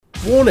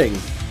Warning!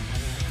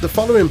 The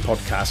following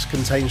podcast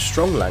contains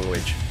strong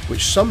language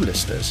which some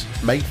listeners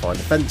may find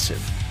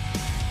offensive.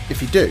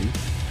 If you do,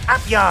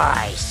 up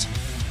yours!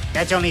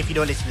 That's only if you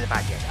don't listen to the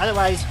podcast.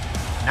 Otherwise,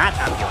 not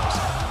up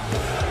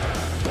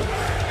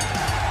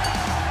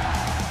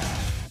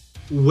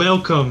yours.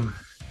 Welcome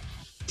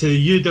to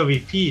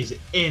UWP's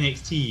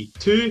NXT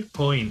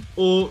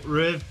 2.0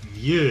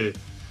 review.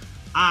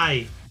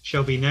 I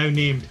shall be now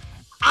named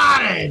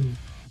Aaron!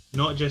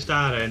 Not just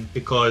Aaron,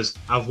 because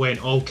I've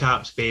went all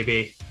caps,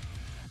 baby.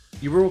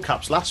 you were all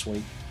caps last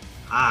week.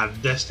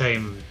 This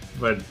time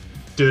we're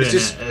doing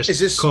Is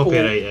this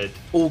copyrighted.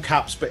 All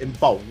caps but in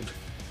bold?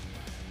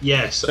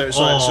 Yes, So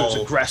it's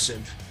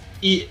aggressive.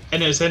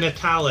 And it's in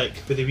italic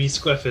with a wee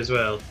squiff as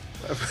well.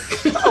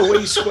 Oh, wee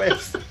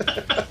squiff.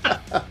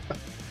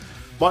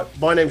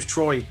 My name's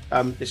Troy.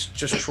 It's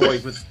just Troy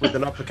with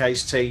an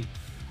uppercase T,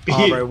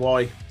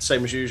 R-O-Y,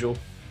 same as usual.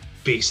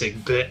 Basic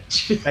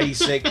bitch.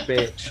 Basic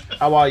bitch.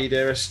 How are you,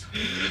 dearest?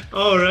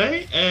 All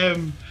right.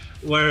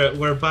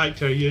 We're back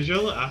to our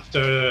usual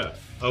after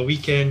a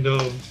weekend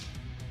of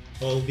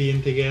all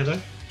being together.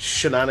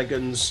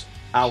 Shenanigans,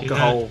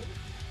 alcohol,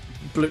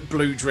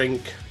 blue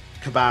drink,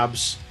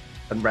 kebabs,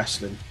 and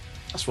wrestling.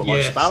 That's what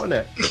life's about,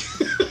 isn't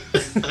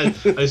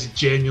it? That's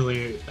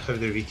genuinely how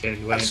the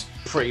weekend went. That's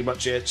pretty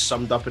much it,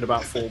 summed up in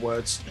about 4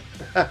 words.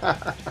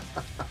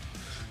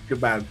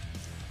 Good man.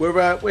 We're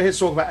here to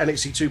talk about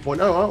NXT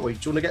 2.0, aren't we? Do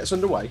you want to get us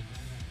underway?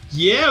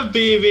 Yeah,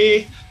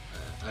 baby.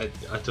 I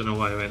don't know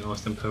why I went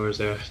Austin Powers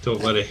there.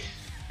 Don't worry.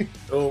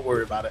 Don't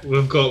worry about it.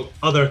 We've got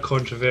other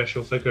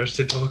controversial figures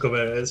to talk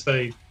about. It's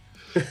fine.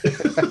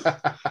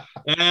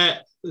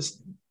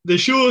 The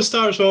show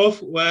starts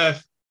off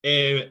with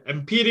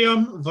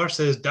Imperium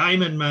versus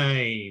Diamond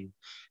Mine.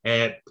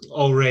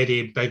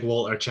 Already Big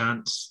Walter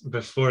chants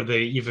before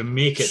they even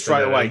make it.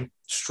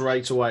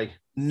 Straight away.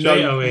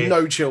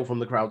 No chill from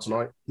the crowd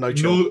tonight. No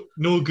chill.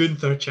 No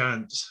Gunther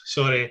chants.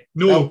 Sorry.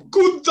 No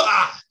Gunther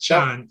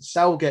chants.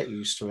 They'll get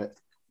used to it.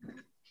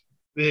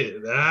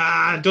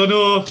 I don't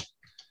know.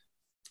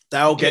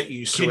 They'll get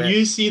used to it. Can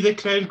you see the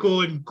crowd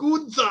going,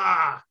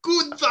 Gunther?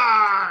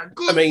 Gunther?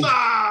 Gunther?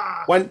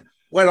 I mean,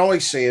 when I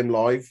see him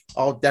live,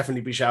 I'll definitely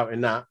be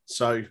shouting that.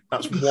 So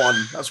that's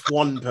one. That's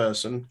one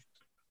person.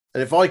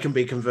 And if I can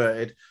be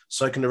converted,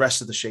 so can the rest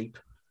of the sheep.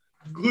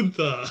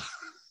 Gunther.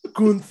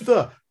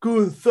 Gunther.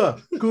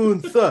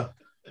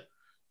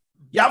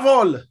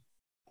 Jawohl!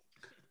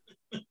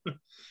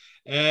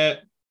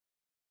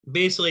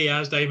 Basically,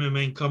 as Diamond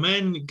Mine come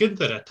in,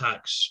 Gunther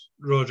attacks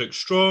Roderick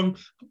Strong,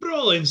 a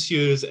brawl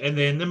ensues, and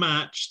then the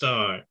match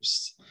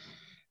starts.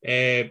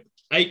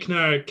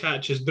 Eichner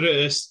catches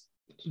Brutus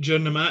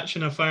during the match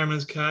in a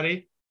fireman's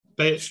carry.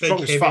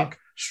 Strong as fuck.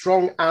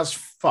 Strong as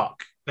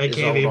fuck. Big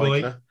heavy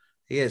boy. Eichner.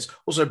 He is.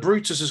 Also,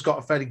 Brutus has got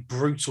a fairly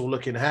brutal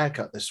looking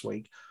haircut this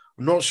week.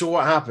 I'm not sure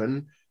what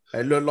happened.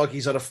 It looked like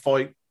he's had a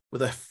fight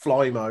with a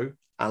Flymo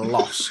and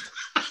lost.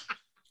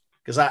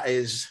 Because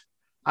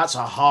that's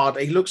a hard...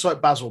 He looks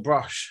like Basil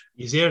Brush.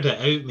 He's aired it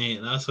out, mate.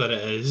 That's what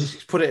it is.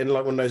 He's put it in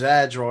like one of those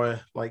air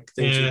dryer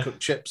things you cook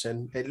chips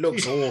in. It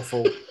looks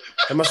awful.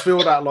 It must be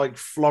all that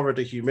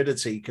Florida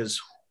humidity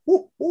because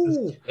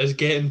it's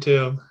getting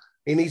to him.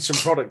 He needs some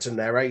product in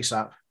there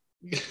ASAP.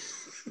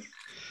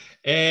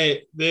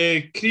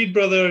 The Creed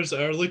brothers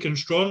are looking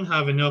strong,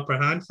 having the upper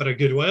hand for a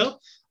good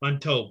while,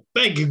 until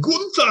Big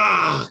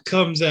Gunther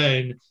comes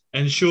in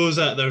and shows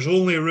that there's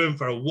only room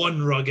for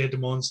one rugged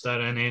monster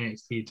in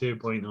NXT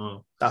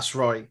 2.0. That's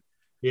right.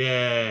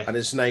 Yeah. And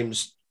his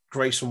name's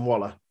Grayson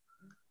Waller.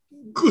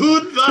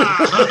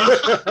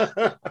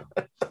 Gunther!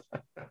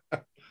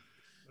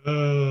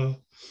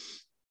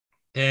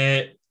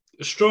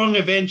 Strong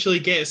eventually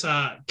gets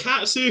a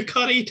Katsu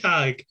Curry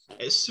tag.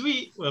 It's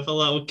sweet with a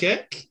little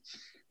kick.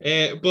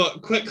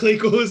 But quickly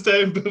goes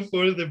down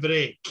before the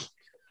break.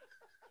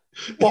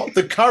 What,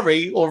 the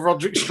curry or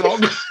Roderick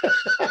Strong?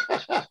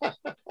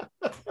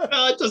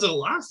 Well, it doesn't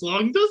last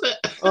long, does it?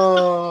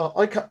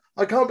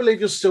 I can't believe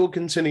you're still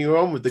continuing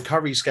on with the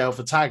curry scale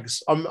for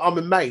tags. I'm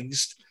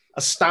amazed,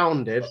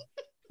 astounded,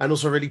 and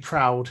also really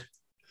proud.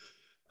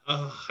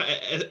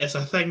 It's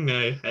a thing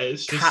now.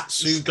 It's just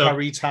Katsu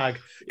curry tag.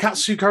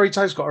 Katsu curry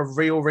tag's got a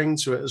real ring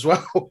to it as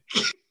well.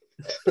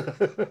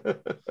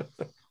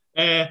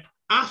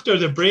 After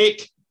the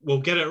break,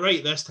 we'll get it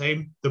right this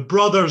time. The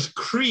brothers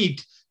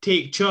Creed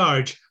take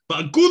charge,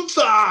 but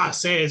Gunther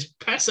says,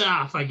 piss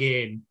off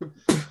again.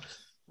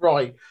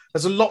 Right.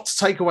 There's a lot to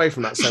take away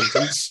from that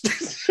sentence.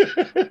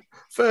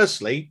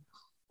 Firstly,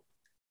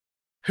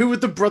 who are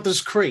the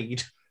brothers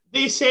Creed?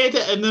 They said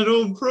it in their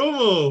own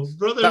promo.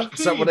 Brothers Creed.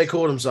 Is that what they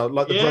call themselves?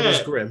 Like the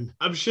Brothers Grimm?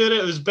 I'm sure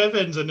it was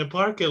Bivens in the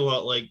parking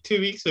lot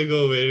 2 weeks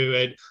ago where we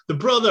went, the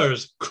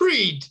brothers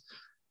Creed.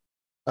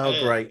 Oh,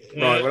 great.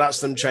 Right, well, that's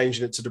them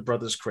changing it to the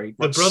Brothers Creed.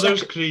 The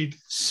Brothers Creed.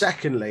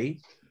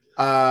 Secondly,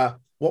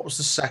 what was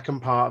the second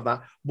part of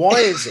that? Why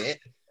is it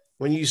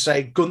when you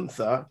say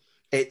Gunther,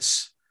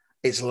 it's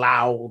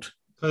loud?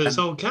 Because it's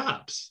all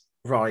caps.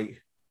 Right.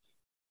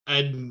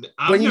 And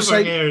when you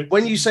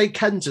say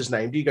Kenta's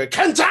name, do you go,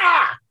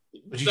 Kenta?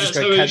 Would you just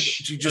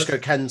go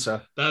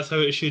Kenta? That's how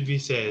it should be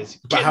said.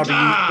 But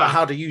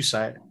how do you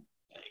say it?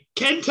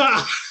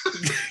 Kenta!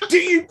 Do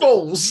you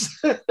balls?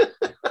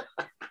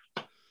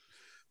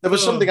 There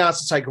was something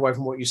else to take away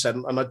from what you said,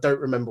 and I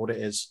don't remember what it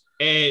is.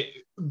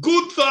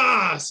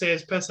 Gunther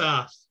says piss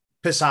off.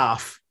 Piss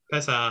off.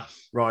 Piss off.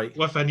 Right.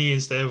 With an E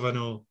instead of an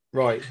O.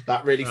 Right.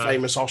 That really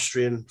famous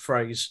Austrian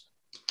phrase.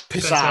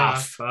 Piss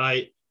off.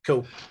 Right.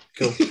 Cool.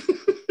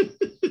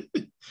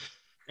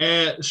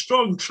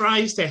 Strong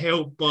tries to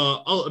help,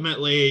 but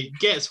ultimately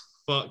gets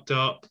fucked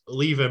up,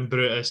 leaving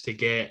Brutus to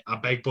get a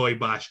big boy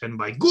bash in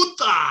by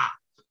Gunther.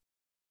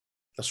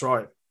 That's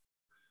right.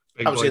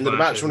 That was the end of the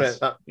match,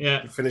 wasn't it?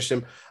 Yeah. Finished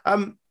him.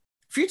 A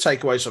few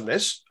takeaways from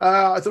this.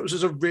 I thought this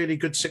was a really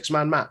good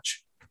 6-man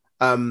match.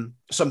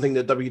 Something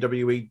that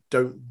WWE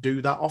don't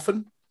do that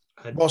often.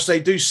 Whilst they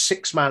do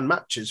 6-man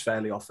matches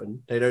fairly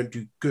often, they don't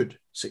do good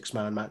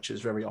 6-man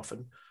matches very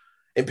often.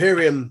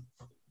 Imperium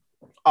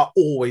are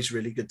always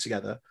really good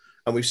together,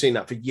 and we've seen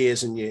that for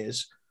years and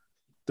years.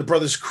 The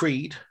Brothers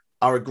Creed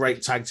are a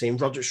great tag team.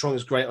 Roderick Strong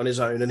is great on his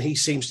own, and he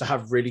seems to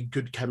have really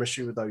good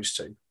chemistry with those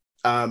two.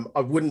 I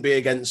wouldn't be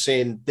against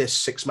seeing this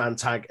 6-man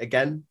tag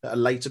again at a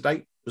later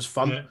date. It was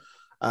fun.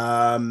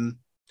 Yeah.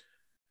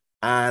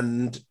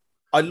 And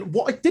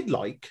what I did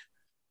like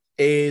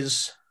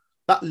is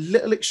that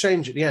little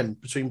exchange at the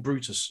end between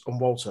Brutus and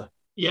Walter.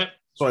 Yep.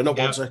 Sorry, not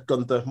Walter,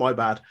 Gunther, my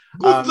bad.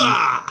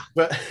 Gunther!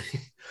 But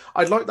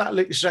I like that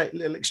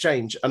little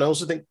exchange. And I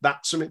also think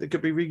that's something that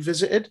could be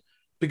revisited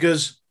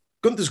because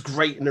Gunther's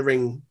great in the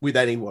ring with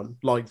anyone,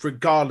 like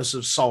regardless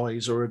of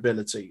size or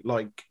ability,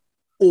 like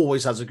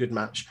always has a good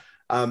match.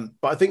 But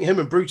I think him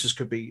and Brutus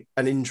could be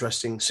an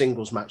interesting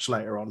singles match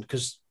later on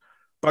because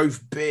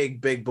both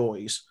big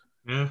boys.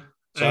 Yeah.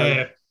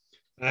 So,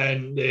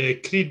 and the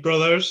Creed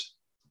brothers,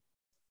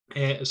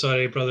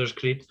 Brothers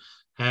Creed,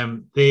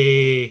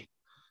 they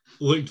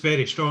looked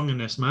very strong in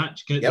this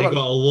match. They got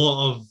a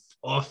lot of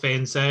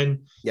offense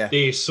in. Yeah.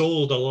 They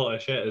sold a lot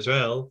of shit as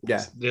well.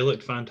 Yeah. They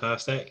looked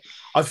fantastic.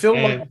 I feel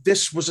like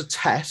this was a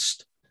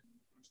test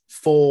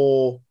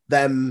for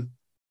them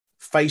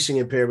facing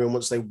Imperium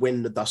once they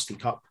win the Dusty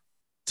Cup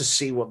to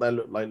see what they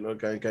look like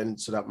going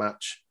into that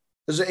match.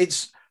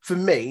 It's for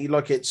me,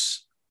 like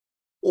it's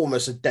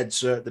almost a dead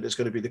cert that it's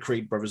going to be the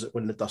Creed brothers that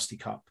win the Dusty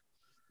Cup.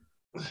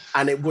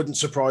 And it wouldn't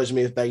surprise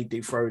me if they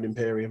dethrone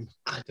Imperium.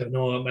 I don't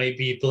know, it might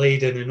be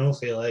Blade and No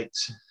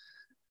Felix.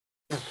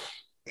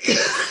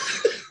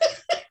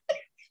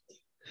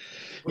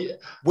 Yeah.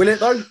 Will it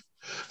though?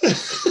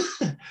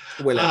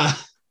 Will it?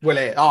 Will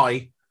it?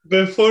 Aye.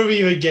 Before we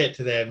even get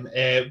to them,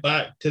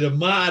 back to the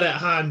matter at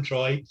hand,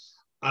 Troy.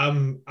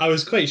 I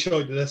was quite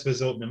shocked that this was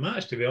the opening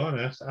match, to be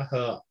honest. I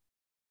thought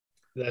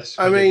this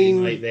would have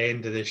been like the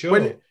end of the show.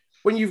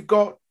 When you've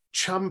got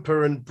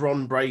Ciampa and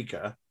Bron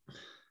Breakker,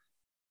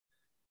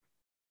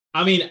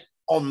 I mean,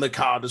 on the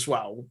card as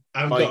well.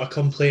 I've got a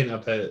complaint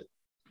about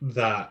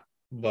that,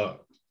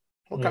 but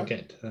we'll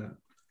get to that.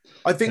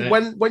 I think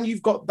when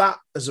you've got that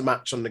as a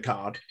match on the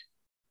card,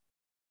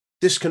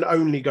 this can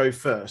only go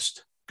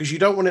first because you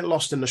don't want it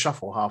lost in the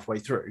shuffle halfway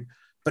through.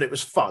 But it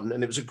was fun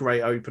and it was a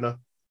great opener.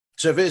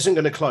 So if it isn't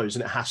going to close,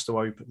 then it has to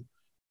open.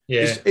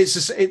 Yeah,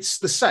 it's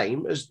the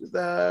same as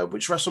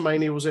which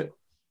WrestleMania was it?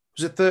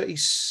 Was it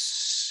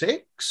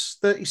 36,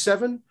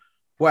 37?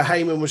 Where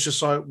Heyman was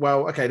just like,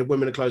 well, okay, the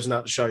women are closing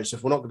out the show, so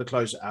if we're not going to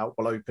close it out,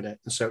 we'll open it.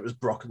 And so it was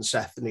Brock and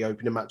Seth in the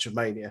opening match of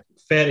Mania.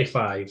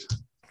 35.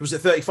 Was it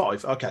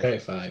 35? Okay.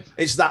 35.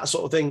 It's that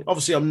sort of thing.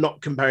 Obviously, I'm not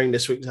comparing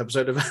this week's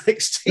episode of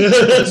NXT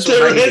to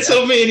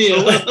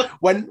WrestleMania.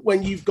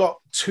 when you've got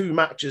two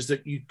matches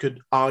that you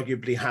could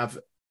arguably have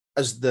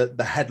as the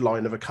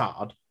headline of a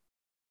card,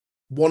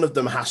 one of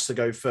them has to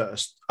go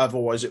first.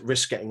 Otherwise, it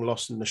risks getting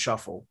lost in the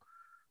shuffle.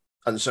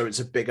 And so it's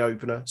a big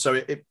opener. So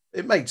it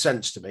made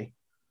sense to me.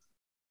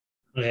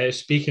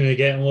 Speaking of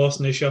getting lost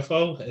in the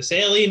shuffle, it's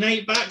LA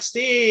Knight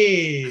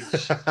backstage.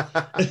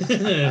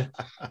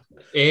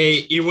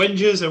 He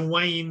whinges and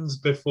whines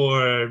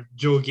before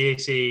Joe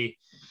Gacy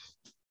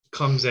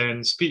comes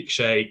in, speaks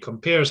shite,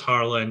 compares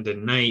Harland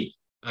and Knight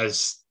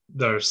as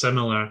they're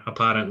similar,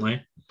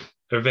 apparently.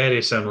 They're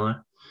very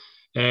similar.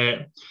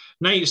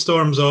 Knight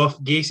storms off.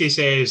 Gacy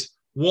says,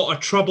 "What a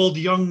troubled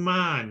young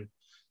man."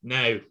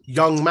 Now,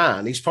 young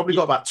man? He's probably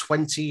got about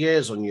 20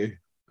 years on you.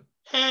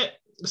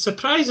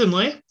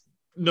 Surprisingly,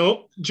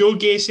 no. Joe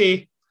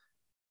Gacy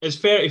is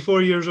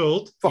 34 years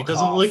old. Fuck he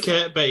doesn't off. look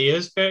it, but he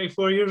is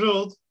 34 years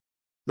old.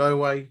 No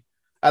way.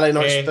 LA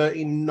Knight's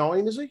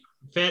 39, is he?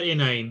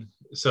 39.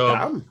 So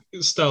Damn.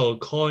 Still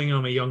calling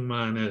him a young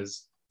man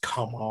is...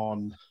 Come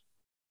on.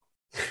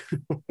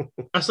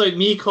 That's like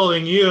me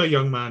calling you a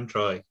young man,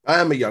 Troy.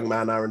 I am a young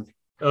man, Aaron.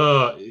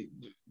 Oh,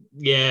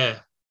 yeah.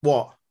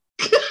 What?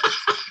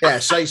 Yeah,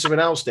 say something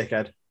else,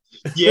 dickhead.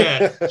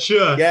 Yeah,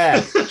 sure.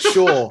 Yeah,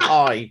 sure.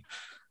 Aye.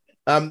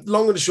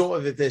 Long and the short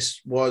of it,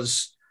 this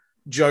was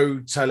Joe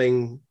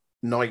telling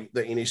Knight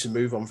that he needs to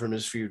move on from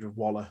his feud with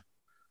Waller.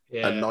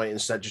 Yeah. And Knight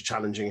instead just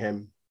challenging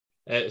him.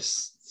 It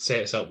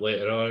sets up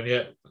later on,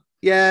 yeah.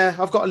 Yeah,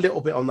 I've got a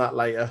little bit on that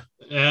later.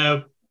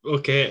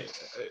 Okay,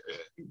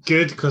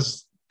 good,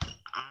 because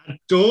I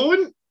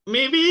don't,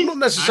 maybe? Not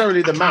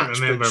necessarily the I can't match,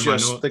 but remember my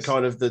just the notes.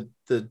 kind of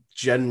the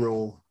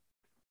general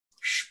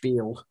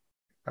spiel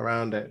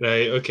around it.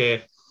 Right,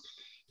 okay.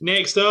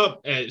 Next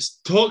up, it's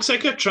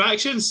Toxic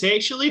Attraction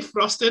sexually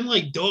thrusting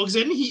like dogs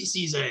in heat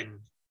season.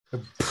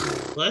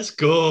 Let's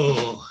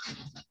go.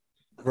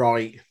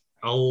 Right.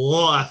 A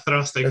lot of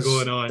thrusting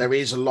going on. There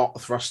is a lot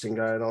of thrusting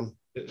going on.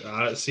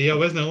 See, I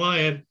wasn't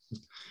lying.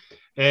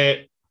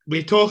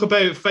 We talk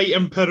about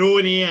fighting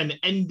Peroni and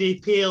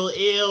Indie Pale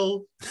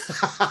Ale.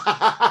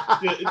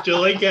 Do you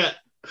like it?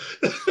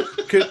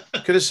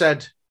 could have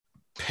said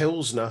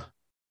Pilsner.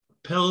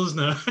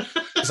 Pilsner.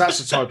 Because that's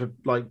the type of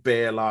like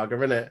beer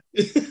lager, isn't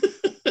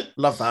it?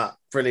 Love that.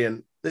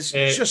 Brilliant.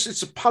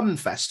 It's a pun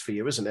fest for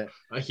you, isn't it?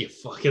 You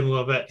fucking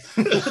love it.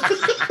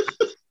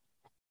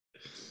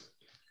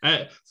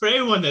 For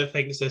anyone that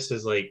thinks this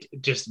is like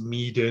just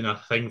me doing a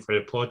thing for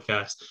the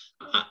podcast,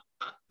 I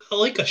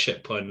like a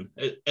shit pun.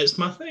 It's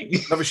my thing.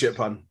 Love a shit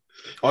pun.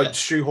 I'd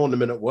shoehorn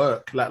them in at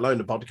work, let alone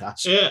the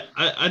podcast. Yeah,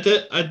 I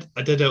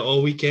did it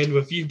all weekend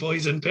with you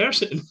boys in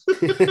person.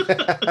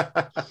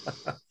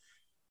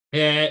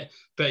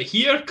 But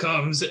here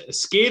comes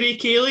Scary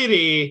Kaylee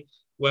Ray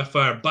with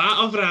her bat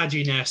of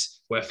ragginess,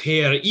 with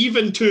hair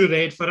even too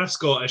red for a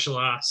Scottish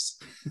lass,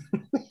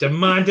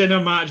 demanding a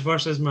match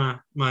versus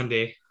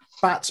Mandy.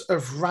 Bat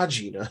of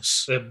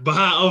ragginess. The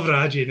bat of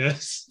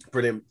ragginess.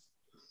 Brilliant.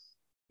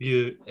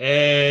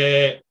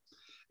 A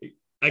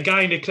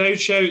guy in the crowd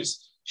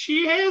shouts,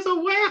 "She has a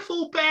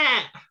wiffle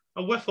bat."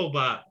 A wiffle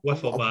bat.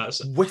 Wiffle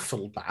bats.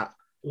 Wiffle bat?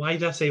 Why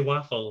did I say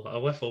waffle? A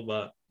wiffle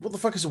bat. What the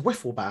fuck is a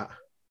wiffle bat?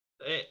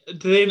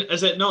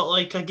 Is it not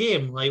like a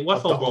game, like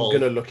wiffle ball? I'm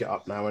going to look it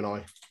up now, and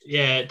I.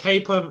 Yeah,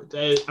 type of.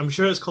 I'm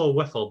sure it's called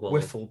wiffle ball.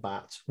 Wiffle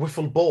bat.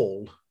 Wiffle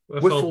ball.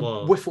 Wiffle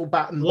ball. Wiffle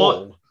bat and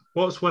ball.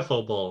 What's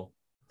wiffle ball?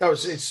 No,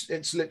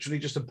 it's literally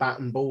just a bat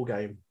and ball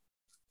game.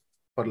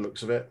 By the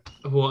looks of it.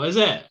 What is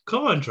it?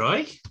 Come on,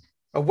 Troy.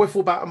 A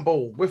wiffle bat and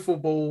ball.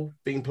 Wiffle ball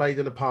being played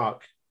in a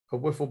park. A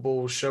wiffle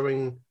ball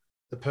showing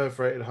the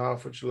perforated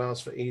half, which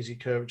allows for easy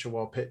curvature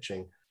while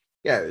pitching.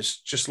 Yeah,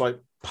 it's just like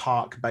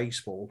park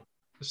baseball.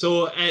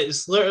 So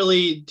it's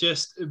literally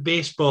just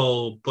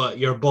baseball, but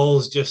your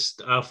ball's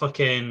just a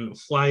fucking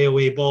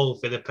flyaway ball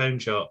for the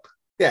pound shop.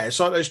 Yeah, it's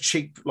like those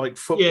cheap like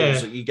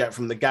footballs that you get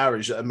from the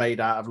garage that are made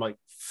out of like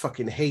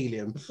fucking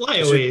helium.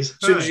 Flyaways. As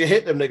soon as you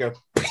hit them, they go.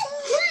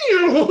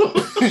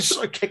 It's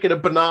like kicking a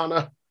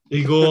banana.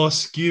 You go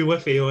skew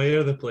whiffy all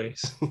over the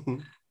place.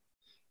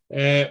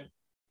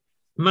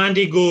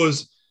 Mandy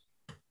goes.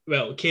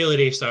 Well, Kaylee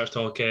Ray starts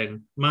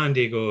talking.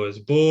 Mandy goes,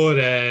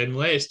 "Boring.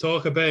 Let's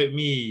talk about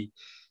me."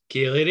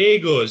 Kaylee Ray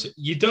goes,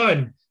 "You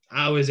done?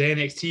 I was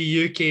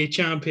NXT UK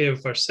champion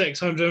for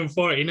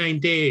 649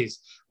 days,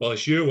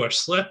 whilst you were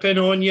slipping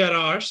on your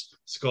arse."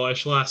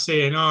 Scottish lass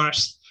saying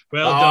arse.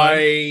 Well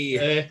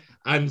done.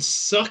 And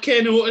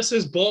sucking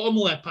Otis's bottom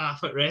lip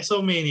off at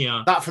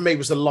WrestleMania. That for me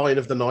was the line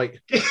of the night.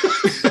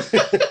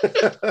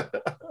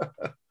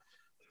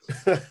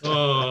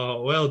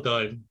 Oh, well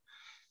done.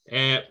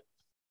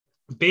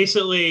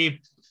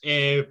 Basically,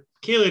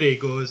 Kaylee Ray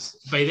goes,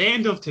 "By the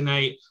end of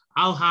tonight,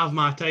 I'll have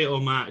my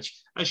title match,"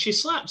 as she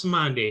slaps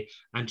Mandy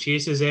and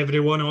chases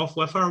everyone off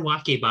with her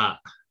wacky bat.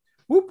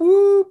 Whoop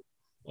whoop.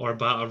 Or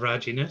bat of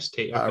ragginess.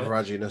 Bat of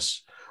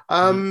ragginess.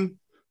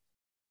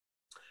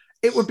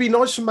 It would be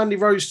nice for Mandy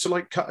Rose to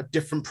like cut a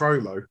different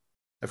promo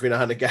every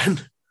now and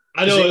again.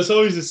 I know, it's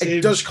always the same.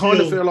 It does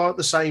kind of feel like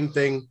the same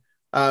thing.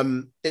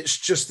 It's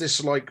just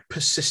this like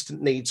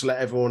persistent need to let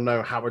everyone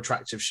know how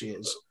attractive she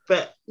is.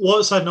 But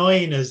what's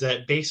annoying is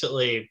that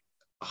basically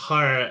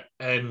her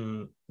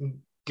and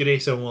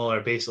Grayson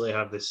Waller basically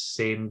have the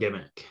same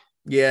gimmick.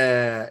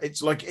 Yeah,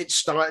 it's like it's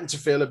starting to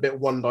feel a bit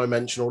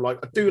one-dimensional.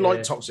 Like I do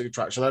like Toxic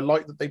Attraction. I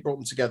like that they brought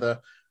them together.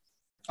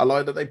 I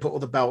like that they put all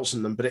the belts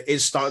in them, but it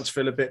is starting to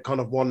feel a bit kind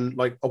of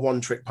a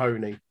one-trick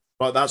pony.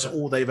 Like that's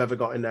all they've ever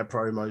got in their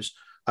promos.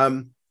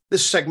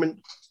 This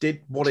segment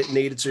did what it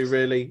needed to,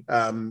 really.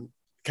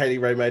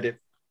 Kaylee Ray made it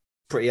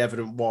pretty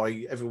evident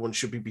why everyone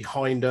should be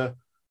behind her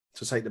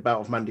to take the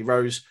belt of Mandy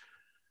Rose.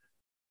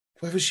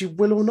 Whether she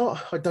will or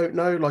not, I don't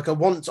know. Like I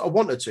want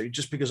her to,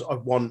 just because I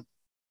want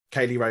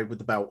Kaylee Ray with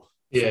the belt.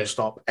 Full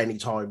stop,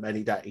 anytime,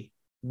 any day.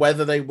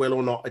 Whether they will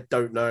or not, I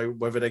don't know.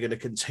 Whether they're going to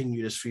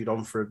continue this feud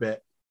on for a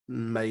bit,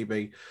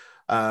 maybe.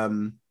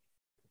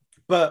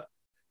 But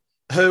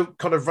her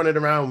kind of running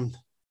around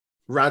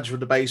Raj with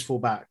the baseball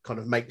bat kind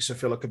of makes her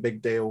feel like a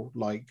big deal.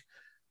 Like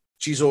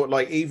she's all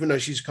like, even though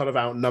she's kind of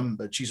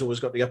outnumbered, she's always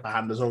got the upper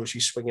hand as long as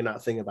she's swinging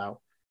that thing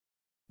about.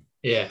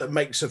 Yeah, that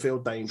makes her feel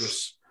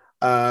dangerous.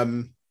 But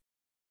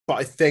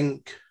I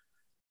think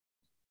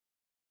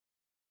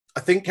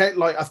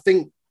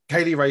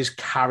Kaylee Ray's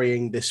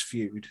carrying this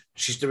feud.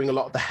 She's doing a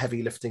lot of the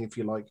heavy lifting, if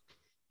you like.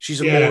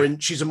 She's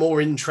a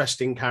more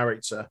interesting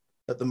character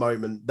at the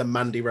moment than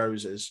Mandy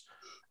Rose is,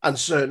 and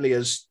certainly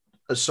as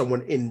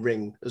someone in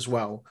ring as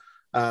well.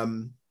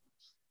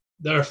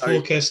 They're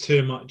focused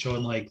too much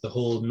on like the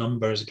whole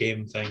numbers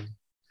game thing.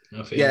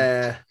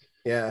 Yeah.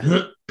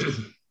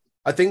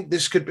 I think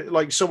this could be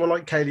like someone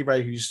like Kaylee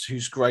Ray,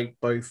 who's great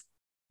both,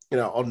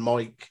 on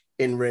mic,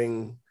 in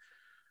ring.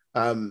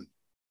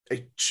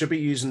 It should be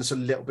using this a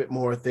little bit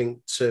more, I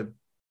think, to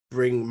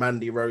bring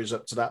Mandy Rose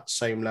up to that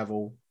same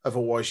level.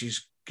 Otherwise,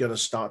 she's going to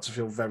start to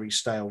feel very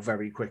stale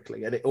very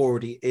quickly. And it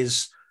already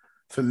is,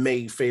 for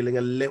me, feeling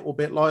a little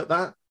bit like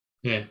that.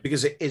 Yeah.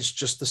 Because it is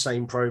just the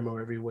same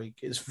promo every week.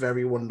 It's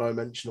very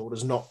one-dimensional.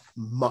 There's not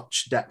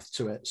much depth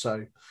to it.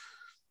 So,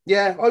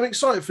 yeah, I'm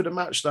excited for the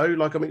match, though.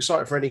 Like, I'm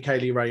excited for any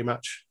Kaylee Ray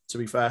match, to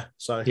be fair.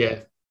 So,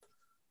 yeah.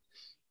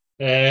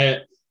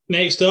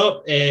 Next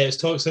up, it's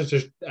Talk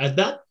Sisters.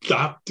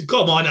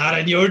 Come on,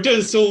 Aaron, you're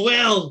doing so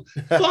well.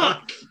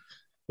 Fuck.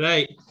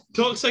 Right.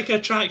 Toxic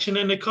attraction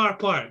in the car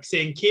park,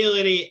 saying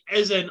Kaylee Ray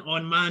isn't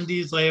on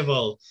Mandy's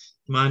level.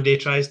 Mandy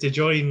tries to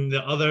join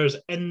the others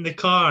in the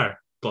car,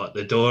 but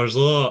the door's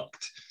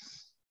locked.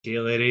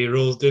 Kaylee Ray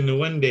rolls down the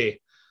window.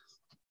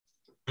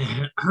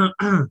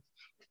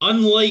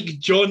 Unlike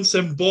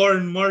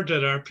Johnson-born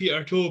murderer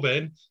Peter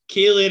Tobin,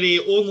 Kaylee Ray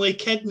only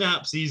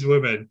kidnaps these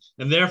women,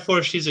 and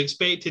therefore she's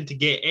expected to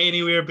get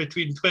anywhere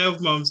between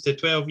 12 months to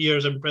 12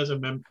 years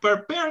imprisonment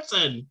per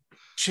person.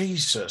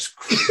 Jesus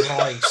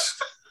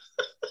Christ.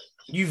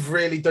 You've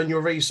really done your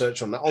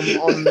research on that.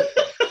 On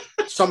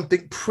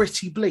something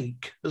pretty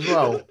bleak as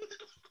well.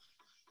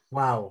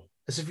 Wow.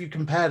 As if you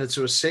compared her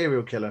to a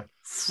serial killer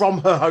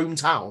from her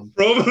hometown.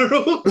 From her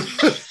home.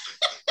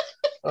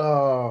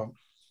 Oh,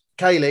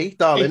 Kaylee,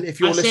 darling, if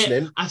you're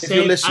listening, I'm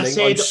so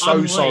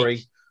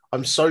sorry.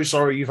 I'm so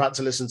sorry you've had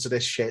to listen to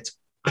this shit.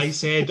 I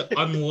said,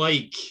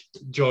 unlike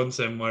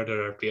Johnson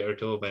murderer Peter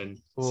Tobin.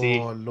 See?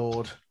 Oh,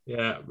 Lord.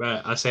 Yeah,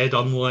 right. I said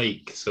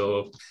unlike,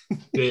 so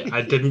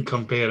I didn't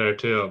compare her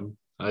to him.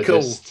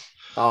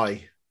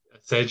 I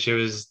said she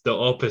was the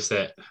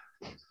opposite.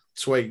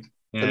 Sweet.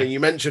 Yeah. And then you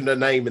mentioned her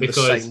name in the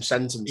same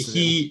sentence.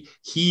 He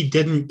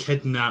didn't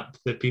kidnap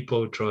the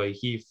people, Troy.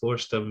 He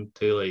forced them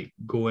to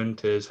go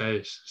into his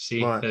house.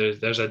 See, right.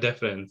 there's a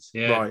difference.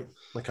 Yeah. Right.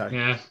 Okay.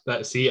 Yeah.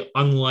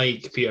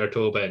 Unlike Peter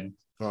Tobin.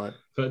 Right.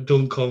 But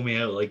don't call me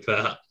out like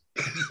that.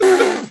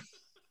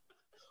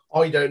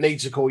 I don't need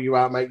to call you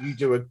out, mate. You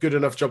do a good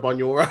enough job on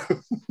your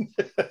own.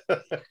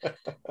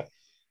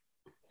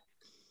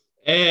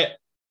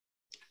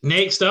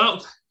 Next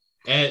up,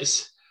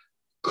 it's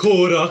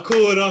Cora, the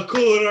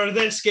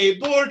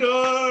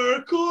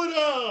skateboarder.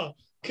 Cora.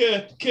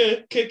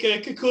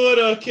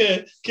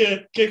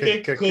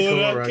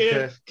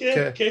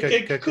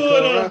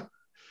 Cora.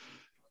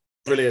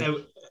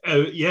 Brilliant.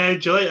 Yeah,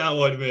 do you like that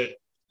one, mate?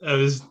 It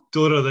was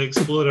Dora the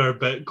Explorer,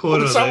 but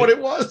Cora. Is that what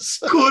it was?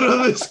 Cora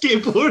the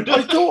skateboarder.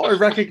 I thought I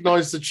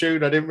recognised the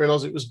tune. I didn't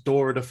realise it was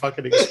Dora the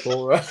fucking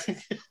Explorer.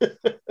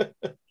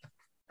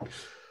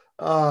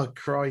 Oh,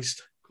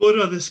 Christ.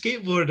 Cora the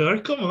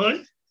skateboarder, come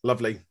on.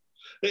 Lovely.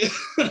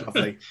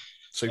 Lovely.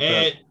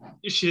 Super.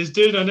 She's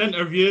doing an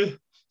interview.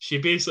 She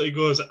basically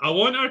goes, I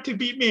want her to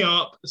beat me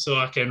up so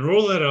I can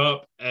roll her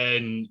up,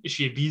 and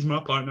she beats my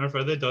partner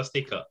for the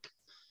Dusty Cup.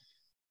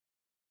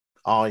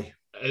 Aye.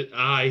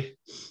 Aye.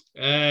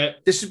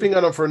 This has been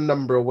going on for a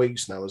number of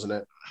weeks now, isn't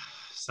it?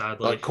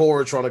 Sadly. Like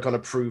Cora trying to kind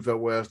of prove her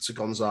worth to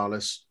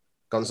Gonzalez.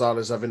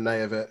 Gonzalez having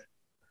nay of it.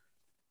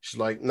 She's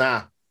like,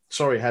 nah,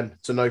 sorry, hen,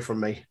 it's a no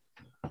from me.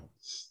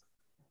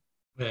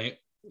 Right.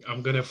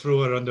 I'm going to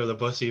throw her under the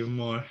bus even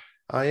more.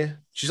 Are you?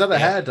 She's had her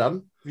hair done.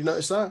 Have you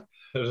noticed that?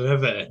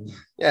 Riveting.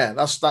 Yeah,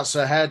 that's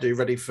her hairdo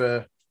ready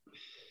for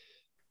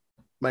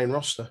main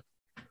roster.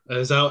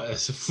 I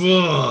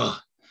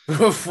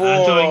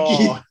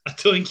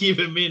don't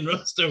even main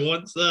roster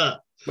wants that.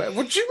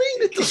 What do you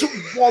mean it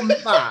doesn't want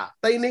that?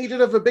 They need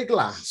another big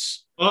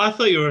lass. Oh, I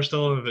thought you were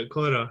still on about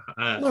Cora.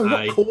 No,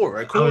 not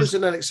Cora. Cora's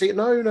in NXT.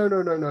 No.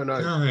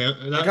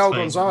 Miguel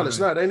Gonzalez.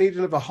 No, they need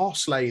another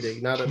hoss lady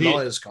now that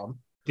Nia's gone.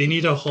 They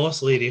need a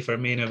hoss lady for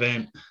main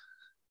event.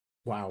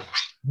 Wow.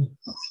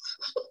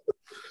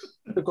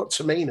 They've got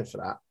Tamina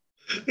for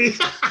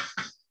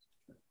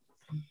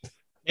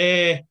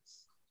that.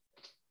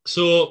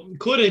 So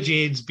Cora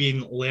Jade's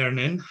been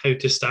learning how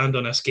to stand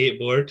on a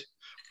skateboard,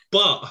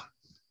 but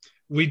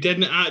we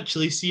didn't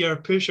actually see her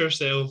push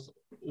herself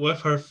with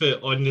her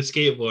foot on the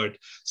skateboard.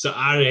 So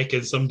I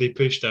reckon somebody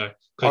pushed her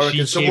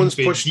because someone's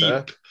pushed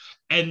her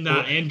in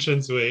that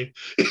entranceway.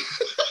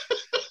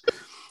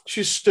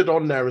 She stood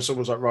on there and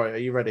someone's like, right, are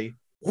you ready?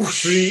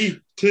 3,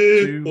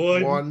 2,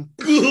 1.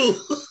 Go.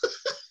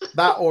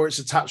 That, or it's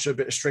attached to a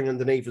bit of string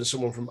underneath and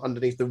someone from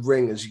underneath the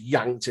ring has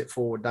yanked it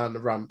forward down the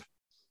ramp.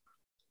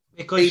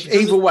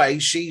 Either way,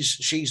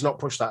 she's not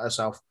pushed that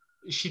herself.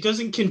 She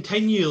doesn't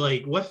continue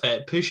with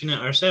it, pushing it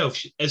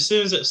herself. As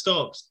soon as it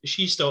stops,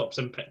 she stops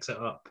and picks it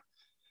up.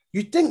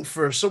 You'd think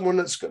for someone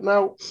that's got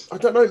now, I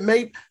don't know,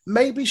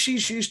 maybe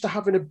she's used to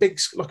having a big,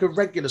 a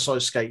regular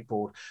size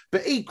skateboard,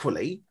 but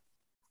equally,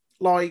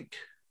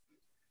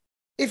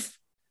 if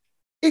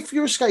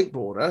you're a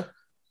skateboarder,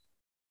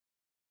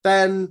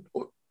 then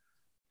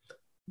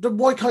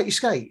why can't you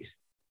skate?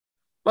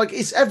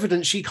 It's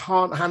evident she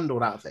can't handle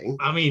that thing.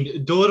 I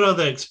mean, Dora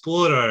the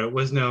Explorer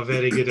was now a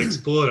very good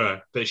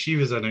explorer, but she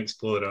was an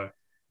explorer.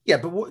 Yeah,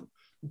 but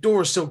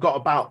Dora still got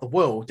about the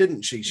world,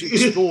 didn't she? She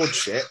explored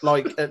shit.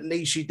 Like, at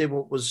least she did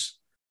what was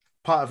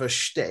part of her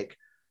shtick.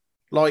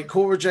 Like,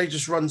 Cora Jade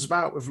just runs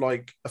about with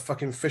like a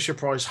fucking Fisher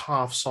Price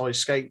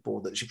half-size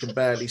skateboard that she can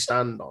barely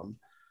stand on.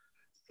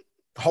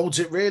 Holds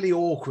it really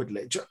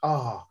awkwardly.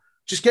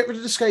 Just get rid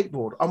of the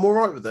skateboard. I'm all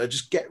right with her.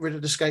 Just get rid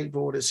of the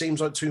skateboard. It seems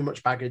like too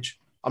much baggage.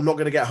 I'm not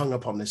going to get hung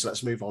up on this.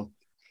 Let's move on.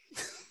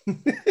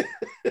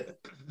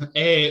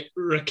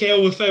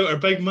 Raquel without her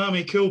big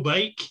mammy cool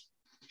bike.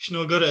 She's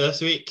not got it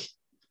this week.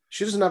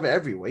 She doesn't have it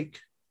every week.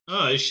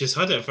 Oh, she's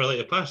had it for like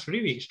the past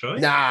 3 weeks, Troy.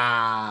 Nah.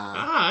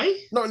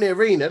 Aye. Not in the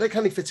arena. They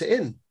can't even fit it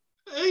in.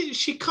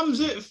 She comes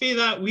out for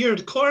that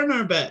weird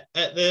corner bit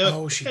at the...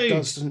 Oh, she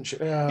does, doesn't she?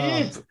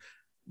 Yeah.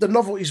 The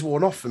novelty's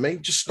worn off for me.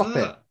 Just stop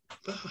it.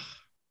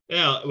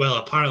 Yeah, well,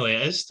 apparently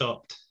it is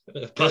stopped.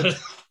 Good.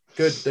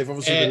 They've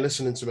obviously been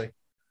listening to me.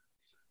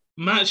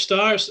 Match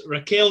starts.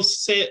 Raquel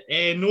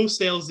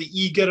no-sells the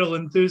e-girl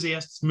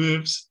enthusiast's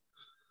moves.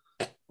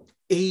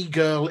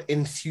 E-girl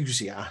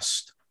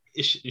enthusiast.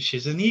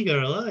 She's an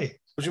e-girl, aye.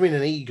 What do you mean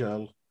an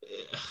e-girl?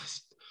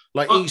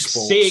 Like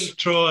esports? Sake,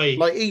 Troy.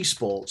 Like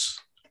esports?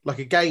 Like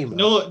a gamer?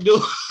 No. Have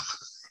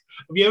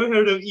you ever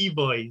heard of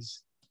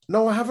e-boys?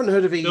 No, I haven't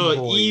heard of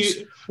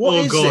e-boys.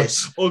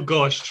 This? Oh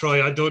gosh,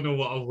 Troy, I don't know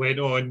what I went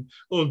on.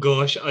 Oh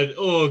gosh.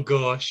 Oh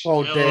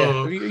dear.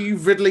 Are you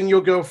riddling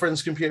your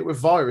girlfriend's computer with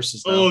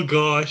viruses now? Oh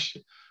gosh.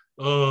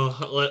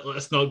 Oh,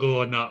 let's not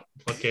go on that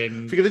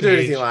fucking... If you're going to do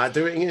anything like that,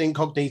 do it in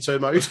incognito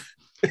mode.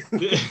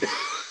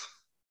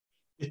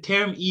 The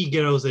term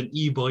e-girls and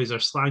e-boys are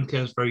slang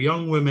terms for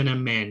young women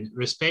and men,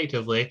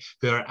 respectively,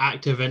 who are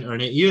active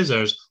internet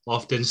users,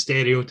 often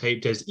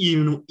stereotyped as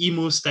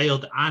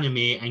emo-styled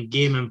anime and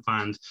gaming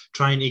fans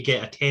trying to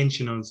get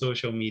attention on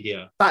social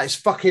media. That is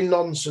fucking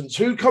nonsense.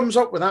 Who comes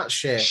up with that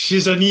shit?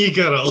 She's an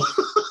e-girl.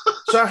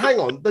 So hang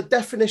on, the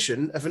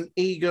definition of an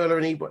e-girl or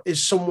an e-boy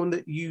is someone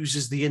that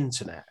uses the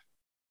internet.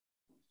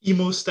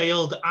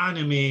 Emo-styled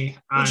anime and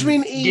what do you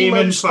mean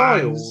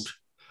emo-styled?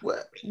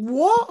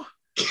 What?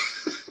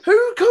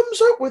 Who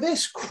comes up with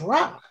this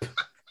crap?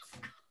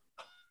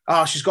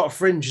 She's got a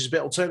fringe, she's a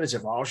bit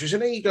alternative. She's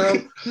an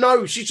e-girl.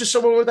 No, she's just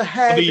someone with a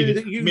hairdo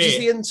that uses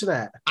the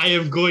internet. I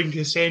am going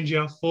to send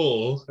you a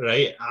photo,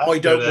 right? I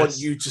don't want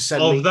you to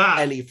send me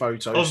any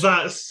photos. Of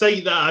that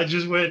site that I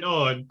just went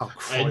on. Oh,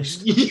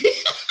 Christ.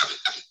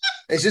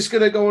 Is this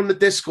going to go on the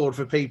Discord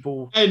for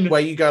people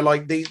where you go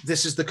like,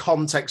 this is the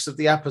context of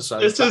the episode?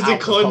 This is the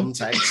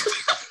context.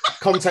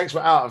 Context,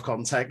 but out of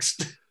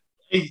context.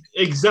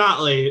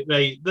 Exactly,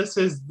 right. This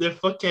is the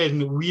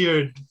fucking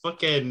weird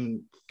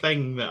fucking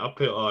thing that I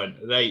put on.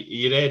 Right,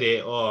 you ready?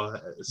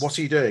 What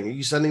are you doing? Are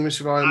you sending me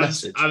a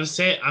message? I'm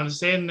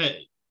saying it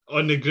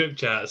on the group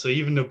chat so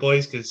even the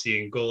boys can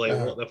see and go like,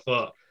 what the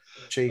fuck?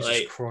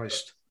 Jesus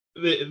Christ.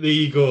 There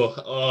you go.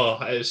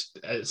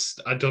 It's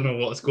I don't know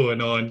what's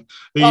going on.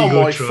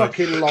 My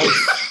fucking life.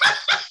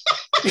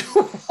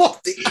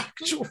 What the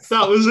actual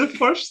That was the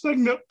first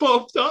thing that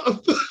popped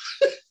up.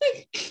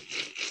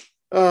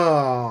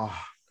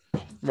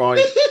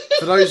 Right.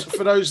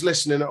 For those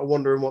listening that are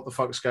wondering what the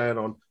fuck's going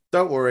on,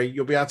 don't worry.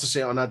 You'll be able to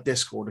see it on our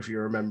Discord if you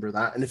remember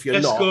that. And if you're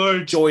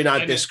not, join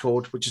our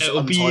Discord, which is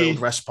Untitled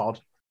Rest Pod.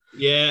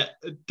 Yeah,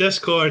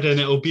 Discord, and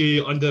it'll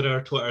be under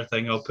our Twitter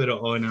thing. I'll put it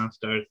on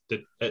after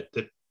the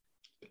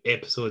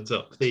episode's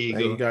up. There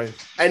you go.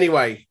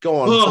 Anyway,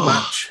 go on to the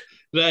match.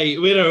 Right,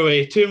 where are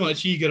we? Too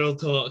much e-girl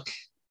talk.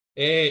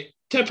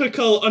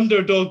 Typical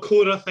underdog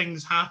Cora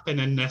things happen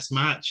in this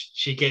match.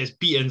 She gets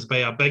beaten by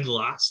a big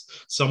lass.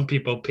 Some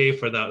people pay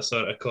for that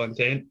sort of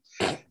content.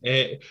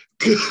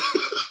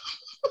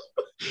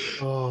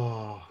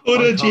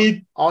 Cora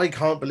Jade. I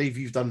can't believe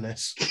you've done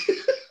this.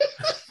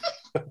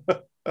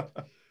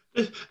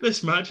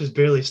 This match has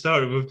barely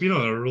started. We've been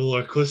on a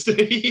roller coaster.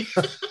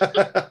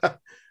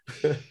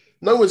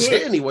 No one's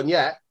hit anyone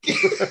yet.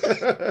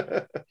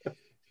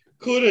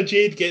 Cora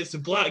Jade gets the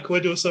Black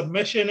Widow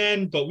submission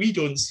in, but we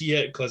don't see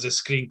it because the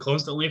screen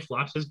constantly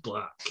flashes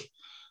black.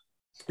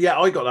 Yeah,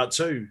 I got that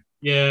too.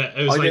 Yeah,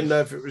 it was I didn't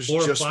know if it was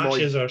just my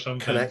or something.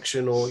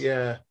 Connection or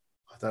I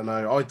don't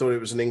know. I thought it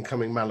was an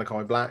incoming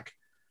Malachi Black.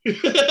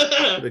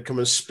 They'd come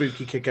and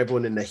spooky kick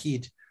everyone in the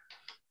head.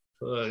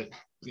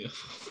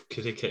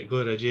 Could have kicked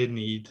Cora Jade in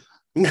the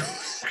head.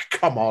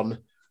 Come on.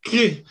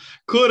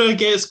 Cora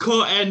gets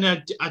caught in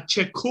a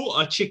chicken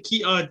Picora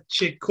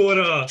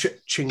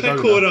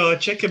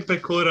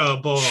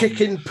bomb.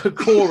 Chicken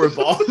Picora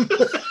bomb.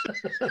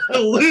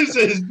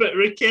 Loses, but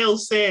Raquel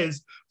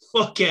says,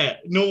 fuck it.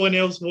 No one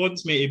else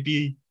wants me to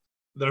be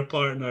their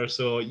partner,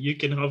 so you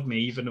can have me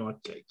even though I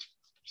kicked.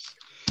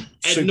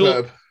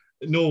 Superb.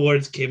 No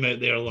words came out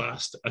there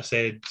last. I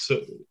said,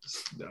 so...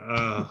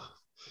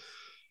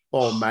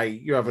 Oh,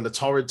 mate, you're having a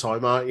torrid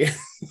time, aren't you?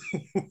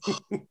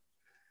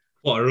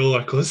 What a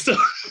roller coaster.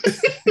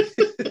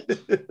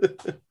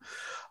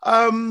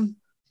 It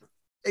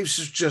was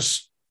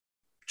just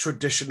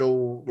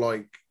traditional,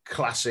 like,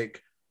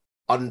 classic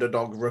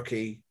underdog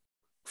rookie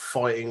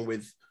fighting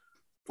with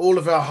all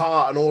of her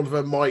heart and all of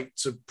her might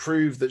to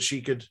prove that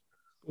she could.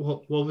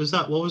 What was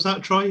that? What was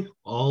that, Troy?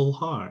 All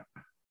heart.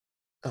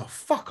 Oh,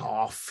 fuck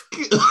off.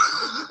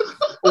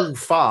 All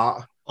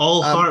fart.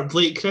 All heart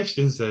Blake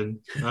Christensen.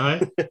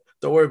 Aye.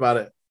 Don't worry about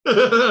it.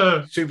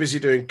 Too busy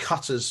doing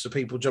cutters for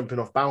people jumping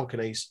off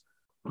balconies.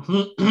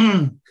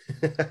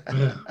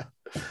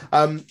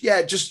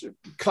 Just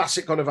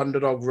classic kind of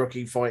underdog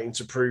rookie fighting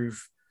to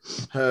prove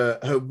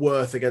her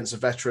worth against a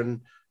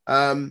veteran.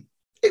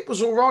 It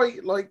was all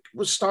right. Like,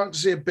 was starting to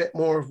see a bit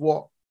more of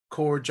what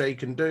Cora Jade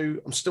can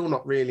do. I'm still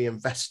not really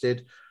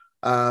invested,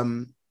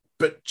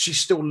 but she's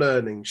still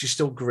learning. She's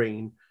still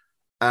green,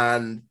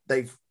 and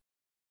they've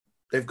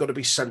got to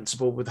be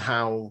sensible with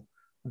how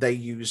they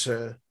use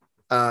her,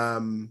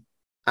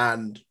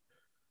 and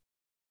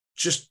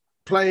just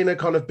playing her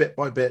kind of bit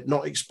by bit,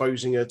 not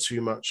exposing her too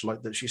much,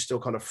 like that she's still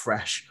kind of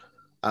fresh.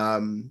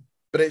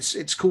 But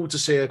it's cool to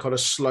see her kind of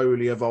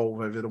slowly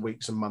evolve over the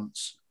weeks and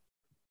months.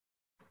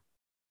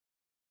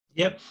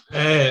 Yep.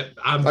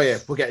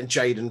 We're getting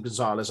Jaden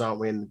Gonzalez,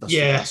 aren't we, in the Dusty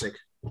Classic?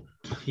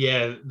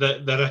 Yeah,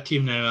 they're a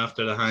team now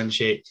after the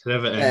handshake.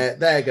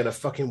 They're going to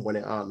fucking win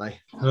it, aren't they?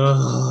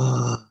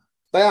 Oh.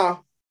 They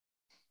are.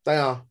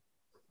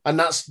 And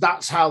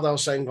that's how they'll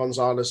send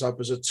Gonzalez up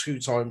as a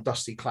 2-time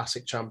Dusty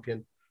Classic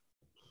champion.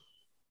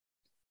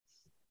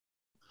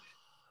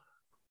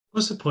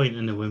 What's the point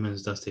in the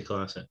Women's Dusty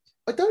Classic?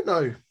 I don't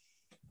know.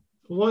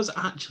 What's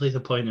actually the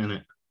point in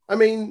it? I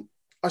mean,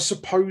 I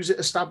suppose it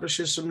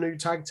establishes some new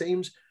tag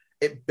teams.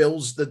 It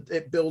builds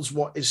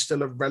what is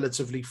still a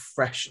relatively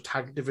fresh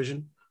tag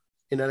division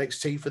in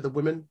NXT for the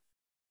women.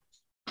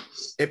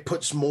 It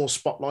puts more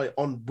spotlight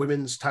on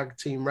women's tag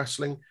team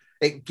wrestling.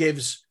 It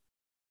gives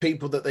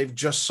people that they've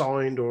just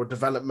signed or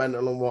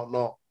developmental and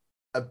whatnot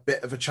a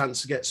bit of a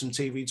chance to get some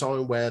TV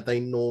time where they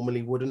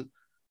normally wouldn't.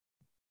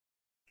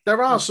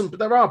 There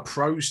are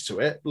pros to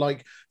it.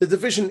 Like, the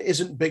division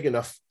isn't big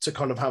enough to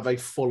kind of have a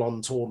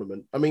full-on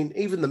tournament. I mean,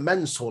 even the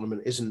men's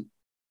tournament isn't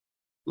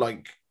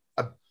like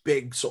a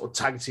big sort of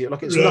tag team.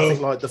 Like, it's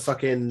nothing like the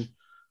fucking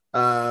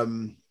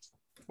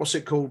what's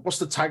it called? What's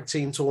the tag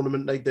team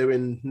tournament they do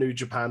in New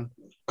Japan?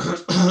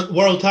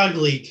 World Tag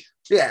League.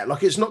 Yeah,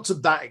 like, it's not to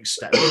that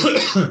extent.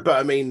 But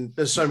I mean,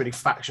 there's so many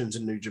factions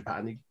in New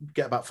Japan. You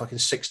get about fucking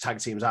 6 tag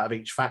teams out of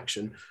each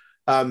faction.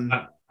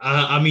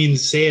 I mean,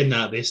 saying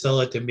that, they still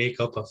had to make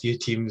up a few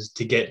teams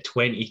to get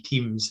 20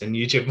 teams in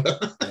New Japan.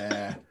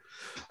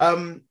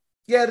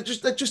 There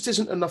just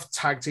isn't enough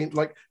tag team.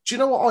 Like, do you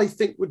know what I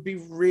think would be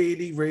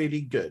really, really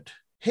good?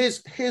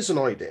 Here's an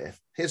idea.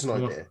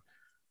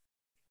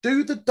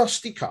 Do the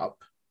Dusty Cup,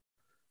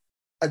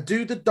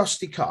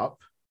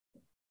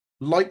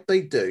 like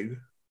they do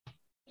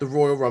the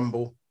Royal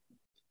Rumble.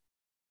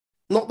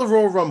 Not the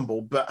Royal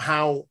Rumble, but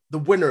how the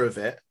winner of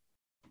it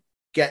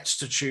gets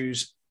to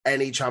choose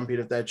any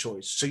champion of their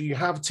choice. So you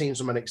have teams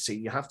from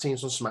NXT, you have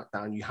teams from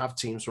SmackDown, you have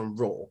teams from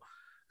Raw,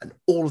 and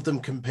all of them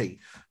compete.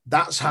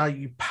 That's how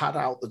you pad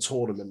out the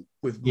tournament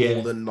with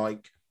more than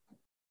like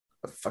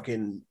a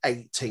fucking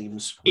 8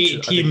 teams.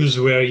 8 teams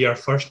where your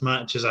first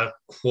match is a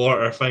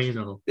quarter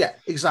final. Yeah,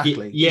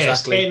 exactly.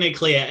 Yes,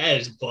 technically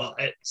it is, but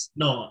it's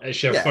not.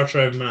 It's your first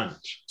round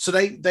match. So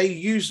they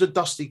use the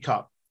Dusty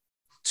Cup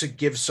to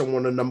give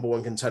someone a number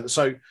 1 contender.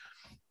 So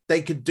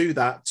they could do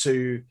that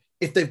to,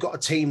 if they've got a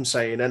team,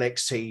 say, in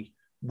NXT,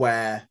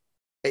 where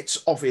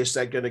it's obvious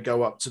they're going to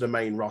go up to the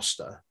main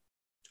roster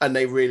and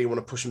they really want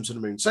to push them to the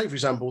moon. Say, for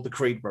example, the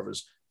Creed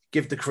brothers.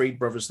 Give the Creed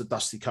brothers the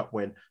Dusty Cup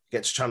win,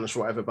 gets challenged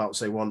for whatever belts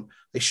they want.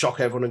 They shock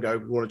everyone and go,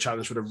 we want to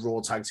challenge for the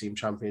Raw Tag Team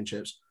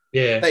Championships.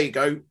 Yeah. There you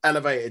go.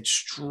 Elevated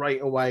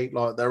straight away.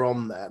 Like, they're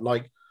on there.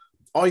 Like,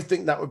 I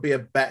think that would be a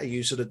better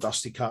use of the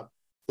Dusty Cup.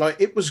 Like,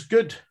 it was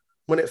good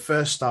when it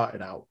first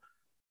started out.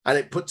 And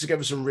it put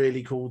together some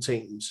really cool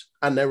teams.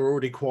 And there were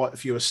already quite a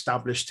few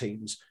established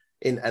teams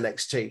in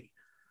NXT.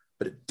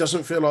 But it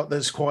doesn't feel like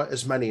there's quite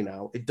as many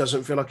now. It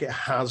doesn't feel like it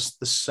has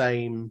the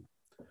same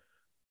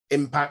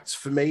impact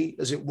for me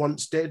as it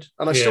once did.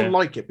 And I still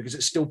like it because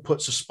it still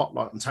puts a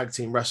spotlight on tag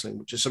team wrestling,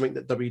 which is something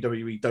that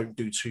WWE don't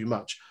do too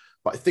much.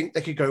 But I think they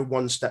could go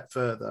one step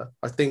further.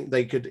 I think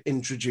they could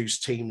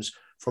introduce teams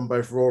from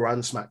both Raw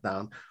and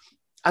SmackDown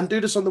and do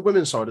this on the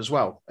women's side as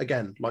well.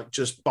 Again, like,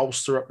 just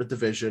bolster up the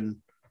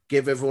division,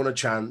 give everyone a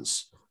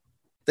chance.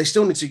 They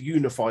still need to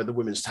unify the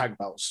women's tag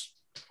belts,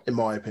 in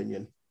my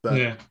opinion.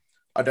 But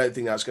I don't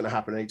think that's going to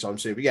happen anytime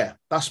soon. But yeah,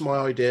 that's my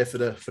idea for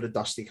the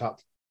Dusty Cup.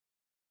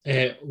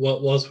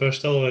 What we're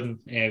still on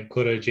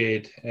Cora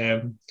Jade.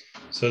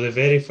 So the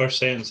very first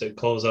sentence it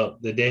calls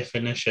up the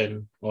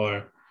definition,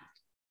 or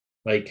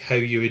like how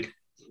you would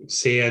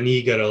say an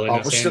e-girl in a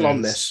we're sentence. Still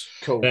on this.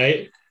 Cool.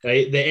 Right.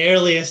 The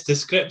earliest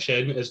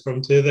description is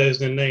from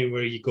 2009,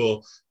 where you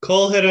go,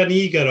 call her an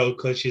e-girl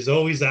because she's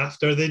always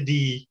after the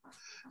D.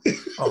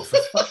 Oh, for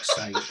fuck's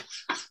sake.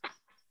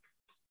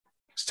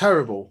 It's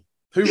terrible.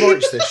 Who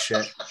writes this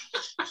shit?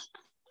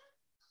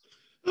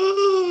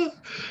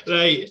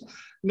 Right.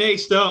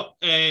 Next up,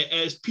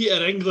 it's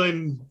Peter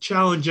England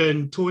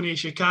challenging Tony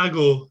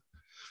Chicago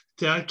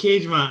to a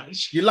cage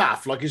match. You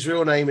laugh like his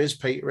real name is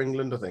Peter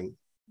England, I think.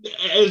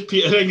 It is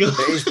Peter England.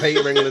 It is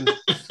Peter England.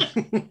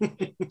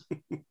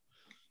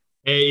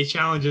 He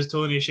challenges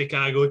Tony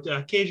Chicago to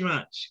a cage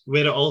match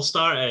where it all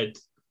started.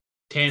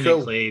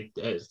 Technically,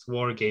 it's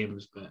War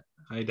Games, but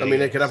I mean,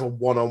 they could have a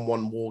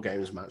one-on-one War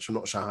Games match. I'm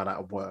not sure how that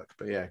would work,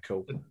 but yeah,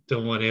 cool.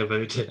 Don't worry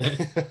about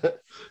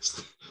it.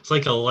 It's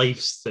like a life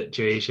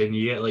situation.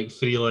 You get like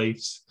 3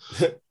 lives.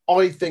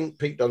 I think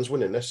Pete Dunne's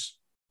winning this.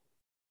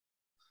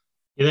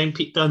 You think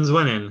Pete Dunne's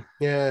winning?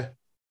 Yeah.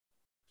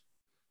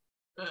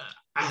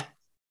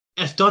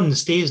 If Dunne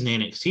stays in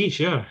NXT,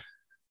 sure.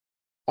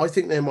 I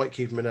think they might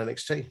keep him in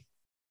NXT.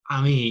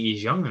 I mean,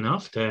 he's young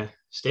enough to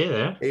stay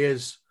there. He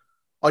is.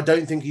 I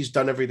don't think he's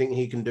done everything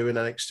he can do in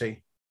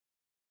NXT.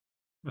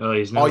 Well,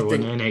 he's never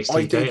won an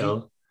NXT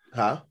title.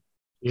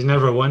 He's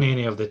never won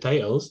any of the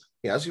titles.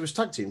 Yeah, as he was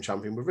tag team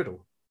champion with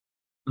Riddle.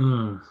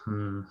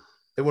 Mm-hmm.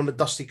 They won the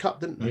Dusty Cup,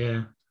 didn't they?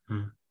 Yeah.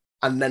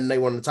 And then they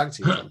won the tag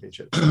team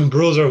championship.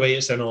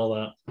 Broserweights and all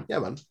that. Yeah,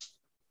 man.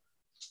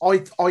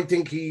 I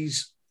think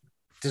he's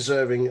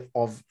deserving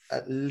of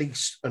at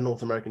least a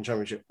North American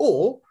championship.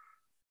 Or,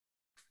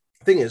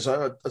 the thing is,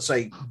 I'd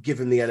say give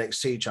him the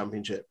NXT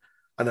championship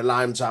and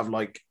allow him to have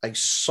like a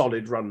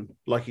solid run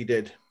like he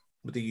did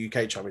with the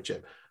UK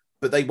championship.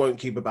 But they won't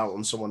keep a belt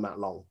on someone that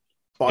long.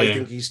 But I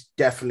think he's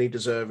definitely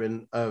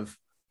deserving of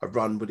a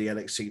run with the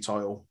NXT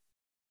title.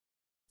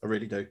 I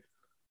really do.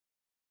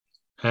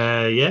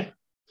 Yeah.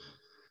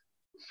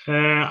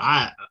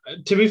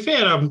 To be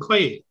fair, I'm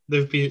quite.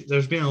 There's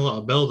been a lot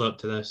of build up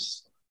to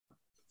this.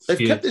 They've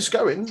kept this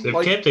going.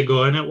 They've kept it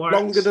going. It works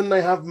longer than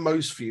they have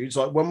most feuds.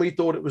 Like when we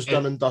thought it was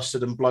done and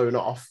dusted and blown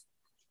off,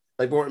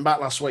 they brought him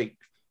back last week.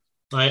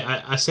 Like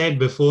I said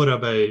before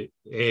about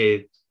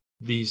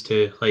these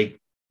two, like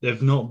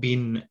they've not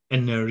been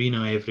in the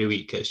arena every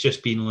week. It's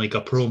just been like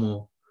a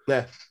promo.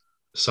 Yeah.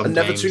 Sometimes,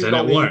 and never too and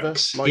long it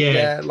works.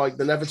 Like, like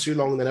they're never too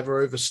long. They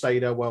never overstay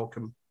their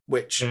welcome,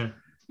 which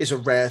is a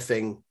rare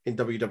thing in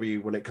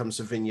WWE when it comes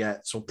to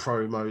vignettes or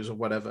promos or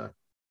whatever.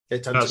 They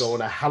tend to go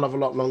on a hell of a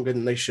lot longer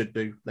than they should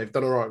do. They've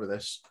done all right with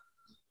this.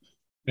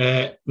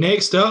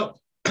 Next up,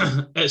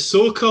 it's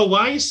Soka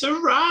Wai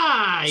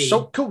Sarai.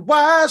 Soka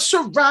Wai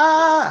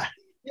Sarai.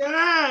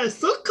 Yeah,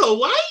 Soka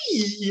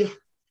Wai.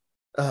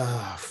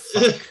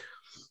 Fuck.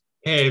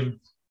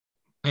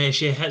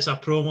 She hits a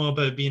promo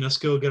about being a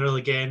schoolgirl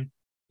again.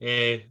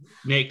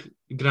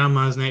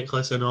 Grandma's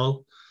necklace and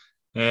all.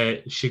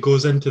 She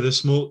goes into the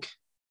smoke.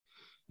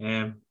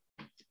 And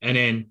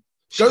then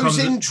she goes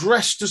in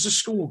dressed as a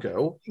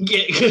schoolgirl.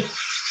 Yeah.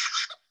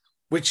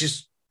 Which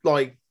is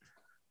like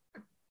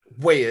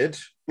weird.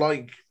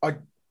 Like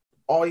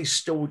I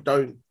still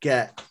don't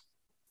get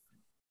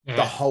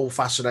the whole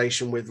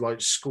fascination with like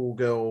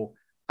schoolgirl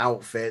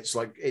outfits.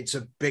 Like it's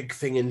a big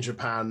thing in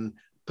Japan.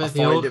 But I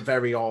find it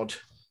very odd.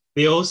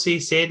 They all say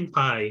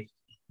senpai,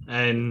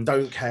 and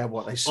don't care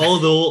what they say. All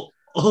the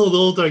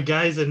older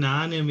guys in the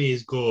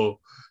animes go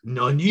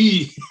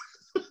nani,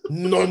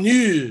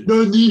 nani,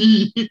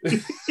 nani.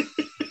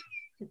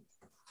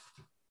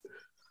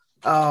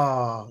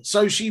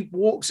 So she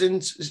walks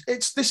into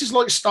this is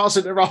like stars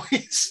in her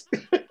eyes.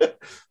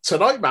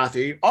 Tonight,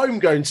 Matthew, I'm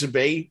going to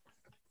be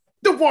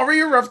the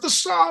warrior of the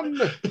sun.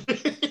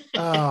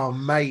 Oh,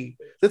 mate.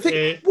 The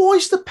thing, why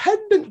is the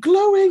pendant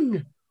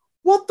glowing?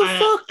 What the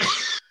fuck?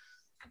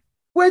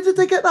 Where did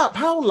they get that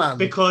Poundland?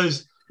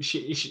 Because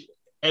she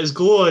is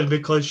glowing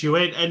because she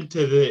went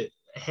into the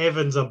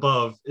heavens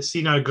above,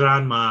 seen her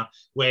grandma,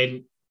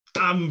 went,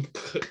 I'm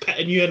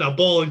putting you in a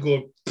ball and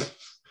go,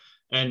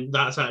 and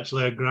that's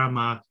actually her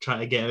grandma trying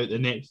to get out the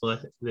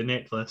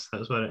necklace.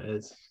 That's what it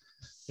is.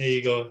 There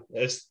you go.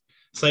 It's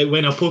like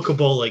when a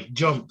Pokeball like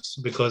jumps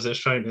because it's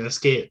trying to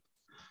escape.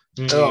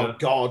 Oh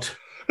God.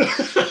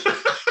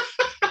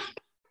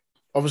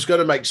 I was going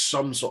to make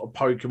some sort of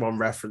Pokemon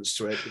reference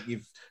to it, but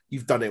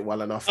you've done it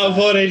well enough. I've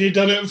already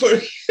done it for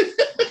you.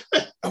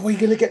 Are we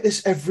going to get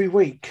this every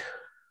week?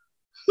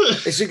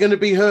 Is it going to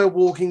be her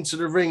walking to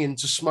the ring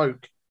into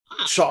smoke,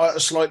 shot at a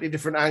slightly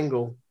different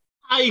angle?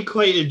 I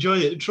quite enjoy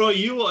it. Troy,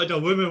 you wanted a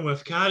woman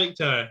with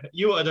character.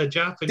 You wanted a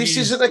Japanese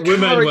with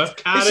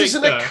character. This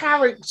isn't a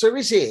character,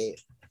 is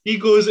it? He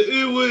goes,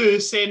 uwu,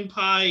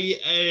 senpai,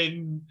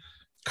 and...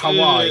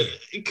 Kawaii.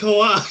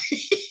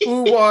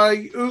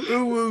 Kawaii.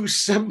 Uwu,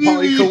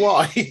 senpai,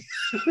 kawaii.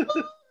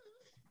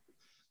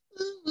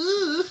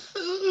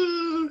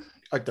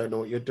 I don't know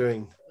what you're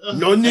doing.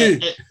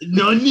 Nani.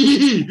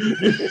 Nani.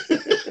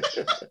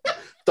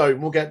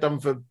 We'll get done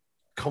for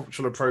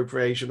cultural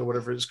appropriation or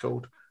whatever it's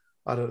called.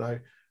 I don't know.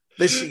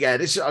 This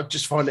I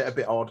just find it a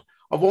bit odd.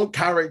 I want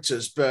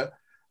characters, but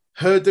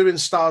her doing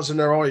stars in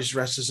her eyes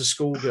dressed as a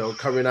schoolgirl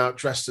coming out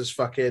dressed as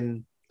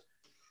fucking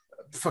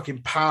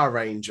Power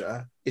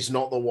Ranger is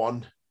not the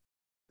one.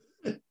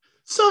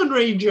 Sun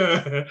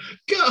Ranger,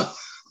 go!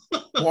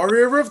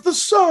 Warrior of the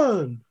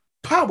Sun,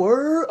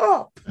 power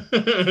up.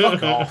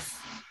 Fuck off.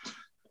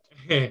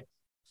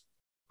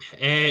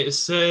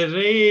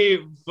 Saray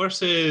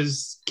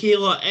versus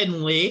Kayla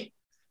Inlay.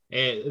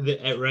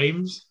 It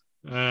rhymes.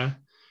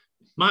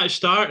 Match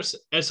starts.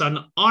 It's an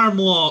arm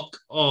lock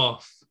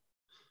off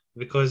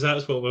because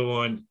that's what we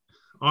want.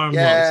 Arm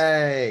locks.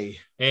 Yay!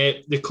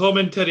 The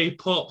commentary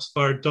pops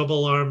for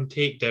double arm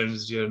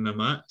takedowns during the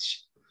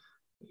match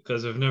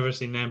because we've never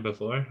seen them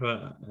before,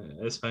 but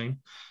it's fine.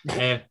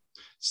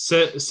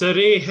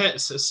 Saray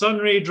hits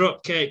Sunray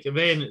dropkick,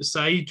 then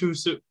Saito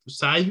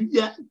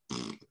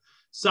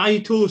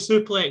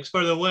suplex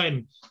for the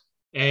win.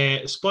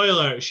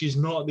 Spoiler, she's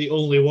not the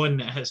only one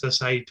that hits a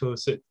Saito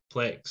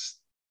suplex.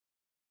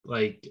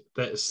 Like,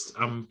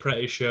 I'm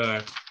pretty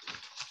sure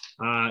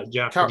a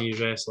Japanese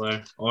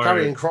wrestler or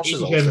Karrion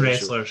Kross's old Asian finisher.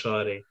 wrestler,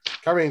 sorry.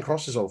 Karrion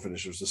Kross's old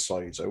finisher was the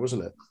Saito,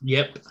 wasn't it?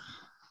 Yep.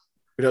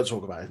 We don't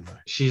talk about him though.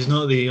 She's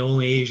not the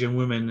only Asian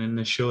woman in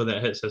the show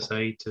that hits a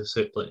Saito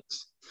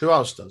suplex. Who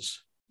else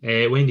does?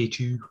 Wendy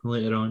Chu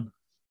later on.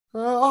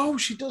 Oh,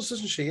 she does,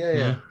 doesn't she?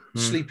 Yeah.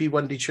 Sleepy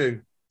Wendy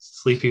Chu.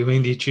 Sleepy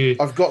Wendy Chu.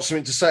 I've got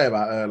something to say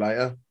about her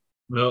later.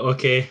 Well,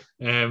 okay.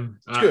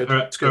 It's good.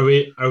 It's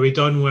good. Are we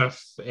done with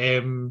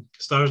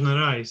Stars in Their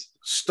Eyes?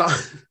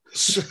 Stars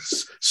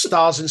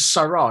in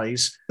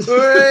Sarais.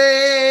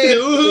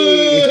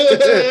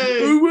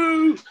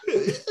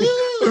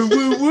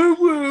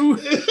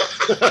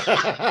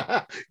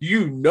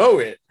 You know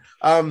it.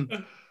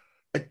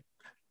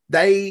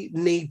 They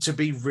need to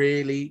be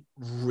really,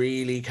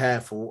 really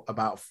careful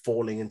about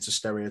falling into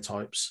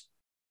stereotypes.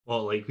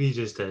 Well, like we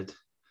just did.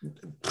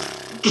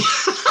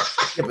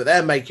 Yeah, but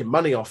they're making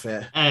money off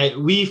it.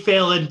 We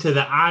fell into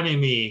the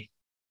anime.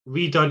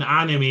 We done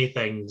anime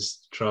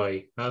things,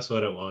 Troy. That's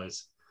what it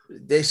was.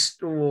 This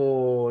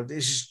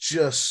is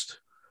just.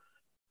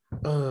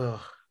 I'm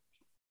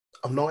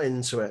not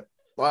into it.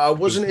 Well, I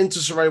wasn't into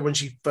Saray when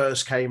she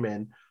first came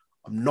in.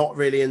 I'm not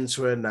really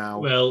into her now.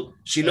 Well,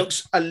 she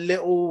looks a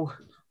little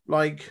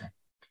like.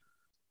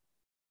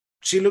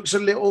 She looks a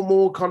little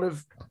more kind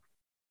of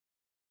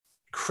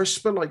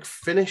crisper, like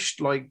finished,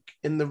 like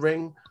in the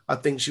ring. I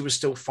think she was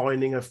still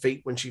finding her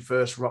feet when she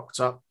first rocked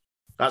up.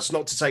 That's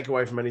not to take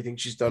away from anything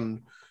she's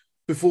done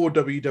before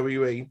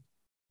WWE.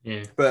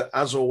 Yeah. But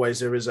as always,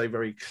 there is a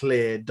very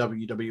clear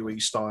WWE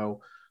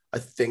style. I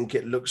think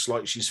it looks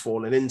like she's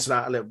fallen into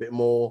that a little bit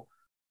more.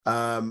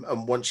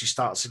 And once she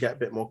starts to get a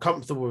bit more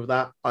comfortable with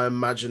that, I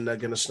imagine they're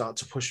going to start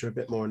to push her a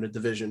bit more in the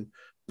division.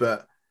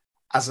 But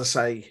as I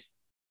say,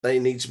 they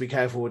need to be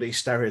careful with these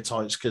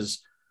stereotypes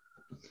because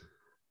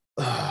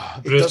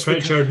Bruce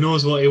Pritchard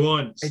knows what he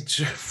wants.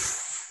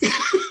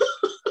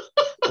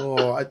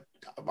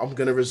 I'm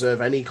going to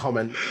reserve any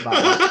comment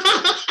about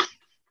that.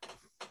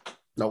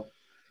 Nope.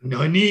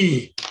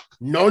 Nani.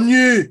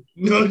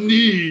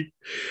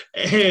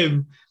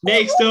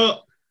 Next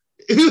up.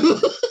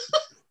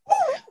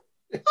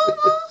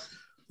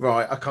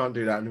 Right, I can't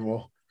do that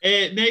anymore.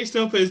 Next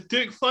up is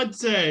Duke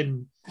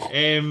Hudson.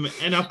 In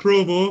a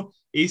promo,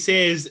 he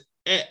says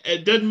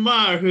it didn't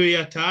matter who he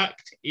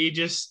attacked. He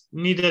just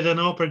needed an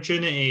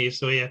opportunity,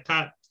 so he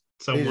attacked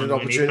someone. Needed an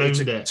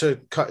opportunity to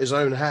cut his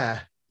own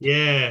hair.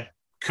 Yeah.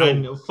 Cool.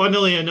 And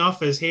funnily enough,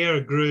 his hair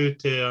grew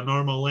to a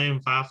normal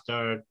length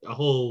after a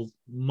whole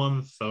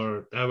month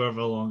or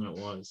however long it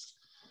was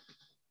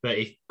that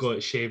he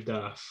got shaved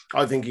off.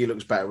 I think he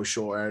looks better with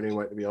short hair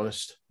anyway, to be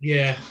honest.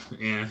 Yeah.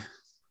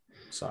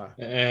 So,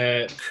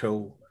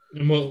 cool.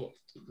 Well,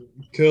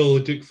 cool,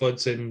 Duke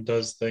Hudson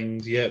does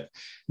things, yep.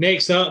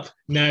 Next up,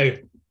 now,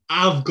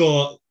 I've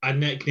got a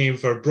nickname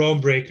for Braun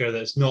Breaker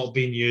that's not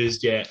been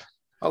used yet.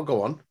 I'll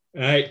go on.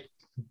 All right.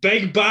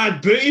 Big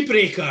Bad Booty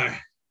Breaker.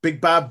 Big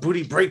Bad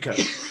Booty Breaker.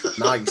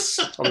 Nice.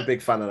 I'm a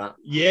big fan of that.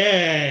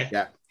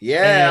 Yeah.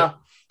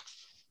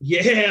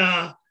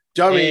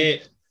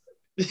 Dummy.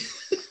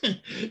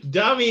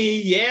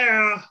 Dummy,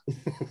 yeah.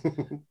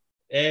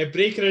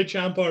 Breaker and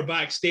Ciampa are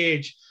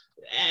backstage.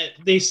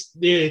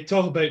 They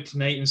talk about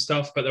tonight and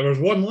stuff, but there was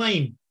one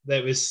line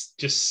that was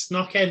just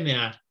snuck in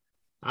there.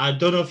 I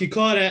don't know if you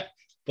caught it,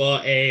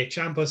 but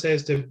Ciampa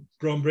says to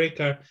Braun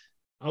Breaker,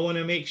 I want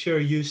to make sure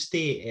you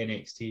stay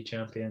NXT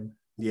champion.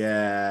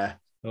 Yeah.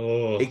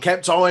 Oh. He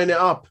kept eyeing it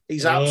up.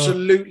 He's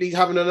absolutely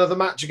having another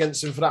match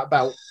against him for that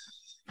belt.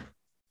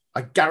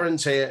 I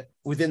guarantee it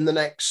within the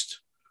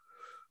next,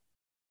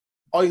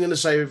 I'm going to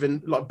say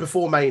within, like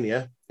before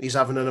Mania, he's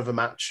having another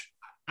match.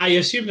 I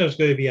assume there's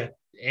going to be a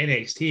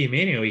NXT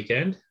Mania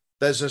weekend.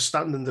 There's a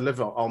stand and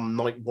deliver on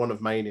night one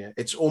of Mania.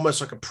 It's almost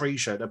like a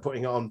pre-show. They're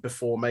putting it on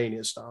before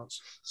Mania starts.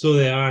 So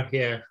they are,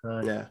 yeah.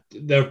 Yeah.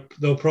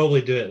 They'll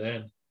probably do it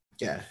then.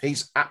 Yeah,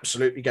 he's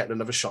absolutely getting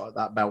another shot at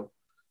that belt.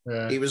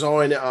 Yeah. He was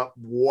eyeing it up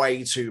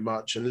way too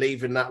much and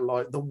leaving that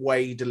line, the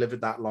way he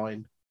delivered that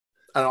line.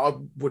 And I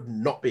would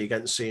not be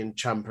against seeing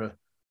Ciampa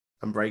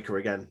and Breaker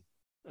again.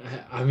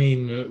 I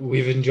mean,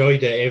 we've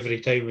enjoyed it every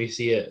time we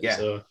see it. Yeah,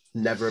 so.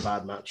 Never a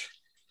bad match.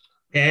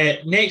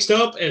 Next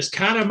up is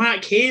Cara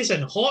Mac Hayes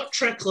and Hot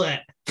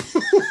Tricklet.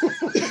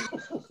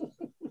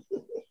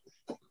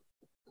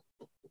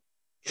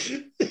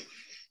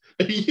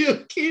 Are you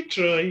okay,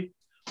 Troy?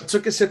 I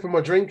took a sip of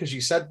my drink as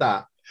you said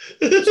that.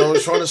 So I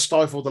was trying to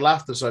stifle the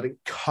laughter so I didn't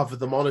cover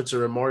the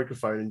monitor and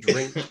microphone and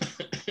drink.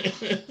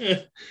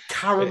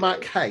 Cara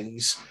Mac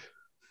Hayes.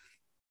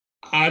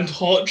 And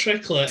Hot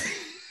Tricklet.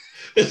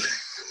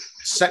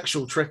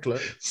 Sexual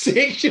tricklet.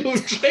 Sexual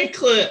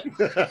tricklet.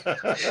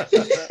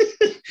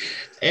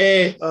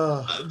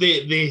 Oh.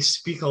 They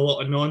speak a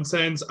lot of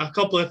nonsense. A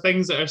couple of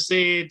things that are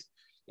said.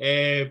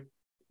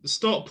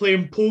 Stop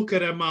playing poker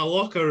in my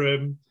locker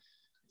room.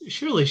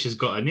 Surely she's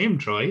got a name,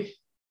 Troy.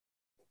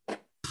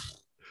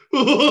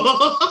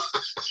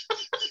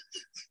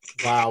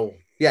 Wow.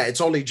 Yeah,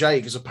 it's Ollie J,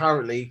 because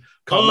apparently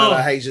Carmelo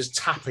Hayes is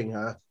tapping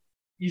her.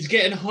 He's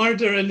getting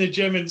harder in the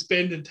gym and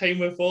spending time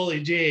with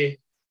Ollie J.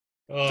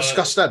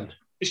 Disgusting.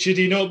 Should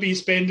he not be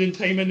spending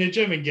time in the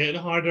gym and getting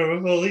harder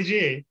with Ollie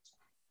J?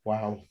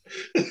 Wow.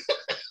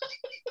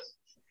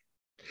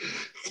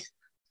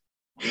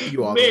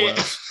 You are the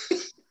worst.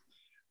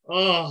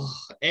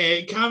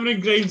 Cameron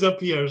Grimes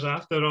appears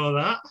after all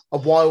that. A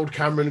wild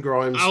Cameron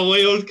Grimes. A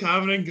wild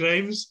Cameron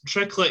Grimes.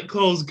 Tricklet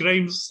calls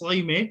Grimes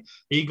slimy.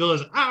 He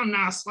goes, I'm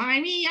not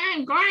slimy,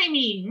 I'm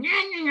grimy.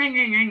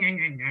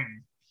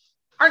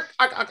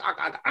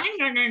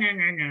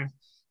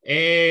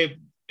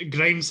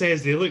 Grimes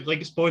says they look like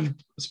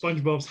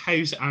SpongeBob's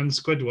house and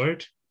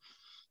Squidward.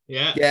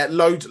 Yeah. Yeah,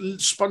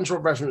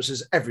 SpongeBob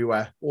references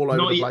everywhere, all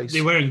over the place.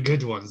 They weren't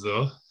good ones,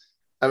 though.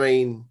 I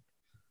mean,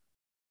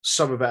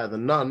 some are better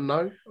than none,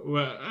 no?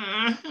 Well,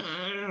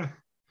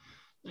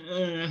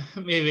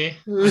 maybe.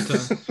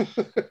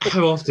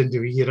 How often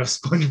do we hear a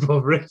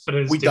SpongeBob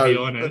reference, We to don't, be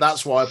honest? but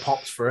that's why I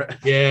popped for it.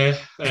 Yeah,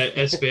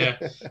 it's fair.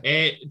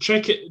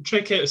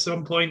 Trick at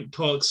some point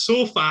talks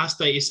so fast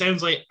that he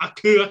sounds like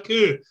Aku.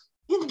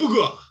 Ooga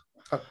booga.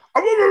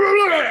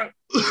 Ooga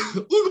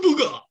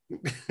booga.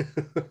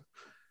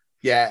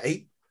 Yeah,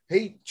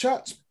 he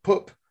chats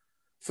poop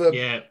for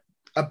Yeah.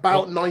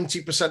 about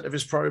 90% of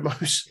his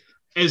promos.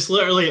 It's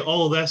literally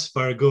all this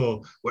for a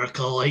go. We're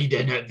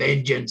colliding at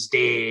Vengeance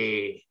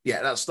Day.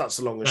 Yeah, that's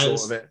the long and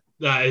short of it.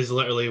 That is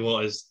literally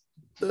what is.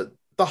 The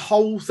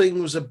whole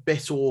thing was a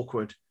bit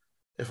awkward,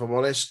 if I'm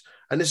honest.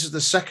 And this is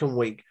the second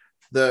week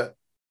that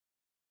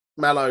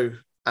Mello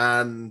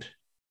and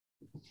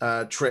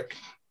Trick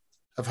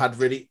have had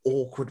really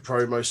awkward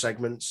promo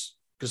segments.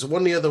 Because the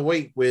one the other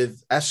week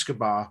with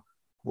Escobar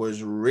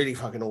was really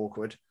fucking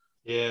awkward.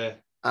 Yeah.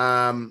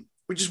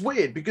 Which is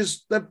weird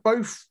because they're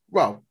both,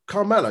 well,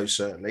 Carmelo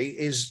certainly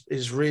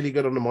is really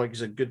good on the mic.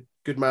 He's a good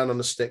man on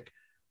the stick,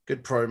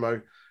 good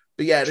promo.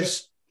 But yeah,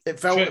 it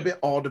felt a bit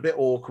odd, a bit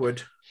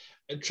awkward.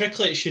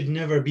 Tricklet should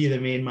never be the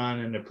main man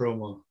in the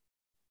promo.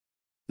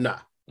 Nah.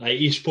 Like,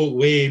 he spoke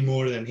way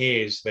more than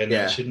Hayes, when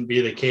that shouldn't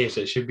be the case.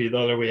 It should be the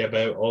other way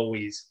about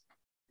always.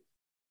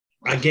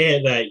 I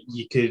get that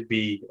you could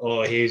be,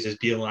 Hayes is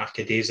being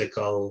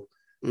lackadaisical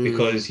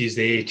because he's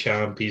the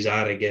A-champ, he's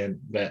arrogant,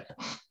 but...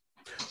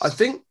 I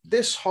think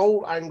this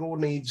whole angle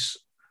needs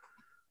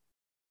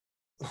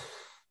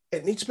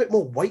a bit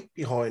more weight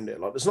behind it.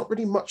 Like, there's not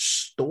really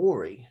much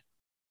story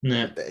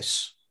with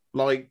this.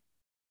 Like,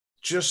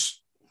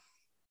 just,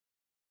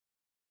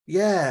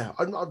 yeah,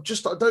 I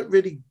don't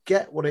really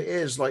get what it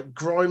is. Like,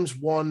 Grimes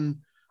won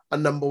a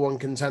number one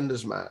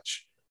contenders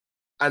match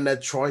and they're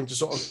trying to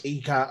sort of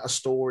eke out a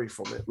story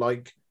from it.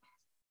 Like,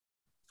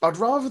 I'd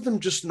rather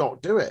them just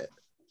not do it.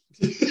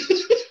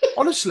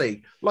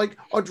 Honestly, like,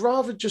 I'd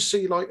rather just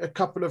see like a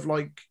couple of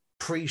like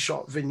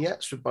pre-shot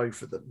vignettes with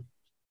both of them.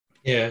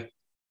 Yeah.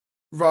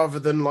 Rather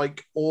than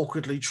like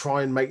awkwardly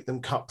try and make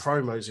them cut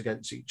promos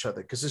against each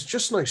other, because there's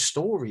just no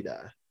story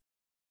there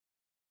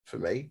for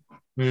me.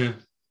 Yeah,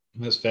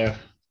 that's fair.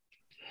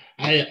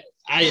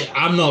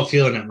 I'm not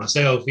feeling it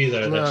myself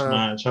either, this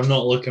match. I'm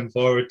not looking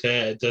forward to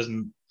it. It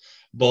doesn't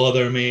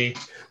bother me.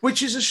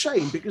 Which is a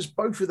shame because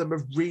both of them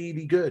are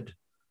really good.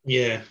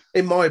 Yeah.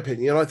 In my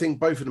opinion, I think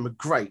both of them are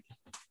great.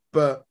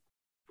 But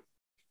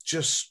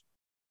just,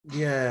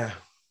 yeah,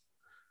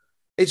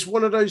 it's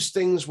one of those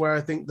things where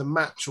I think the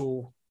match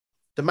will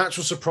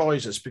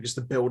surprise us because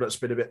the build-up's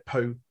been a bit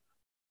poo.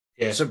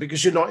 Yeah. So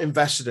because you're not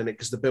invested in it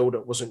because the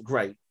build-up wasn't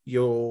great,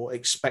 your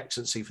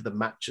expectancy for the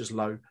match is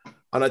low.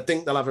 And I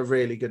think they'll have a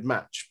really good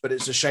match, but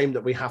it's a shame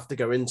that we have to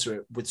go into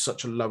it with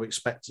such a low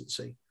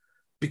expectancy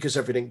because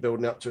everything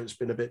building up to it's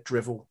been a bit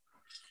drivel.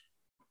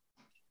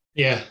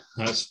 Yeah,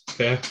 that's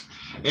fair.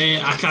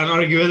 I can't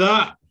argue with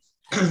that.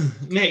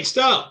 Next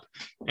up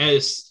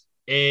is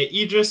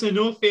Idris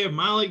Enofe and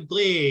Malik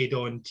Blade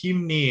on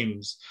team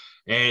names.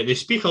 They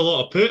speak a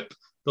lot of poop.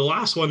 The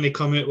last one they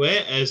come out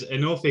with is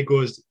Enofe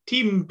goes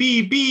Team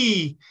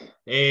BB,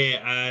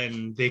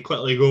 and they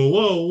quickly go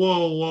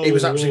whoa. He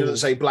was actually going to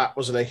say black,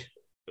 wasn't he?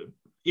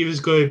 He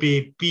was going to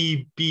be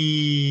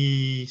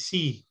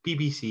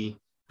BBC.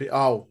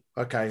 Oh,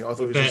 okay. I thought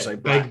he was going to say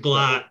black.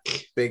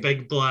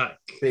 Big black.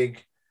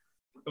 Big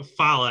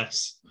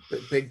phallus.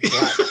 Big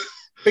black.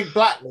 Big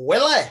black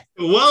Willie.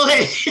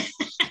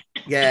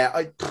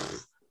 Yeah,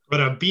 But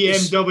a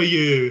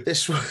BMW.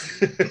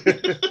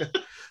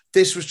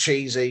 This was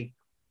cheesy.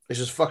 This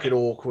was fucking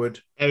awkward.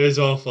 It was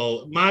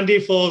awful. Mandy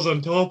falls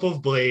on top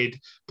of Blade.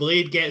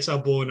 Blade gets a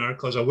boner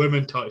because a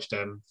woman touched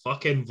him.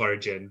 Fucking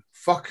virgin.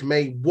 Fuck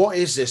me. What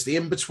is this? The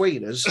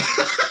In-Betweeners?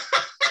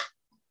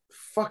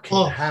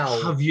 Fucking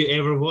hell. Have you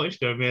ever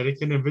watched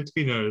American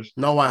Inbetweeners?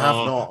 No, I have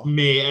not.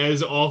 Mate, it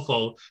is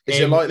awful. Is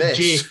it like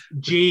this?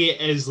 Jay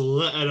is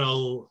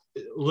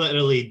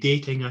literally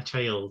dating a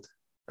child.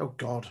 Oh,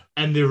 God.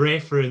 And they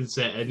reference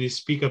it and they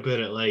speak about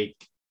it like,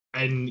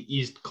 and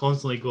he's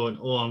constantly going,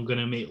 "Oh, I'm going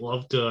to make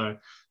love to her,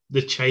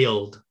 the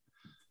child."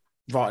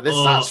 Right,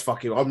 that's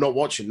fucking... I'm not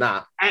watching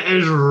that. It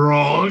is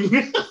wrong.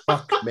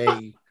 Fuck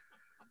me.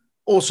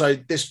 Also,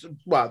 this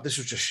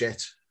was just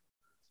shit.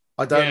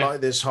 I don't like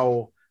this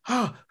whole,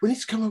 we need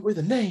to come up with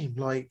a name.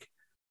 Like,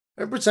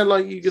 don't pretend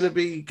like you're going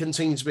to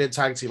continue to be a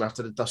tag team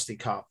after the Dusty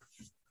Cup.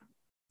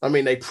 I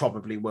mean, they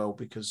probably will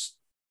because,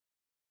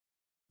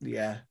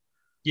 yeah.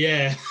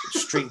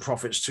 Street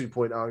Profits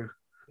 2.0.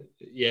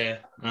 Yeah,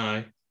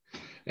 aye.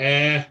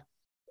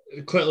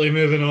 Quickly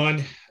moving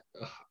on.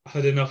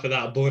 Had enough of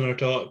that boner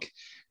talk.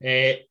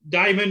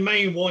 Diamond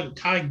Mine want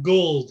tag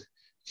gold.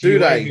 Do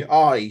they?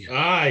 Aye.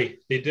 Aye,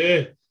 they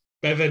do.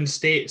 Bevan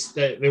states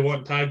that they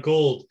want tag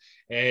gold.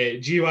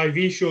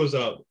 GYV shows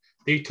up.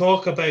 They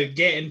talk about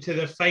getting to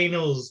the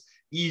finals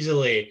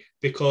easily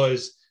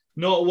because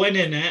not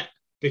winning it,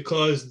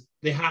 because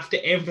they have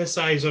to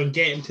emphasize on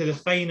getting to the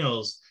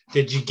finals.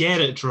 Did you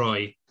get it,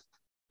 Troy?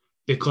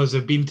 Because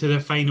they've been to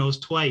the finals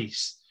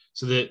twice.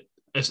 So that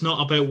it's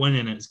not about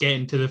winning, it's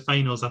getting to the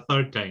finals a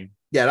third time.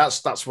 Yeah,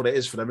 that's what it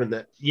is for them, isn't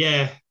it?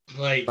 Yeah,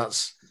 like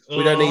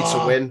we don't need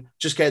to win.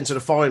 Just getting to the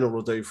final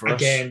will do for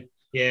us. Again.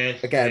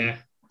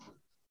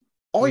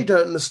 I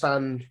don't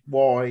understand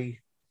why.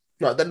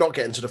 No, they're not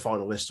getting to the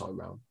final this time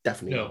round.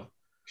 Definitely no, not.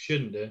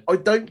 Shouldn't do. I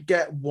don't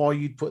get why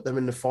you'd put them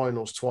in the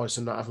finals twice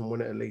and not have them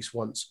win it at least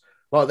once.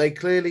 Like, they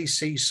clearly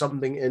see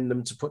something in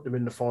them to put them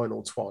in the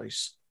final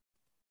twice.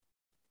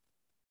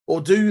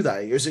 Or do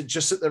they? Or is it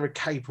just that they're a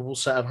capable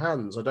set of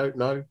hands? I don't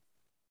know.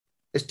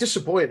 It's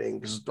disappointing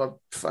because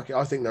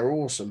I think they're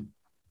awesome.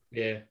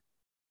 Yeah.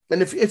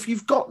 And if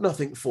you've got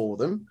nothing for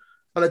them,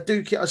 and I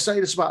say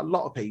this about a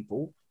lot of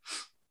people,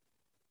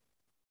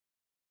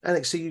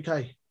 NXT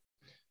UK.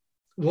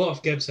 What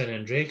if Gibson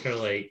and Drake are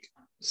like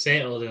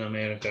settled in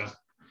America?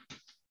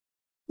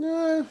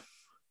 Yeah.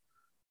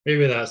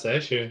 Maybe that's the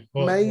issue.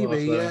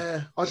 Maybe,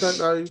 yeah. I don't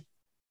know.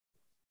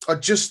 I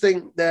just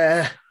think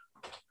they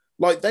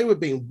were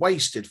being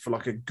wasted for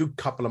like a good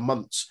couple of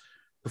months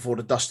before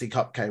the Dusty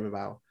Cup came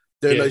about.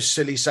 Doing those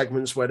silly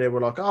segments where they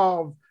were like,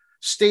 "Oh,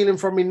 stealing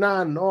from me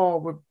nan. Oh,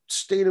 we're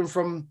stealing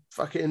from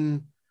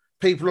fucking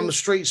people on the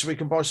street so we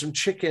can buy some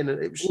chicken."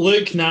 And it was,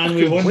 look, nan,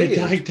 we won the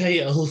tag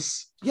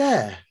titles.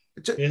 Yeah.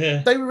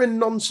 They were in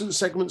nonsense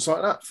segments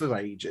like that for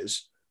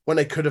ages when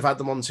they could have had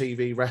them on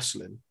TV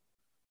wrestling.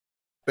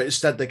 But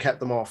instead they kept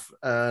them off,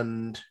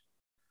 and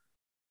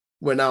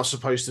we're now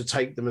supposed to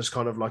take them as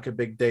kind of like a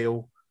big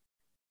deal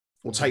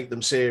or take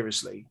them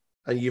seriously.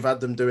 And you've had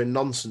them doing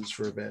nonsense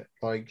for a bit.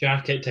 Like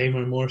Jacket Time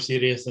are more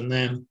serious than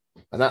them.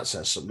 And that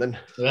says something.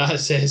 That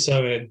says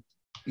something.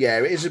 Yeah,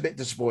 it is a bit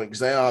disappointing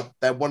because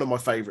they're one of my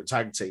favourite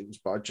tag teams,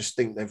 but I just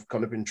think they've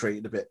kind of been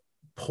treated a bit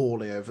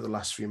poorly over the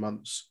last few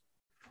months.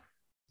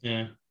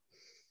 Yeah.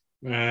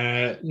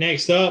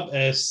 Next up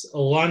is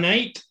La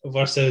Knight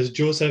versus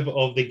Joseph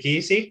of the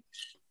Gacy.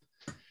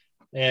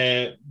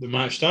 The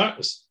match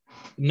starts.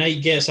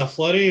 Knight gets a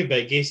flurry,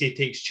 but Gacy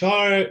takes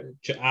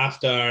charge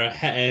after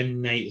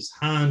hitting Knight's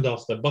head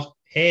off the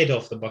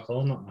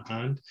buckle, not the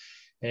hand.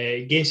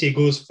 Gacy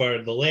goes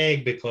for the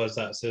leg because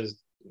that's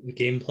his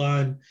game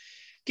plan.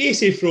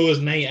 Gacy throws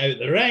Knight out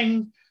the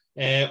ring.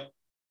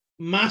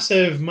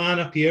 Massive man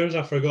appears.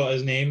 I forgot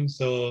his name.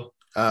 So,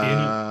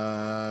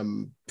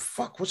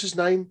 what's his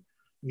name?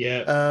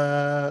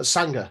 Yeah.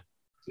 Sanga.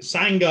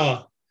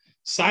 Sanga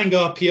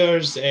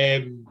appears,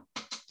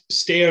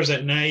 stares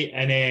at Knight,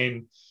 and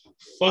then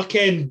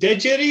fucking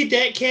didgeridoo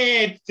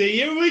dickhead.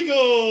 Here we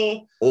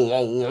go.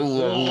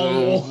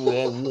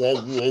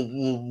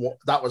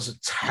 That was a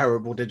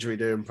terrible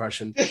didgeridoo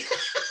impression.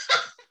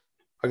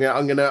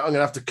 I'm gonna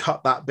have to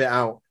cut that bit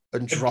out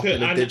and drop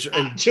in an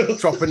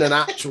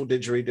actual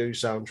didgeridoo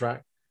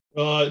soundtrack.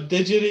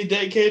 Didgeridoo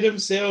dickhead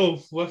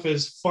himself with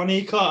his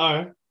funny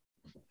cutter.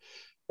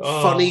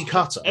 Funny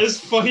cutter. It's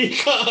funny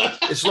cutter.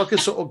 It's like a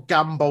sort of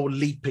Gambo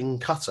leaping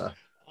cutter.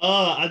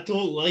 I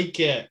don't like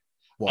it.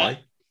 Why?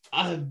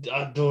 I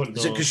don't know.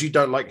 Is it because you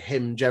don't like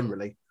him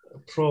generally?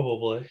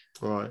 Probably.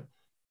 Right.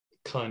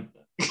 Cunt.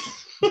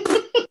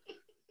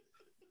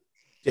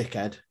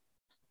 Dickhead.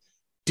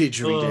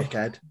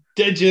 Dickhead.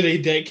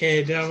 Didgeridoo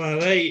dickhead, am I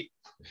right?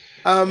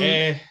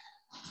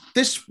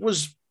 This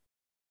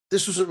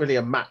wasn't really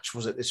a match,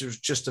 was it? This was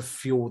just to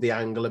fuel the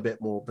angle a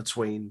bit more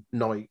between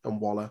Knight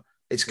and Waller.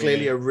 It's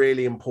clearly a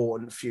really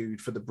important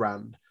feud for the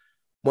brand.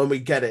 When we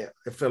get it,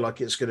 I feel like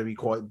it's going to be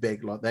quite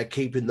big. Like, they're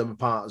keeping them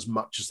apart as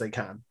much as they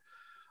can.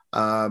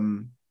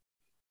 And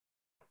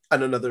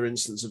another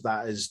instance of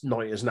that is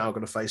Knight is now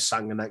going to face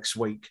Sanga next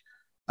week.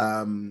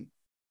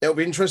 It'll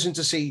be interesting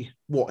to see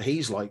what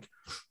he's like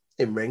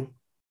in ring.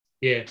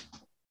 Yeah.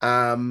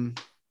 And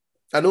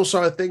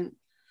also, I don't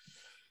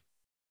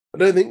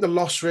think the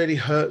loss really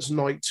hurts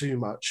Knight too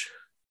much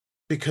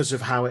because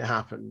of how it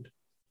happened.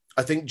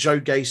 I think Joe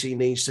Gacy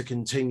needs to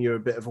continue a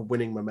bit of a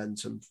winning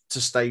momentum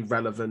to stay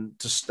relevant,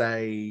 to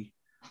stay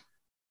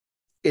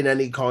in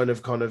any kind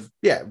of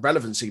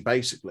relevancy,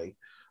 basically.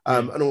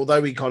 And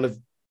although he kind of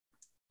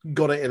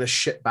got it in a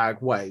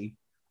shitbag way,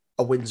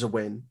 a win's a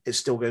win. It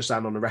still goes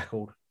down on the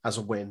record as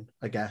a win,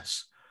 I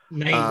guess.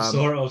 9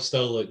 sort of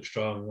still looks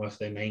strong with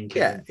the 9.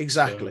 Yeah,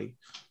 exactly.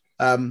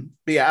 But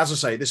yeah, as I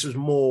say, this was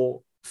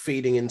more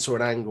feeding into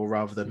an angle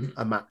rather than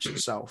a match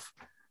itself.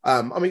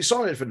 I'm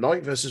excited for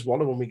Knight versus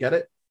Waller when we get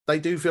it. They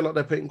do feel like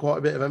they're putting quite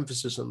a bit of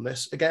emphasis on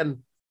this.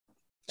 Again,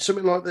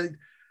 something like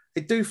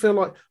they do feel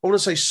like, I want to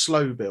say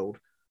slow build.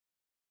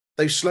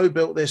 They slow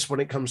built this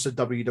when it comes to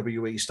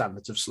WWE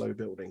standards of slow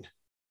building.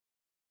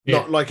 Yeah.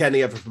 Not like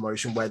any other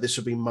promotion where this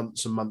would be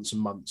months and months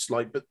and months.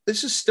 But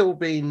this has still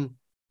been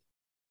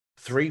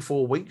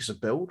 3-4 weeks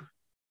of build.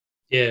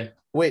 Yeah.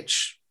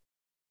 Which,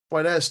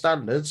 by their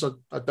standards,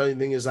 I don't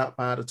think is that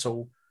bad at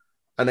all.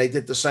 And they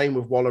did the same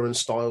with Waller and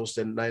Styles,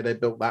 didn't they? They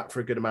built that for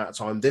a good amount of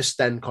time. This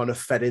then kind of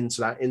fed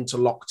into that,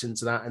 interlocked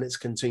into that, and it's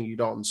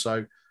continued on.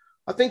 So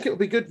I think it'll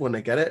be good when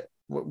they get it,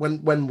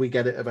 when we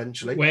get it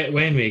eventually.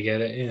 When we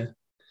get it,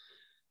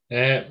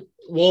 yeah.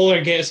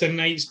 Waller gets in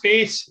Knight's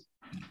space.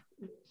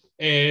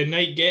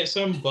 Knight gets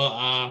him,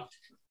 but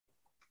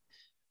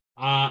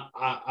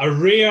a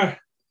rare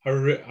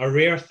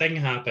thing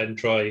happened,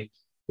 Troy,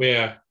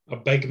 where a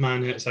big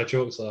man hits a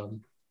chokeslam.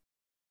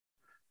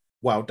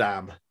 Wow,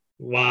 damn.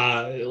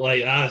 Wow,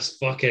 like that's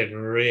fucking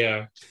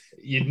rare.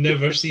 You'd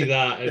never see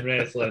that in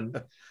wrestling.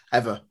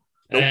 Ever.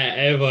 Nope.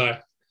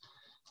 Ever.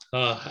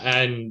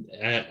 And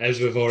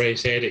as we've already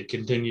said, it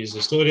continues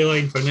the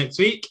storyline for next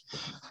week.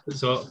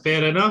 So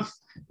fair enough.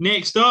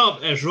 Next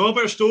up is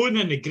Robert Stone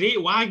and the Great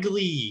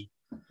Wagley.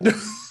 The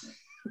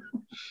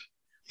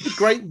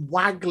Great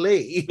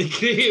Wagley. The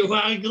Great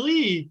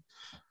Wagley.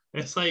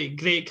 It's like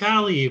Great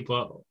Khali,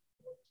 but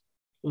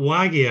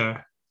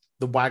waggier.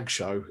 The Wag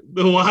Show.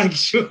 The Wag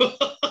Show.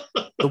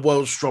 The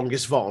world's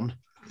strongest Von.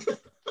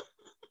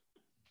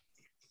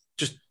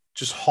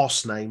 Just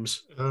hoss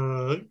names.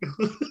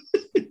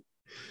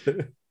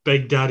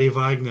 Big Daddy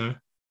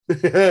Wagner.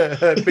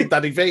 Big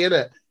Daddy V,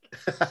 innit?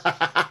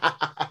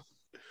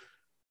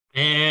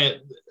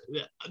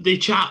 The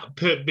chat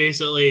put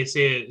basically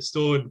say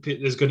Stone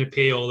is going to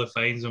pay all the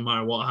fines no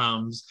matter what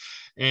happens.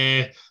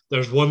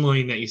 There's one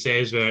line that he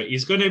says where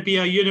he's going to be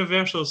a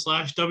Universal /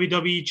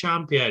 WWE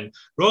champion.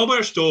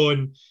 Robert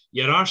Stone,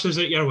 your arse is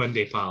at your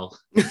window, pal.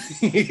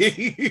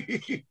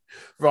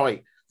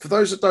 Right. For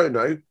those that don't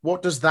know,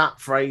 what does that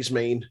phrase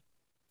mean?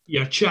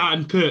 You're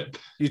chatting poop.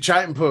 You're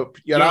chatting poop.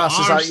 Your arse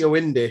is out your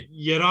window.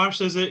 Your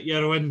arse is at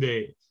your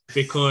window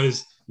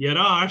because your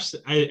arse,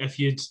 if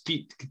you'd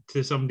speak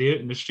to somebody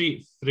out in the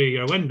street through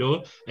your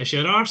window, it's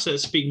your arse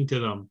that's speaking to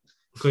them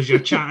because you're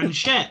chatting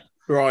shit.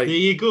 Right. There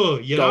you go.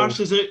 Your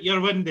arse is out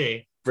your window.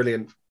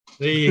 Brilliant.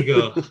 There you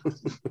go.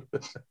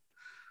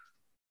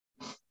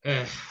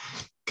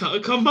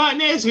 Come back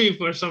next week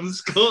for some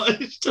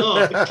Scottish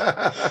talk.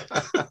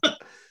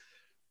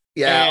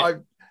 Yeah,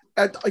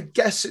 I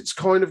guess it's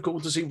kind of cool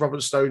to see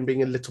Robert Stone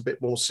being a little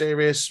bit more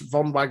serious.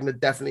 Von Wagner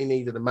definitely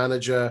needed a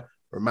manager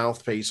or a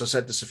mouthpiece. I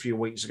said this a few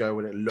weeks ago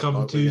when it looked like we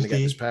were going to get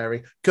this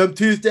pairing. Come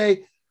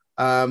Tuesday.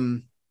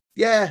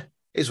 Yeah,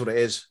 is what it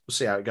is. We'll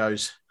see how it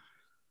goes.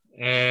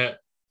 Yeah,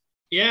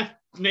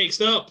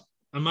 next up,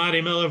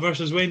 Amari Miller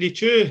versus Wendy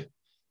Choo.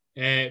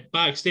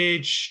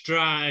 Backstage,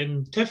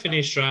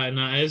 Tiffany Stratton,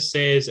 that is,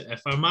 says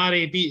if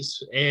Amari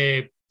beats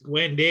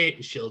Wendy,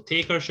 she'll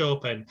take her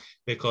shopping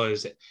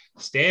because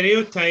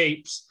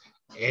stereotypes.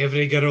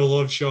 Every girl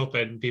loves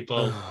shopping,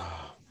 people.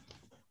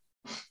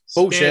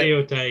 Bullshit.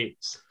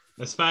 Stereotypes.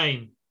 It's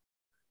fine.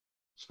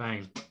 It's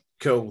fine.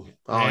 Cool.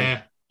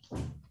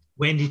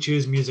 Wendy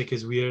Choo's music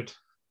is weird.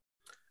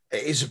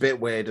 It is a bit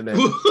weird, isn't it?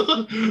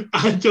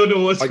 I don't know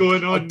what's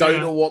going on. I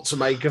don't know what to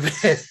make of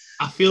it.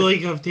 I feel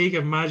like I've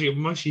taken Magic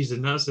Mushies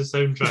and that's the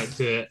soundtrack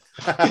to it.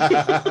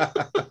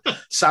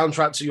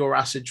 Soundtrack to your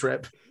acid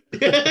trip.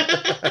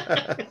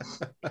 The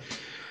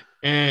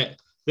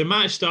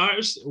match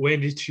starts.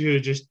 Wendy Choo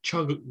just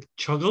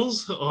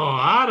chuggles.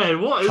 Oh,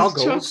 Aaron, what is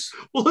Chuggles?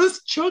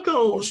 What's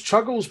chuggles? What's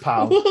chuggles,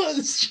 pal?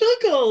 What's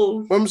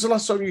chuggles? When was the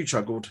last time you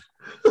chuggled?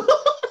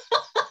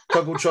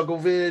 Chuggle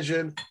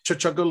Vision.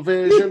 Chuggle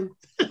Vision.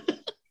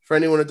 For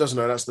anyone that doesn't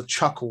know, that's the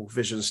Chuckle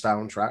Vision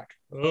soundtrack.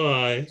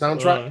 Aye.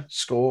 Soundtrack,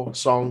 score,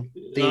 song,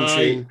 theme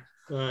tune.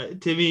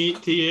 To me,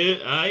 to you,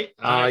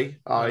 aye.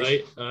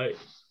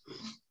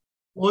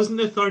 Wasn't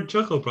the third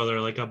Chuckle brother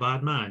like a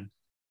bad man?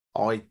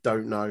 I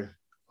don't know.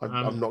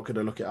 I'm not going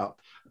to look it up.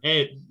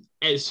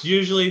 It's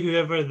usually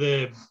whoever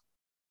the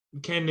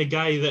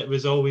guy that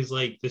was always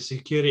like the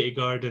security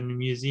guard in the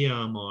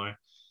museum or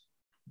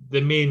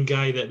the main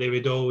guy that they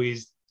would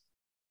always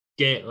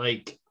get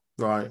like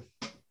right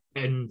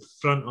in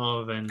front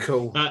of, and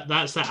cool.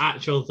 That's the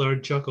actual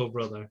third Chuckle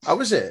brother. Oh,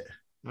 is it?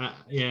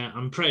 Yeah,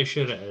 I'm pretty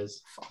sure it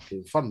is.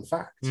 Fucking fun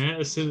fact.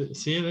 Yeah,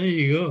 see, there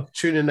you go.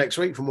 Tune in next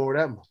week for more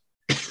of them.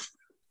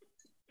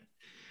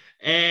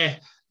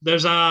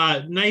 There's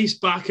a nice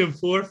back and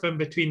forth in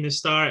between the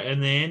start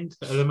and the end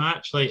of the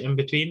match, like in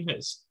between.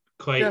 It's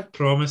quite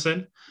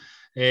promising.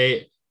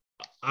 A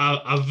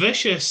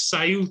vicious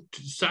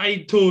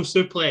side toe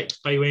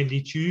suplex by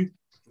Wendy Chu.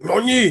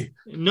 Nani!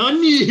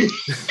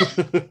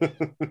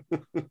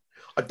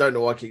 I don't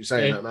know why I keep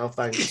saying that now.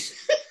 Thanks.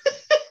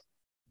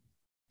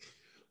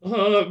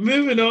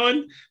 Moving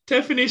on,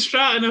 Tiffany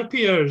Stratton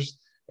appears,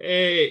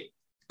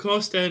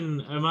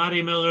 costing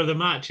Amari Miller the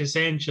match,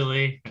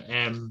 essentially.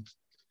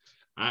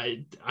 I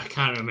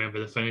can't remember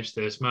the finish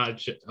to this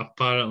match,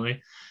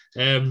 apparently.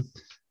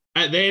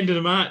 At the end of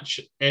the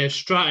match,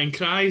 Stratton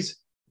cries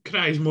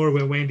more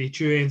when Wendy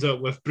Chu ends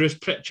up with Bruce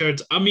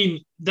Pritchard's,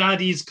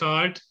 Daddy's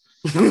card.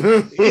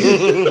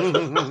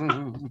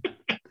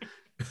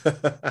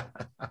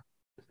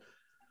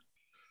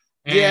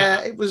 Yeah,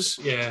 it was.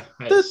 Yeah,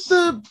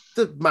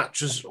 the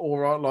match was all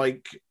right.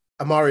 Like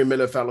Amari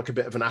Miller felt like a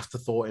bit of an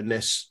afterthought in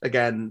this.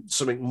 Again,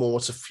 something more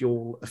to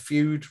fuel a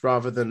feud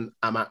rather than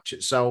a match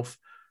itself.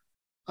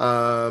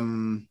 As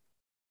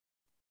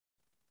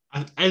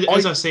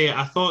I say,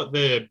 I thought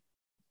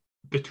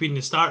between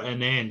the start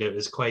and end, it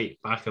was quite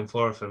back and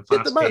forth and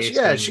fast paced.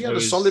 Yeah, she had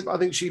a solid. I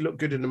think she looked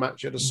good in the match.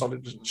 She had a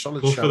solid. Both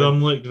showing. of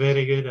them looked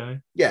very good.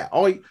 Yeah,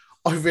 I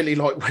really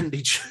like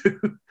Wendy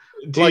Chu.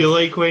 Do you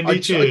like Wendy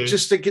Chu? I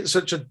just think it's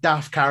such a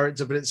daft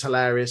character, but it's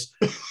hilarious.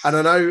 And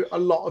I know a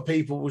lot of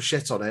people will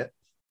shit on it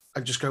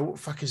and just go, what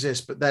the fuck is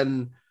this? But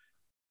then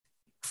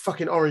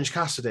fucking Orange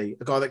Cassidy,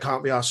 a guy that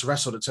can't be asked to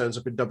wrestle, that turns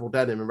up in double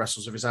denim and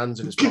wrestles with his hands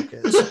in his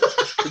pockets.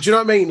 Do you know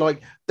what I mean?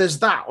 Like, there's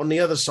that on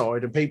the other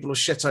side, and people will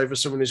shit over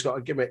someone who's got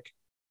a gimmick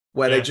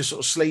where they just sort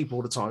of sleep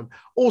all the time.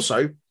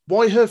 Also,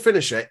 why her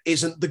finisher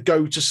isn't the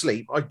go to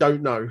sleep, I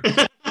don't know.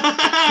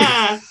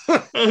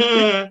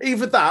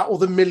 Either that or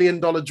the $1 million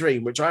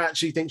dream, which I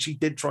actually think she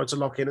did try to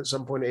lock in at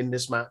some point in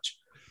this match.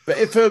 But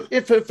if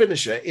her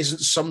finisher isn't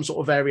some sort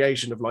of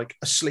variation of like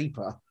a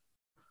sleeper,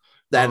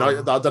 then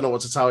I don't know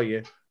what to tell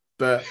you.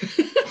 But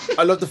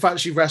I love the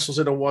fact she wrestles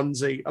in a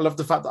onesie. I love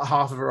the fact that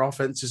half of her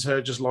offense is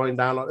her just lying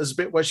down. Like, there's a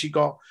bit where she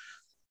got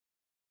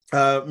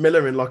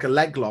Miller in like a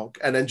leg lock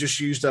and then just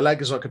used her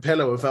leg as like a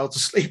pillow and fell to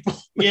sleep.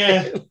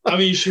 Yeah,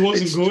 she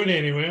wasn't going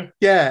anywhere.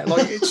 Yeah,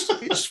 like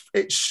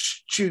it's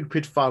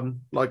stupid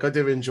fun. Like, I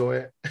do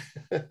enjoy it.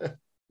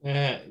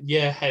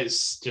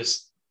 It's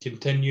just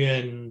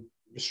continuing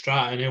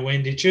Stratton and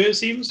Wendy Chu, it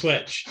seems,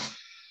 which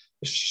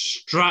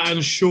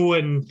Stratton's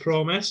showing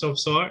promise of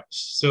sorts,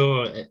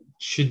 so it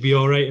should be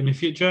all right in the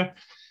future.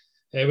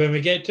 When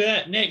we get to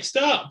it, next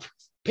up,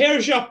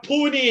 Persia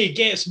Pony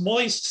gets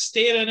moist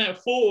staring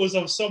at photos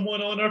of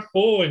someone on her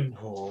phone.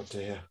 Oh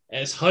dear.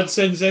 It's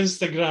Hudson's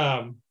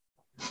Instagram.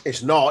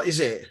 It's not, is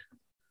it?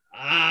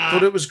 I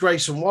thought it was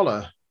Grayson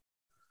Waller.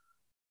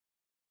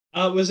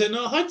 Was it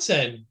not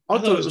Hudson? I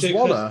thought it was Duke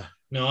Waller.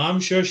 No, I'm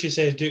sure she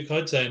says Duke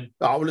Hudson.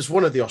 Oh, well, it's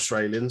one of the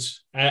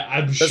Australians.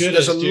 I'm sure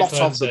there's a Duke lot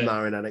Hudson. of them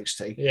now in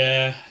NXT.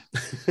 Yeah.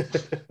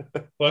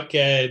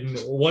 Fucking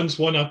once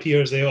one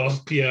appears, they all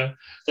appear.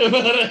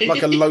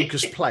 Like a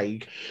locust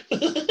plague.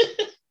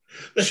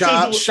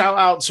 Shout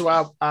out to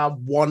our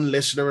one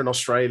listener in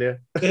Australia.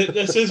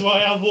 This is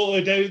why I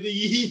voted out the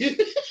EU.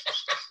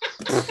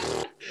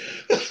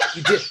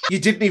 You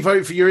didn't even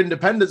vote for your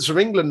independence from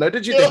England, though,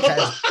 did you,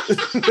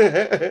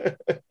 dickhead?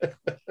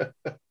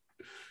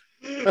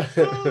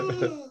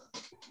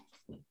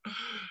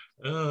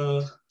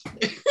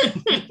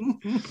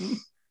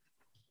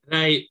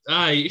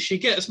 Right. She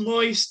gets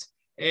moist.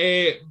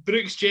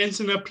 Brooks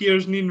Jensen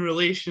appears needing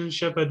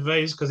relationship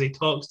advice because he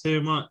talks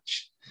too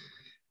much.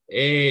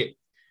 When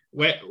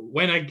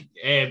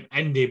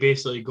Indy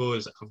basically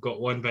goes, I've got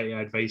one bit of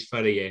advice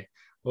for you.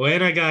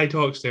 When a guy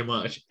talks too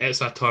much,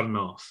 it's a turn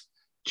off.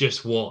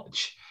 Just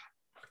watch.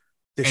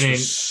 This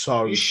is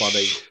so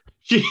funny.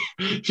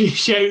 She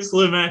shouts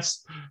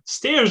Loomis,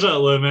 stares at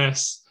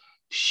Loomis.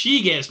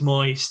 She gets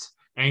moist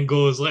and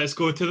goes, "Let's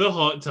go to the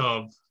hot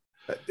tub."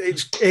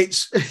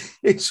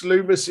 It's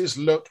Loomis's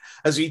look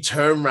as he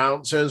turns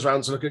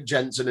around to look at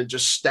Jensen and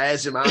just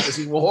stares him out as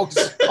he walks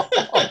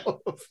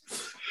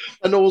off.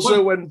 And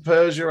also when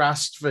Persia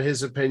asked for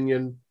his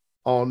opinion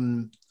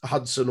on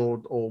Hudson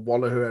or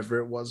Waller, whoever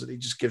it was, and he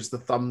just gives the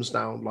thumbs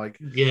down. Like,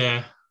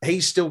 yeah,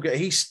 he still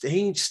needs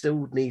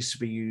to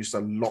be used a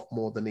lot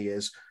more than he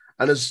is.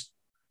 And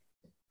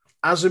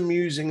as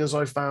amusing as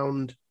I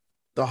found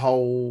the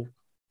whole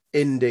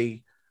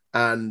Indy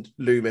and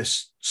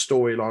Loomis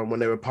storyline when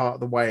they were part of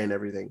the way and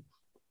everything,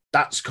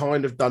 that's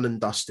kind of done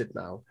and dusted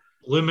now.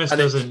 Loomis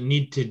doesn't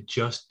need to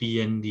just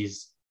be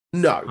Indy's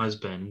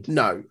husband.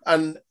 No.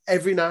 And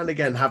every now and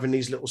again, having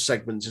these little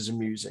segments is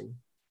amusing.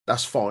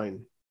 That's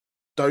fine.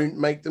 Don't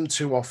make them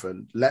too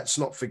often. Let's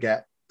not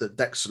forget that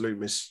Dexter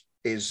Loomis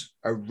is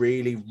a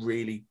really,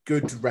 really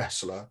good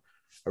wrestler,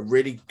 a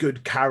really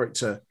good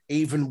character,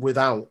 even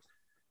without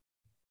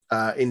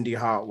Indy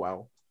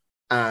Hartwell.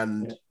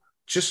 And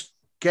just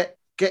get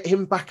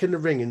him back in the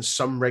ring in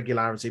some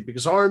regularity,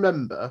 because I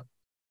remember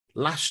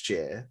last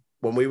year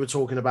when we were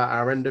talking about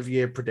our end of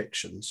year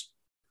predictions,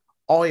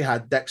 I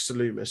had Dexter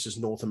Loomis as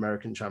North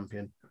American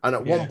champion. And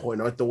at one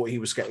point I thought he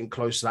was getting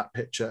close to that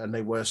picture and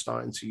they were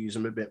starting to use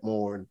him a bit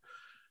more and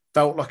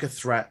felt like a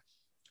threat.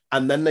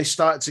 And then they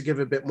started to give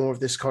a bit more of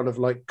this kind of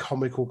like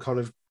comical kind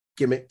of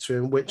gimmick to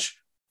him, which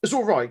is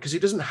all right because he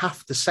doesn't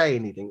have to say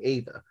anything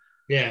either.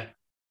 Yeah.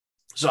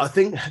 So I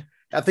think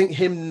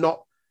him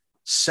not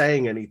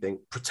saying anything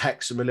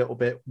protects him a little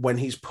bit when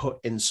he's put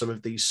in some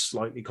of these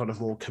slightly kind of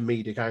more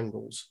comedic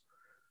angles.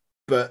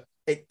 But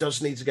it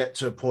does need to get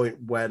to a point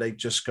where they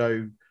just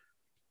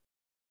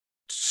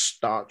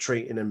start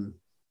treating him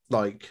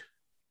like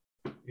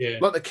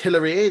the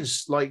killer he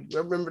is. Like, I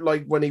remember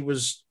like when he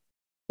was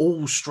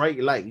all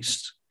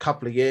straight-laced a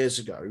couple of years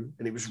ago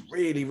and it was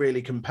really,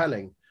 really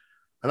compelling.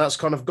 And that's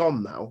kind of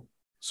gone now.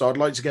 So I'd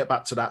like to get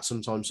back to that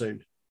sometime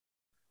soon.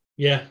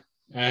 Yeah.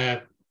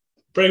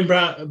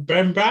 Booga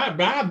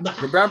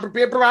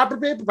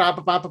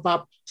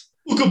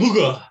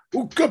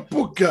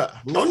Booga.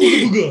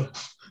 Nani.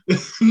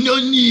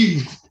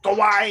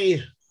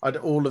 Kawaii.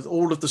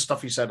 All of the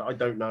stuff he said, I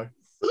don't know.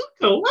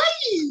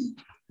 Kawaii.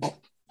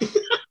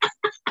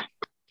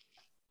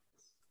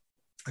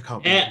 I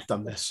can't believe we've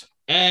done this.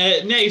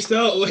 Next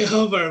up, we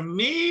have our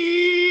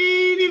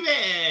main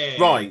event.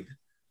 Right.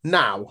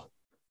 Now.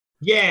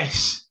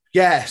 Yes.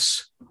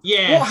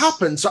 What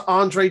happened to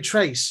Andre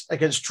Trace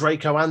against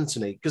Draco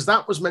Anthony? Because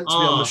that was meant to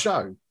be on the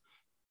show.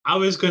 I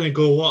was going to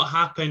go, what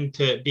happened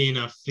to it being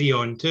a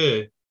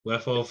 3-on-2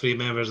 with all three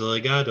members of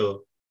Legado?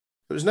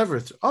 It was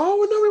never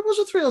oh, no, it was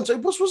a 3-on-2.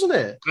 It wasn't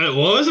it? It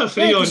was a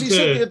 3-on-2. Because he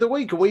said the other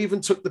week, and we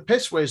even took the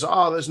piss where he's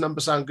like, those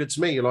numbers sound good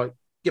to me. You're like,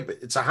 yeah, but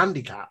it's a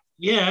handicap.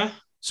 Yeah.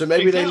 So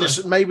maybe they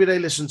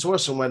listened to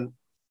us and went,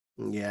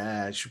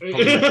 yeah, it should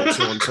probably make it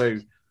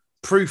 2-on-2.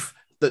 Proof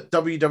that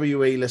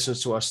WWE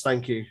listens to us.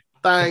 Thank you.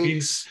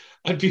 Thanks.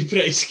 I'd be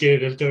pretty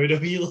scared if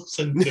WWE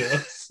listened to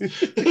us.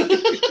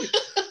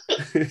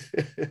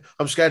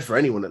 I'm scared for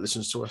anyone that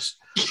listens to us.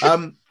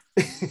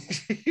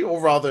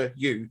 Or rather,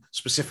 you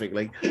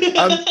specifically.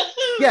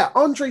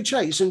 Andre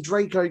Chase and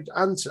Draco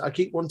Anthony. I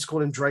keep wanting to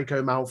call him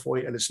Draco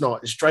Malfoy, and it's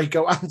not. It's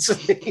Draco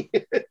Anthony.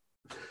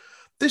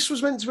 This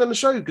was meant to be on the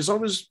show because I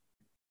was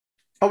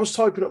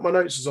typing up my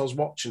notes as I was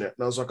watching it,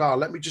 and I was like,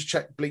 let me just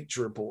check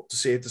Bleacher Report to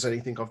see if there's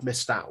anything I've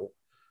missed out.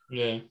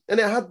 Yeah. And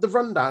it had the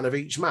rundown of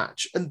each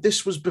match, and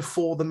this was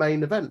before the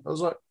main event. I was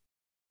like,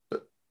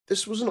 but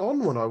this wasn't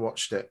on when I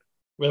watched it.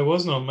 Well, it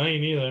wasn't on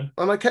mine either.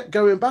 And I kept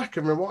going back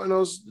and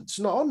rewatching, it's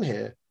not on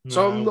here. No.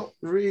 So I'm not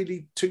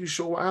really too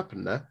sure what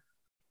happened there.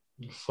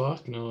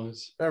 Fuck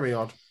knows. Very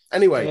odd.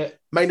 Anyway,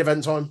 main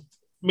event time.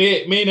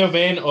 Main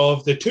event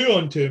of the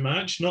 2-on-2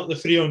 match, not the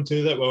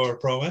 3-on-2 that we were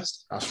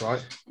promised. That's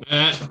right.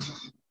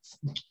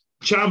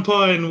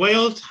 Ciampa and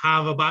Wilde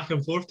have a back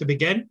and forth to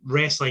begin,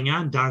 wrestling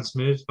and dance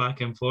moves back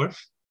and forth.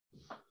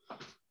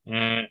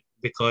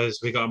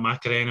 Because we got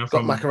Macarena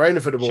from Macarena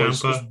for the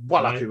boys. Ciampa.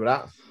 Well happy with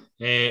that.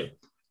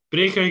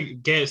 Breaker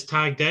gets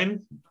tagged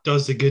in,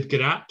 does the good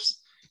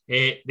graps.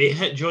 They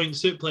hit joint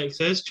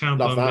suplexes,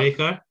 Ciampa and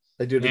Breaker.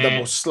 They do the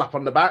double slap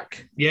on the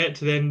back. Yeah,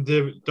 to then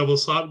the double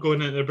slap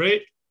going into the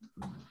break.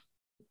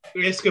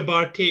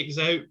 Escobar takes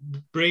out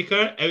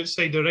Breaker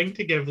outside the ring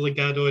to give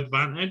Legado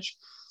advantage.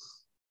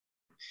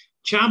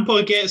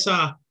 Ciampa gets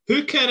a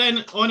hooker in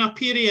on a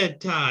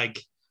period tag,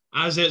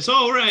 as it's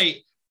all right,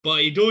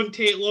 but you don't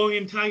take long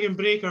in tagging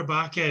Breaker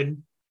back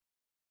in.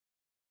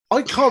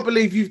 I can't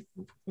believe you.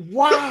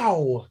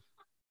 Wow.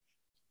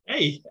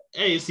 Hey,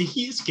 it's the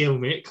heat scale,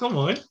 mate. Come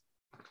on.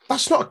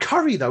 That's not a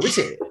curry, though, is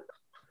it?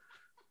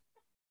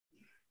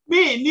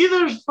 Mate,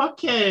 neither's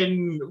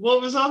fucking.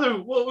 What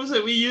was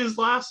it we used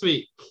last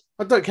week?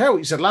 I don't care what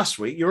you said last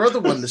week. Your other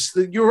one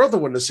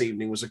this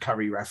evening was a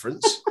curry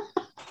reference.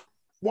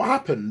 What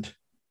happened?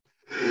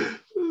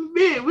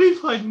 Mate,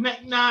 we've had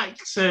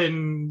knickknacks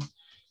and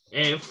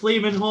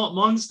flaming hot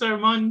monster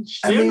munch.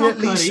 I mean, at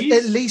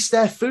least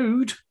they're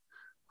food.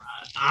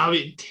 I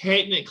mean,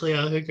 technically,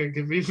 I think I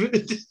could be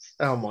food.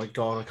 Oh my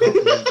god, I can't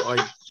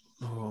believe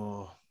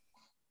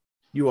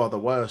you are the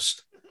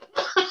worst.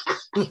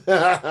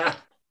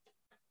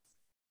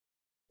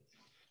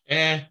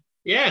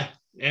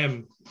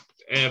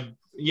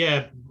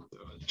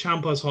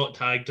 Ciampa's hot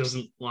tag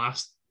doesn't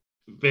last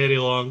very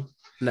long.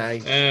 No.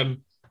 Did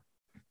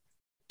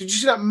you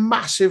see that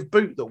massive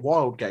boot that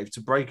Wilde gave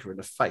to Breaker in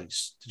the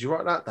face? Did you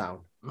write that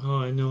down?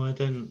 Oh, no, I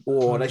didn't.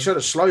 Oh, they showed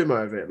a slow-mo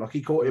of it. Like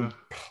he caught him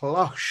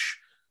plush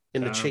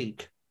in the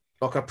cheek.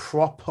 Like a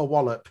proper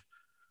wallop.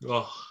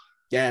 Oh.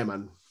 Yeah,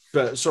 man.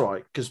 But it's all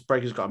right, because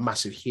Breaker's got a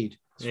massive head.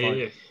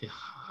 Yeah.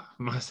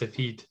 Massive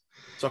head.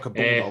 It's like a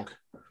bulldog.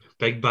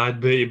 Big bad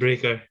booty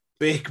Breaker.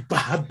 Big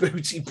bad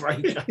booty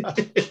Breaker.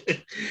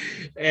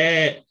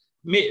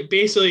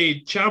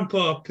 Basically,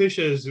 Ciampa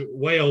pushes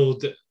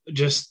Wilde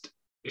just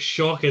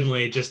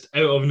shockingly, just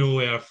out of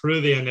nowhere, through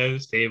the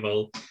announce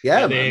table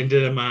at the end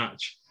of the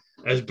match.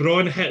 As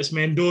Braun hits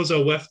Mendoza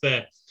with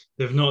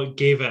they've not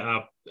gave it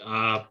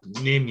a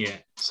name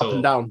yet. So up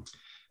and down.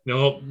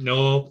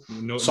 No.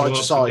 Side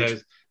to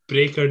side.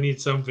 Breaker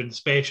needs something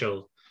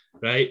special,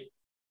 right?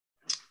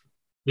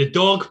 The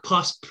dog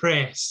plus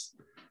press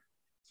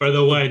for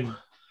the win.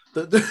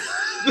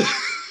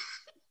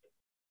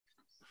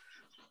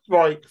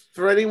 Right.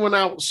 For anyone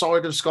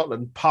outside of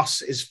Scotland,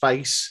 pus is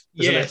face.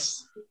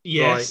 Yes.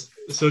 Right.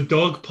 So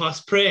dog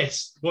plus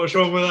press. What's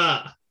wrong with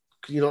that?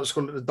 Can you not just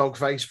call it the dog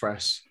face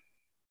press?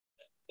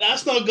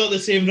 That's not got the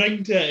same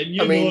ring to it, and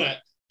you know it.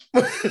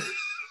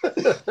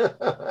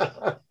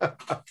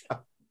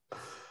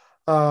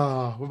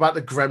 What about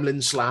the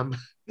Gremlin Slam?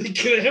 The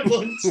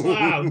Gremlin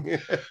Slam.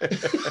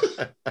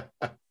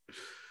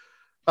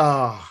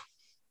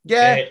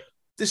 Yeah.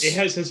 He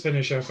has his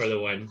finisher for the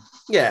win.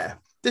 Yeah,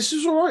 this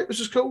is all right.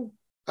 This is cool.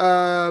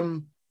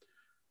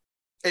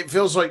 It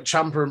feels like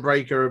Ciampa and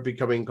Breaker are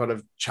becoming kind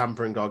of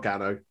Ciampa and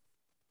Gargano.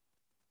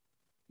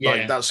 Yeah,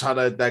 like that's how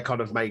they're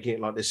kind of making it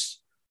like this.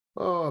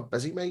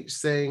 Busy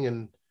mates thing,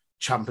 and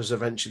Ciampa's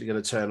eventually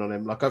going to turn on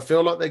him. Like I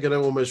feel like they're going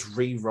to almost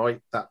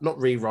rewrite that, not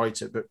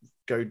rewrite it, but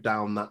go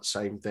down that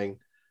same thing.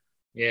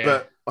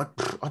 Yeah, but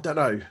I don't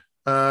know.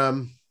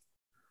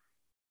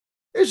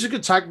 It was a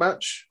good tag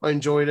match. I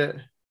enjoyed it.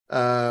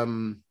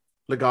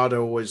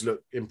 Legado always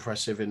looked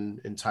impressive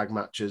in tag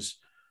matches.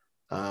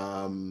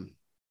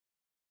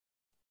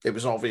 It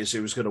was obvious he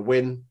was going to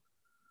win.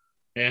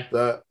 Yeah,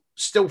 but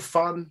still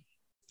fun.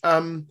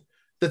 The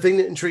thing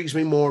that intrigues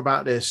me more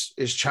about this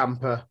is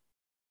Ciampa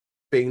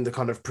being the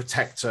kind of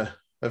protector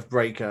of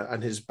Breaker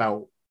and his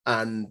belt,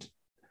 and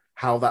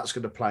how that's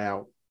going to play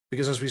out.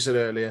 Because as we said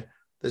earlier,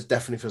 there's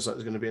definitely feels like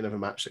there's going to be another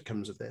match that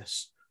comes of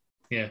this.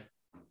 Yeah.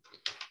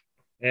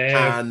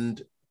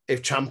 And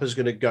if Ciampa's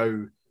going to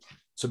go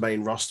to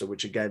main roster,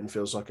 which again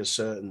feels like a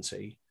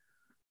certainty,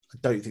 I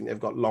don't think they've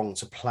got long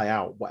to play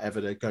out whatever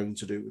they're going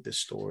to do with this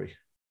story.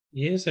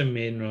 He is a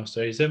main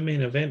roster. He's a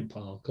main event,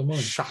 pal. Come on.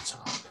 Shut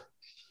up.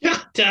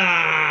 Shut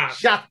up.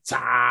 Shut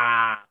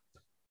up.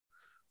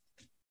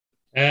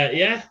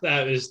 Yeah,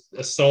 that was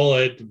a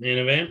solid main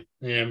event.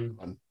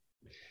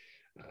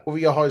 What were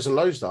your highs and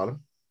lows, darling?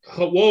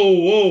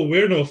 Whoa,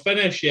 we're not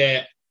finished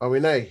yet. Are we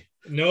now?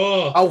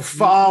 No. Oh, of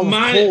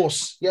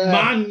course.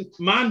 Yeah.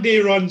 Mandy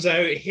runs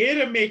out,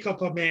 hair and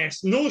makeup a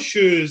mess, no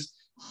shoes,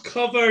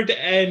 covered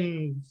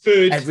in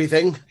food.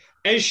 Everything.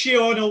 Is she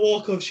on a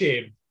walk of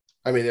shame?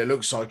 I mean, it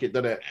looks like it,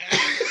 doesn't it?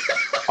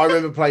 I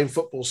remember playing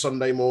football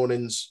Sunday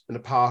mornings in a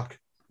park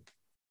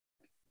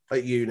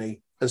at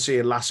uni and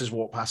seeing lasses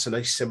walk past in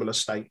a similar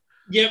state.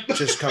 Yep.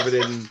 Just covered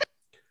in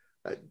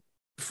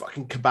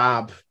fucking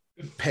kebab,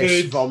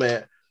 piss,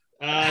 vomit,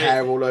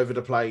 hair all over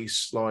the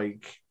place.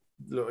 Like,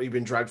 look, you've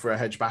been dragged for a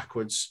hedge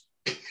backwards,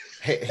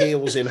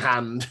 heels in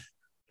hand.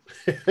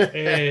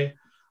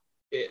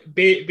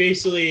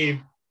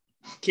 Basically,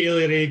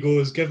 Kaylee Ray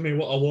goes, "Give me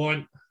what I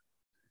want."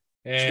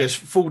 She goes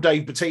full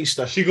Dave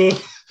Batista. She goes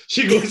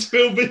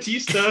full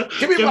Batista.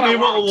 Give me what I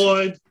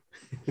want.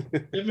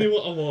 Give me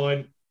what I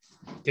want.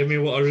 Give me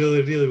what I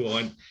really, really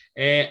want.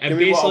 And give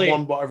me what I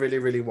want, what I really,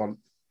 really want.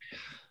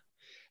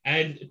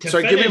 And give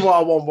me what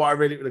I want, what I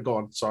really, really go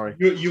on. Sorry.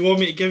 You want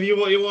me to give you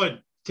what you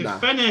want?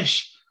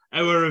 Finish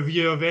our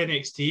review of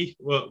NXT,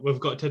 well, we've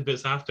got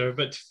tidbits after,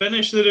 but to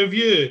finish the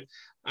review,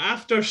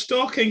 after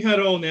stalking her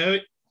all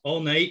night,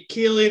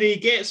 Kaylee Ray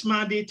gets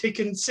Mandy to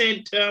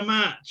consent to a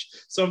match,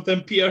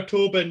 something Peter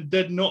Tobin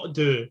did not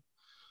do.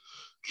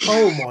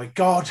 Oh my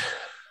God.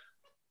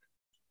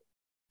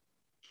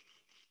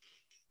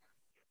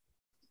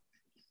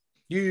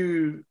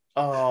 You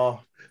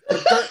are...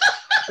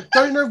 I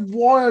don't know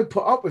why I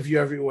put up with you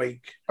every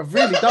week. I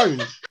really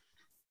don't.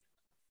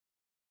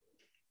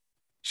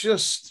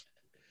 Just...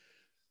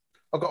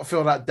 I've got to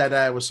fill that dead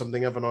air with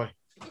something, haven't I?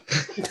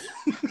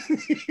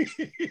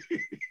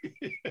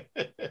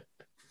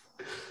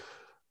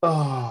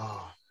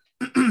 Oh.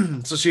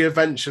 So she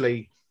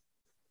eventually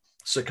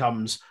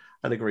succumbs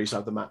and agrees to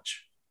have the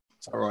match.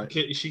 Is that right?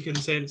 She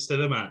consents to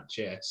the match,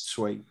 yes.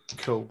 Sweet.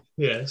 Cool.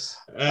 Yes.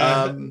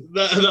 That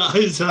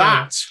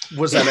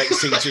was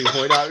NXT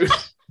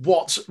 2.0.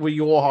 What were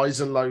your highs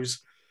and lows?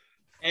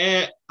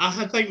 I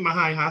think my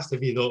high has to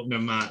be the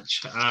opening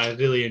match. I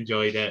really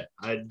enjoyed it.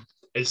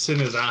 As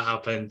soon as that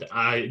happened,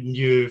 I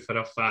knew for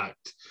a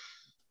fact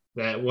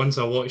that once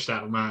I watched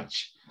that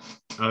match,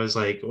 I was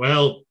like,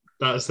 well,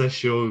 that's this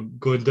show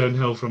going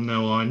downhill from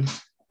now on.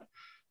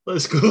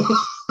 Let's go.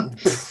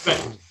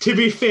 But to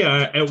be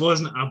fair, it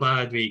wasn't a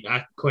bad week.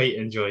 I quite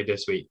enjoyed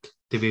this week,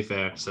 to be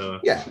fair. So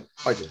yeah,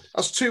 I did.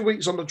 That's 2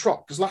 weeks on the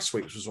trot, because last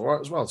week's was all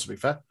right as well, to be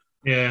fair.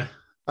 Yeah.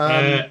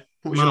 My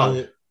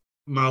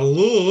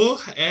low,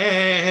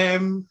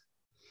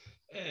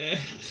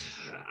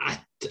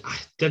 I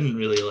didn't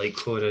really like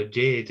Cora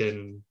Jade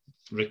and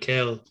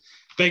Raquel.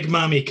 Big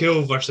Mammy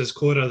Cool versus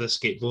Cora the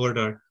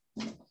skateboarder.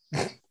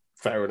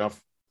 Fair enough.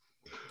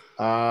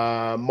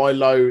 My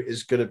low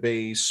is going to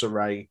be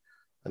Saray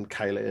and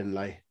Kayla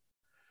Inlay.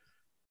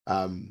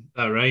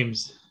 That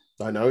rhymes.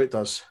 I know it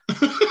does.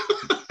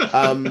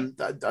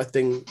 I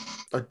think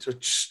I'm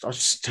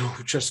still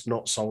just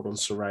not sold on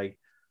Saray.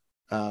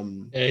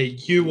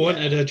 You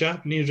wanted a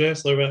Japanese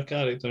wrestler with a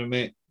character,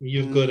 mate.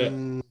 You've got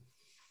it.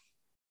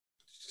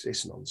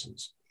 It's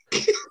nonsense.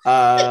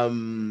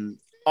 I'm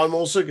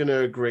also going to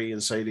agree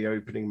and say the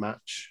opening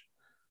match.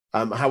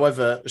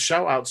 However,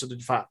 shout out to the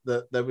fact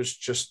that there was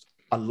just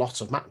a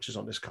lot of matches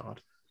on this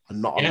card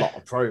and not a lot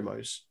of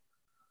promos.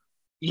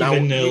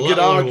 Even the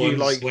little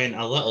ones went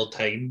a little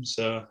time,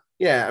 so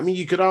Yeah, I mean,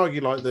 you could argue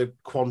like the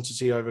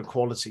quantity over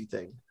quality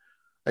thing.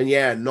 And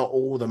yeah, not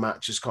all the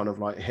matches kind of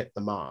like hit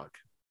the mark.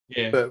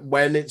 Yeah. But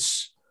when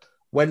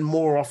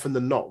more often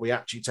than not, we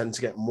actually tend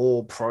to get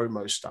more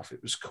promo stuff.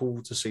 It was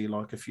cool to see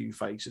like a few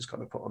faces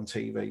kind of put on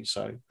TV.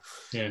 So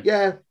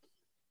yeah,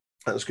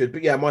 that's good.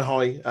 But yeah, my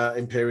high,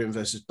 Imperium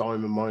versus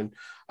Diamond Mine.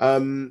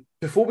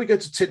 Before we go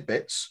to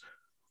tidbits,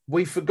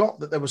 we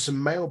forgot that there were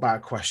some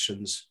mailbag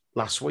questions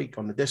last week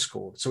on the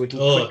Discord. So we can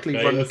quickly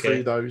run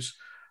through those.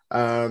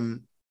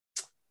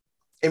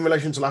 In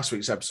relation to last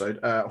week's episode,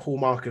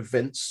 Hallmark of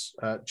Vince,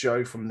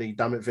 Joe from the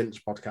Damn It Vince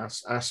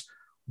podcast asked,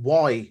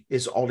 why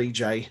is Ollie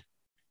J?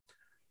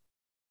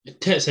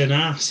 Tits and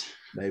ass.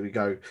 There we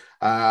go.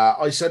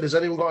 I said, has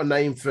anyone got a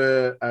name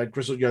for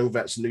Grizzled Young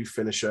Vet's new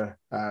finisher,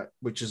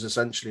 which is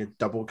essentially a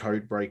double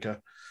code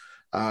breaker?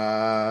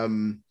 Joe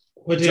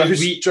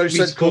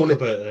said call it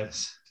about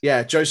this.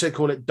 Yeah, Joe said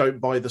call it Don't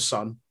Buy the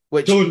Sun.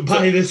 Which Don't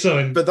Buy the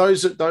Sun. For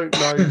those that don't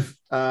know,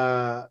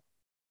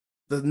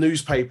 the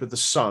newspaper The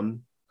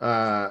Sun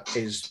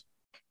is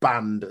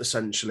banned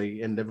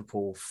essentially in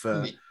Liverpool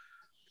for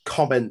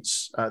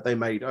comments they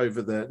made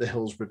over the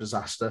Hillsborough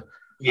disaster.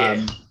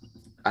 Yeah.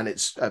 And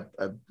it's a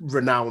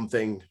renowned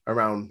thing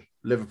around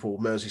Liverpool,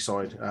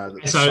 Merseyside.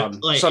 Sun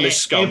is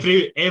scum.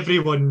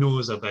 Everyone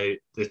knows about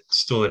the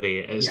story.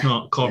 It's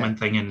not a common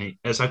thing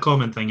it's a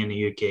common thing in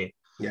the UK.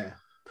 Yeah.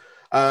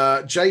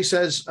 Jay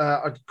says,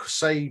 I'd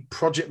say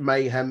Project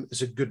Mayhem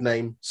is a good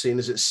name, seeing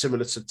as it's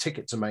similar to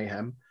Ticket to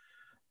Mayhem.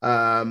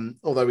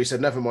 Although he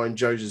said, never mind,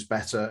 Joe's is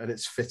better, and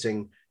it's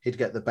fitting he'd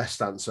get the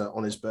best answer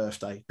on his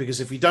birthday.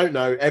 Because if you don't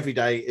know, every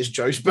day is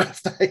Joe's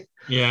birthday.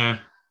 Yeah.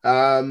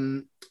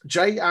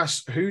 Jay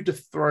asked, who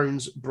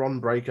dethrones Bron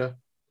Breakker?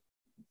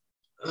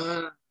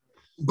 Gunther!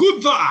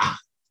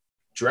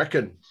 Do you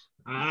reckon?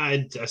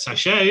 It's a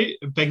shout.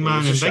 Big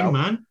man and big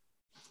man.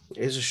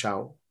 It is a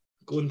shout.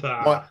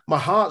 Gunther. My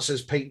heart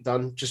says Pete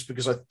Dunne, just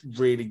because I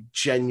really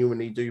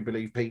genuinely do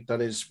believe Pete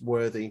Dunne is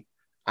worthy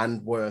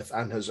and worth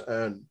and has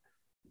earned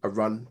a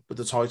run with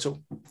the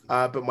title.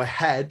 But my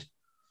head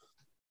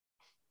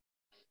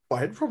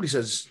probably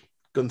says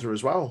Gunther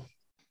as well,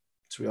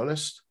 to be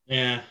honest.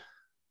 Yeah.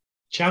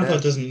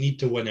 Ciampa doesn't need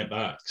to win it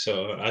back,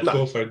 so I'd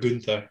go for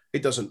Gunther.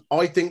 It doesn't.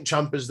 I think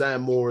Ciampa's there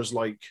more as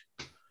like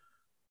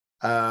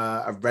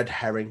a red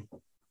herring.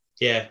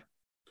 Yeah.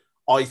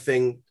 I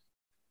think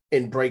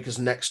in Breakker's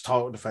next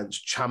title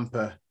defense,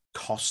 Ciampa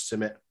costs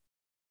him it.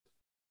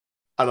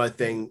 And I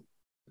think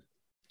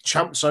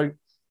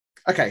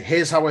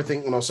here's how I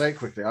think, when I'll say it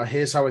quickly,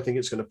 here's how I think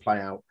it's going to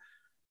play out.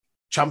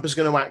 Ciampa's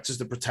going to act as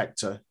the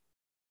protector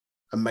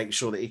and make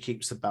sure that he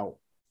keeps the belt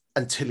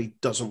until he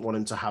doesn't want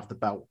him to have the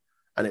belt.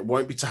 And it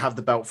won't be to have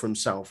the belt for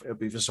himself. It'll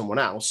be for someone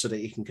else so that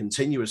he can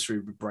continue as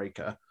through with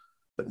Breakker,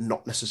 but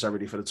not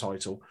necessarily for the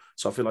title.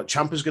 So I feel like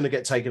Ciampa's going to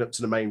get taken up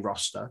to the main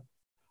roster.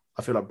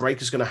 I feel like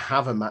Breakker's going to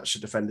have a match to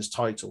defend his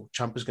title.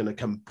 Ciampa's going to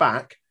come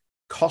back,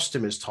 cost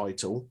him his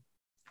title.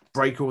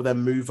 Breakker will then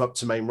move up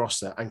to main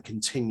roster and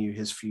continue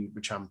his feud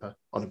with Ciampa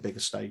on a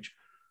bigger stage.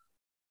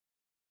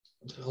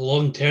 A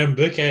long-term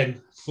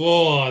bookend.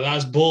 Oh,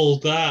 that's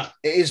bold, that.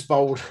 It is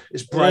bold.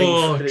 It's brave.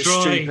 And it's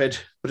stupid,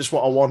 but it's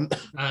what I want.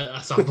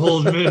 That's a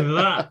bold move,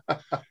 that.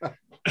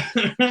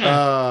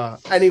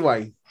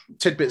 Anyway,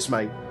 tidbits,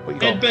 mate. What you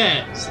got?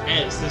 Tidbits.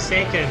 It's the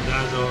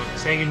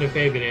 2nd of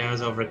February as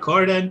of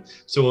recording.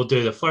 So we'll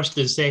do the 1st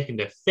and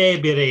 2nd of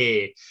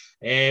February.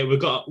 We've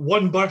got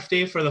one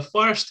birthday for the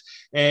 1st.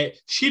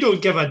 She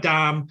don't give a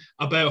damn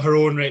about her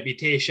own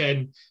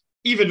reputation,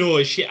 even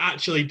though she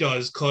actually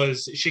does,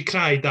 because she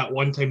cried that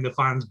one time the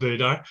fans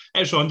booed her.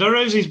 It's Ronda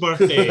Rousey's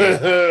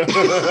birthday.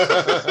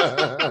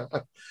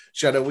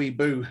 She had a wee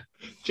boo.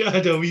 She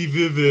had a wee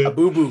boo-boo. A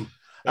boo-boo.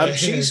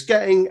 She's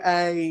getting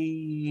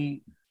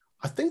I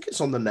think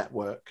it's on the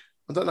network.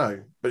 I don't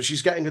know. But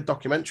she's getting a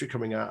documentary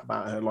coming out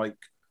about her, like,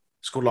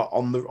 it's called like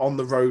On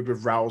the Road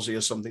with Rousey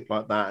or something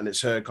like that. And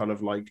it's her kind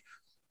of like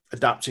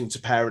adapting to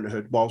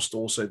parenthood whilst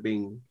also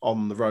being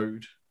on the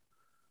road.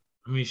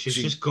 I mean, she's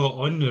just got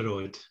on the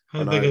road.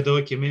 How big a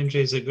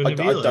documentary is it going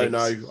to be? I don't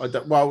know.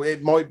 Well,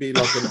 it might be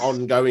like an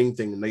ongoing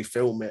thing and they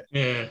film it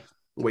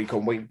week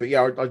on week. But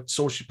yeah, I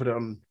saw she put it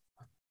on,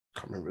 I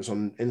can't remember if it was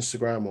on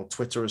Instagram or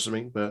Twitter or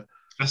something. But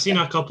I've seen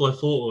a couple of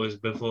photos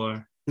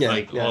before,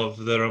 of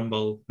the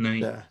Rumble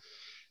night.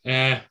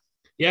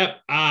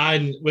 Yep,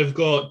 and we've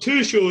got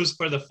 2 shows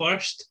for the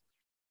 1st.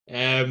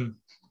 In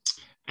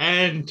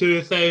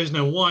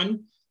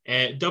 2001,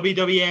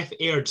 WWF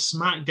aired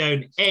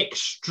SmackDown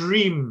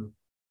Extreme,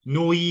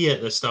 no E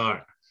at the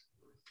start,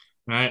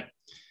 right?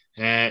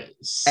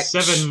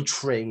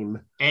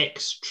 Extreme,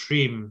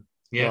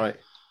 yeah. Right.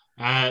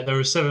 There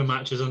were 7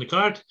 matches on the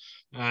card.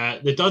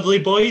 The Dudley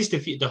Boys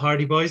defeated the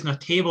Hardy Boys in a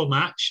table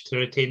match to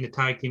retain the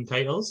tag team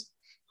titles.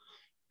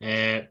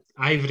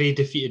 Ivory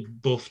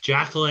defeated both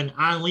Jacqueline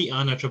and Lita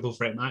in a triple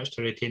threat match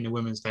to retain the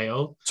women's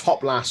title.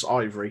 Top last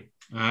Ivory.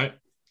 All right.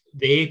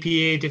 The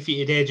APA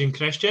defeated Edge and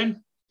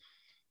Christian.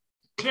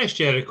 Chris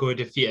Jericho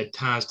defeated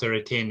Taz to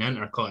retain the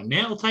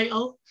Intercontinental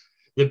title.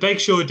 The Big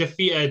Show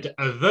defeated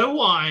the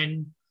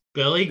one,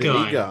 Billy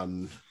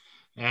Gunn.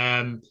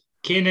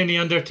 Kane and The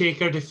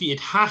Undertaker defeated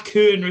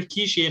Haku and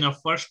Rikishi in a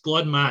first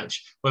blood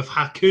match, with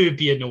Haku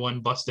being the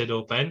one busted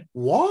open.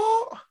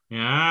 What?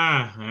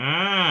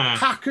 Yeah.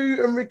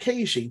 Haku and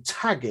Rikishi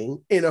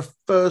tagging in a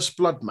first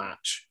blood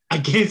match.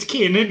 Against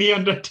Kane and The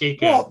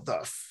Undertaker. What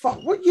the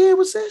fuck? What year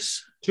was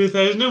this?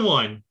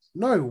 2001.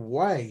 No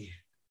way.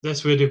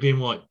 This would have been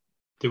what?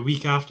 The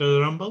week after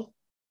the Rumble?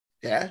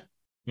 Yeah.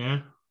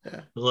 Yeah.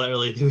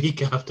 Literally the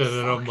week after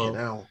the Rumble.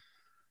 Hell.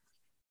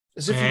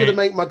 As if you're going to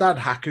make my dad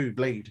Haku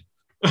bleed.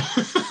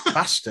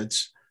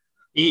 Bastards.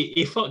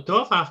 He fucked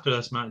off after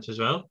this match as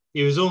well.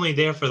 He was only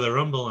there for the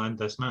Rumble and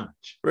this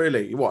match.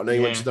 Really? What? And he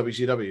went to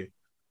WCW?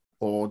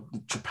 Or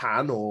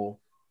Japan? Or...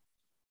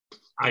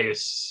 I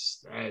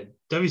guess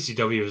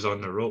WCW was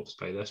on the ropes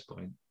by this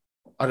point.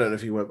 I don't know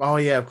if he went... Oh,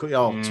 yeah.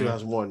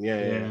 2001.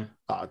 Yeah.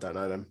 Oh, I don't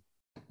know them.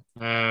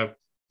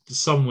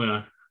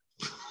 Somewhere.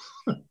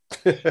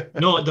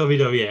 Not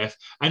WWF.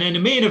 And in the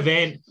main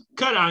event,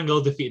 Kurt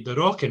Angle defeated The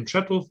Rock in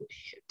Triple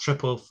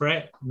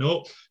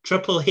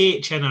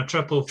H in a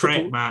triple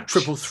threat match.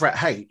 Triple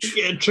Threat H.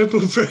 Yeah,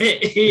 Triple Threat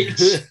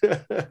H.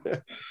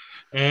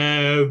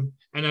 In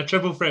a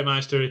triple threat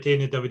match to retain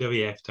the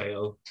WWF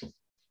title.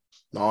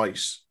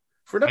 Nice.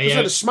 For an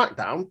episode of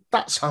SmackDown,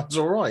 that sounds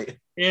all right.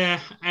 Yeah.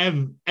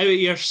 Out of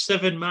your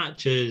 7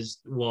 matches,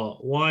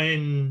 what?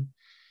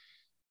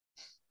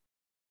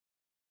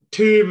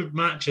 2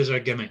 matches are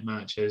gimmick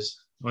matches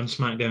on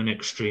SmackDown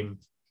Extreme.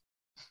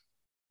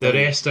 The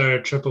rest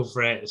are triple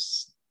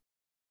threats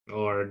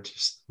or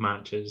just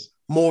matches.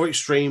 More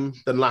extreme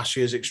than last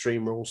year's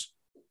Extreme Rules.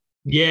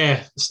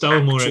 Yeah,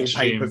 still more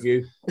extreme.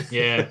 Pay-per-view.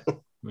 Yeah.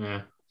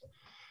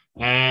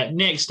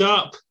 Next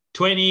up,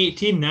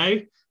 2018 now.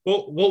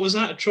 What was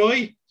that,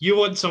 Troy? You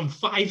want some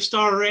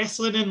 5-star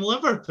wrestling in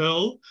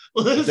Liverpool?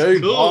 Let's go.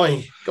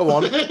 Boy. Go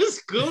on.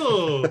 Let's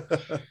go.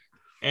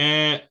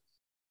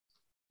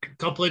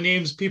 Couple of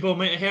names people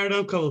might have heard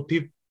of.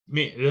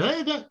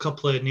 A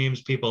couple of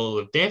names people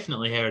have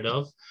definitely heard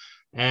of.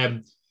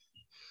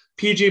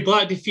 PJ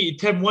Black defeated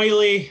Tim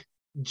Wiley.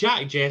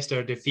 Jack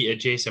Jester defeated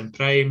Jason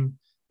Prime.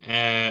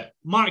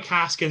 Mark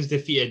Haskins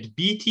defeated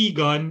BT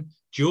Gunn,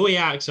 Joey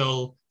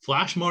Axel,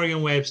 Flash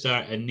Morgan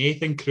Webster, and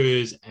Nathan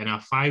Cruz in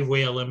a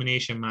 5-way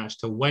elimination match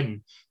to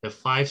win the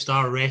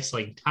 5-Star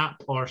Wrestling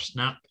Tap or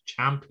Snap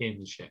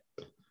Championship.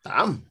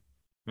 Damn.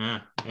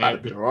 Yeah.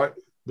 That'd be all right.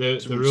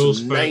 The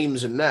rules for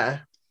names in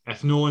there.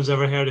 If no one's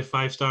ever heard of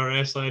 5-Star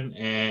Wrestling,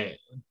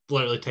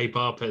 literally type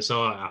up. It's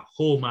a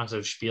whole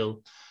massive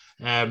spiel.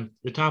 The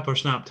Tap or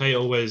Snap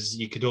title was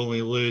you could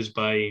only lose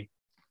by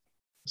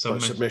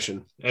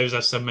submission. It was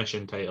a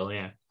submission title,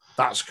 yeah.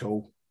 That's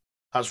cool.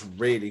 That's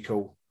really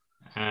cool.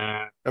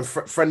 And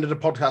friend of the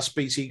podcast,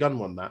 BT Gunn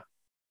won that.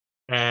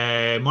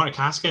 Mark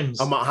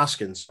Haskins. Oh, Mark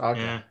Haskins.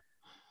 Okay.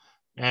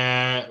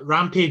 Yeah.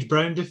 Rampage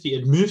Brown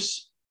defeated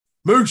Moose.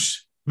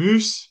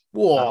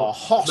 Whoa,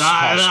 hoss.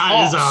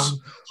 That is a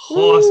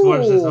horse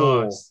versus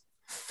horse.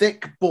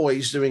 Thick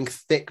boys doing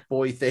thick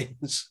boy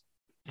things.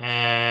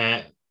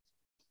 Max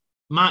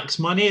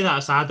Money,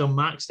 that's Adam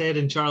Maxted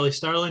and Charlie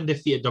Sterling,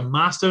 defeated the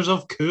Masters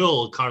of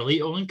Cool,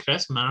 Carlito and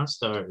Chris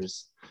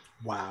Masters.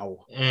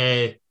 Wow.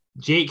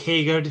 Jake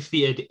Hager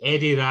defeated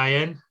Eddie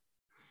Ryan.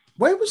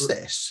 Where was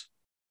this?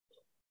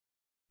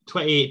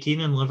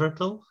 2018 in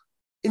Liverpool.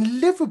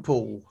 In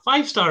Liverpool?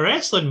 5-Star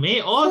Wrestling,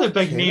 mate. All the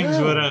big names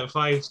were at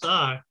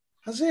 5-Star.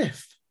 As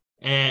if.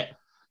 Rey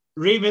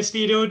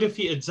Mysterio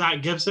defeated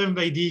Zach Gibson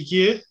by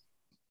DQ.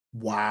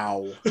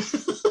 Wow.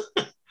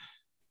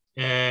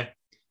 El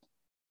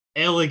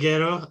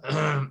Ligero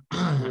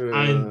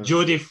and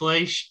Jody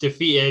Fleisch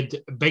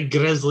defeated Big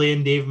Grizzly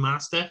and Dave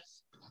Mastiff.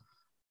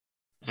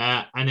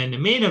 And in the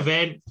main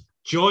event,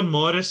 John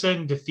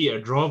Morrison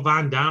defeated Rob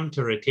Van Dam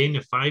to retain the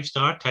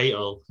 5-Star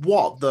title.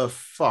 What the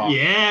fuck?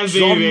 Yeah, baby.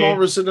 John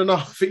Morrison and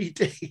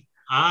RVD.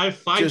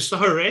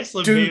 5-Star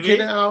Wrestling, duking baby.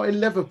 it out in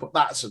Liverpool.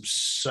 That's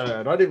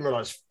absurd. I didn't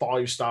realise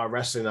 5-Star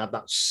Wrestling had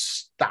that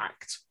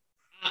stacked.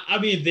 I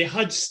mean, they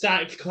had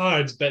stacked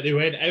cards, but they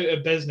went out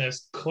of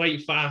business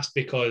quite fast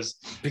because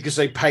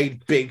they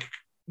paid big.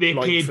 They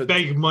paid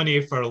big money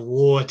for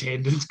low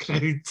attendance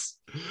crowds.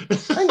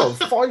 Hang on,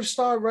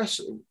 5-Star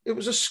Wrestling. It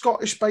was a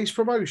Scottish-based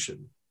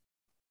promotion.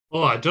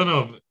 Oh, I don't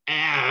know.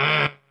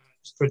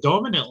 It's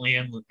predominantly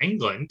in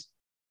England.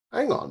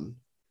 Hang on.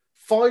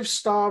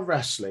 5-Star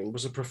Wrestling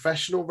was a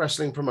professional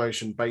wrestling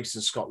promotion based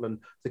in Scotland.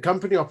 The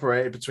company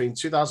operated between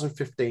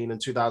 2015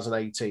 and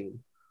 2018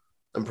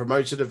 and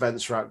promoted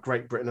events throughout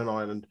Great Britain and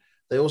Ireland.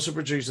 They also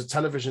produced a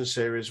television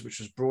series which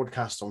was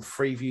broadcast on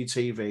Freeview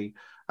TV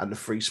and the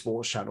Free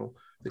Sports Channel.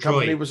 The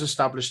company was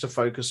established to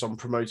focus on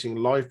promoting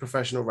live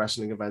professional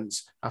wrestling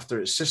events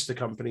after its sister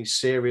company,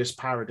 Serious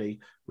Parody,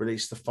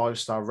 released the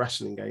 5-Star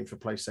Wrestling game for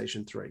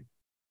PlayStation 3.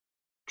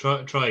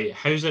 Troy,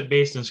 how's it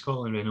based in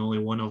Scotland when only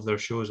one of their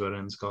shows were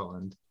in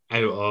Scotland?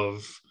 Out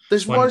of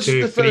this 1,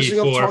 2, 3,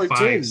 4,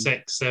 5, in.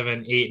 6,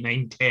 7, 8,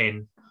 9,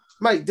 10.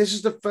 Mate, this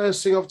is the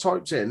first thing I've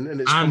typed in, and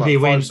it's come up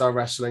 5-Star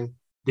Wrestling.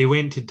 They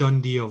went to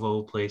Dundee of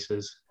all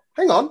places.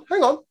 Hang on.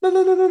 No.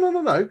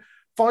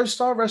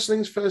 5-Star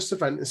Wrestling's first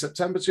event in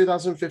September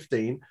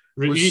 2015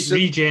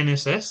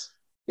 Regenesis.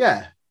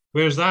 Yeah.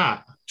 Where's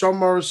that? John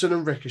Morrison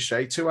and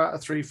Ricochet, 2 out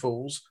of 3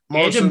 falls.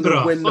 Morrison Edinburgh,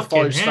 will win the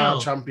fucking 5-star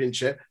hell.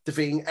 championship,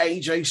 defeating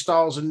AJ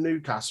Styles and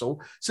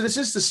Newcastle. So this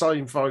is the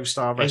same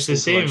 5-star It's the wrestling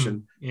same.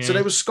 promotion. Yeah. So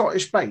they were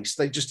Scottish based.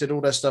 They just did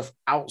all their stuff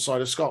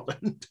outside of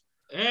Scotland.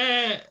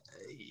 Yeah,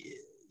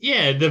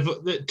 they've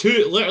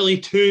literally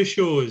 2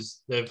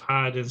 shows they've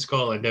had in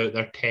Scotland out of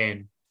their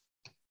 10.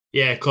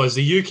 Yeah, because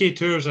the UK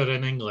tours are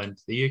in England.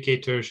 The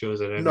UK tour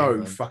shows are in No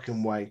England.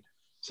 fucking way.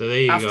 So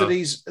there you go. After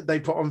these, they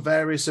put on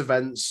various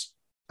events.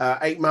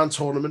 8-man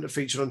tournament that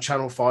featured on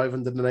Channel 5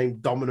 under the name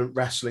Dominant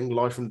Wrestling,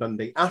 live from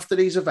Dundee. After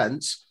these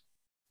events,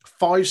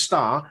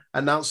 5-star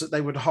announced that they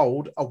would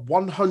hold a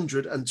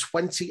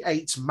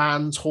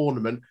 128-man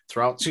tournament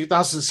throughout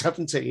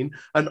 2017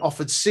 and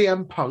offered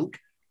CM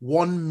Punk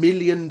 $1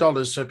 million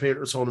to appear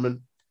at the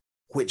tournament,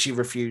 which he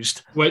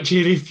refused.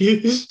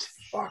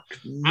 Fuck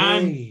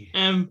me.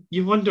 And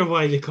you wonder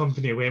why the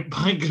company went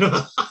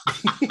bankrupt.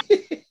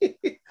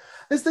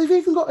 As they've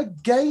even got a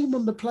game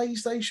on the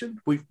PlayStation.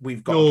 We've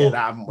got to get that,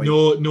 haven't we?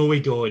 No, we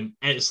don't.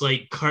 It's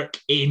like Kirk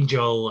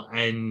Angel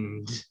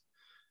and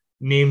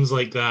names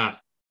like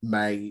that.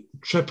 Mate.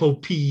 Triple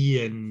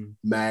P and...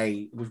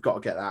 Mate, we've got to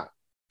get that.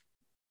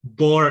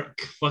 Bork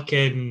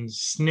fucking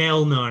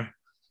Snellner.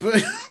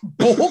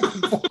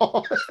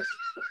 Bork.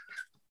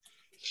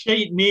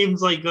 Shite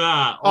names like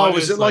that. Oh,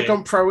 was it like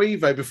on Pro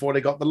Evo before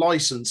they got the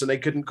license and they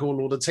couldn't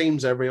call all the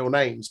teams their real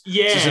names?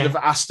 Yeah. So instead of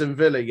Aston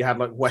Villa, you had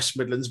like West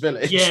Midlands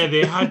Village. Yeah,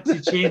 they had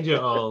to change it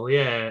all.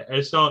 Yeah.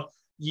 It's not,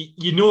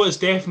 you know, it's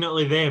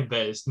definitely them, but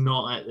it's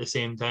not at the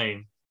same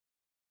time.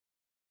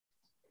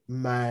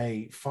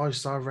 Mate,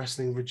 5-star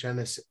wrestling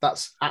Regenesis.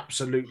 That's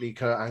absolutely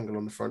Kurt Angle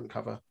on the front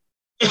cover.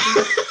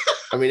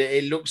 I mean,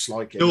 it looks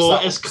like it. No,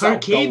 it's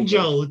Kirk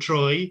Angel,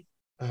 Troy.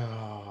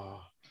 Oh.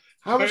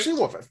 How much do you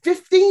want for it?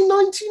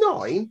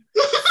 $15.99?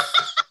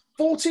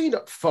 14?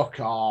 Fuck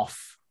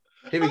off.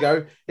 Here we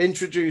go.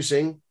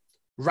 Introducing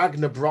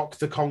Ragnarok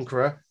the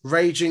Conqueror,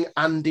 Raging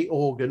Andy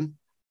Organ,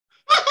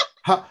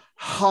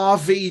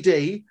 Harvey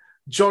D,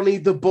 Johnny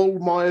the Bull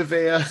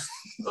Maivia.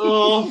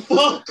 Oh,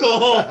 fuck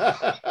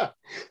off.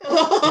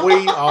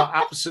 We are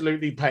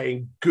absolutely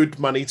paying good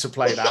money to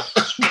play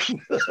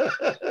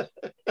that.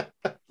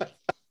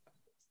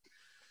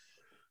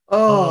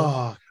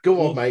 Oh,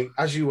 go on, mate,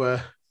 as you were.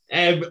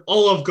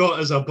 All I've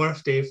got is a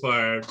birthday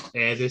for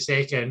the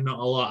second. Not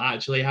a lot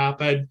actually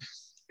happened.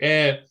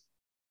 In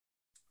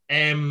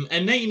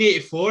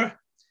 1984,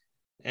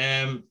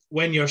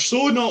 when you're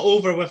so not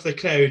over with the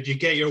crowd, you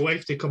get your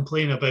wife to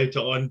complain about it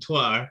on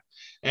Twitter.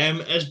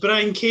 It's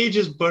Brian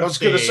Cage's birthday. I was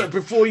going to say,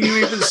 before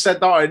you even said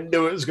that, I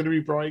knew it was going to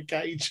be Brian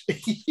Cage.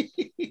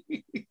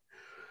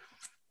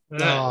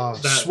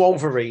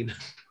 Swolverine.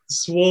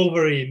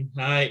 Swolverine,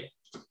 right.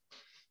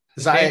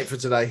 Is that it for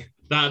today?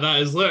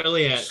 That is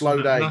literally it.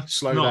 Slow day.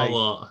 Not a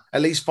lot.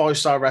 At least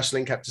 5-star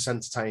wrestling kept us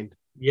entertained.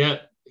 Yeah.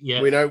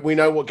 We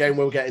know what game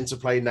we'll get into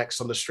play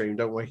next on the stream,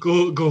 don't we?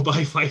 Go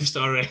buy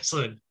 5-star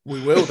wrestling.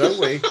 We will, don't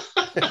we?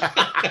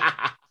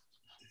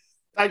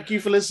 Thank you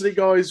for listening,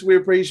 guys. We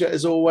appreciate it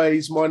as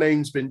always. My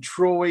name's been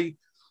Troy.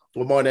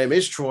 Well, my name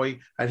is Troy,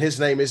 and his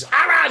name is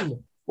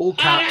Aaron. All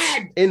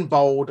caps, in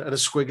bold, and a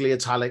squiggly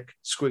italic,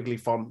 squiggly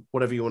font,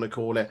 whatever you want to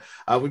call it.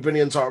 We've been the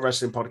Untitled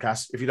Wrestling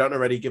Podcast. If you don't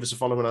already, give us a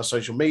follow on our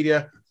social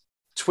media.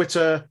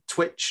 Twitter,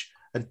 Twitch,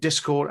 and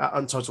Discord at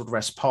Untitled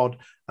Rest Pod,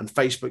 and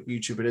Facebook,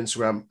 YouTube, and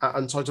Instagram at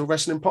Untitled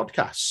Wrestling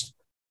Podcast.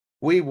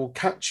 We will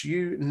catch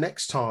you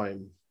next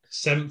time.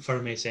 Simp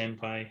for me,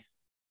 senpai.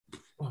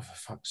 Oh, for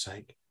fuck's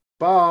sake.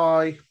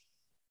 Bye.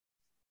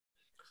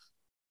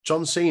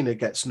 John Cena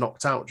gets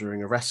knocked out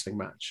during a wrestling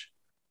match.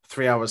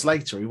 3 hours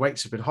later, he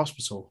wakes up in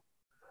hospital.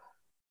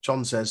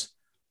 John says,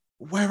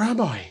 "Where am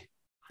I?"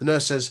 The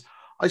nurse says,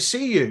 "I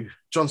see you."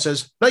 John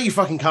says, "No, you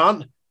fucking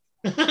can't."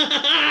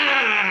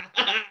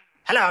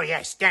 Hello,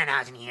 yes,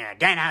 Danhausen here.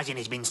 Danhausen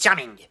has been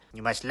summoned.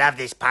 You must love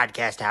this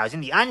podcast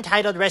housing, the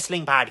Untitled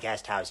Wrestling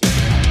Podcast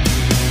housing.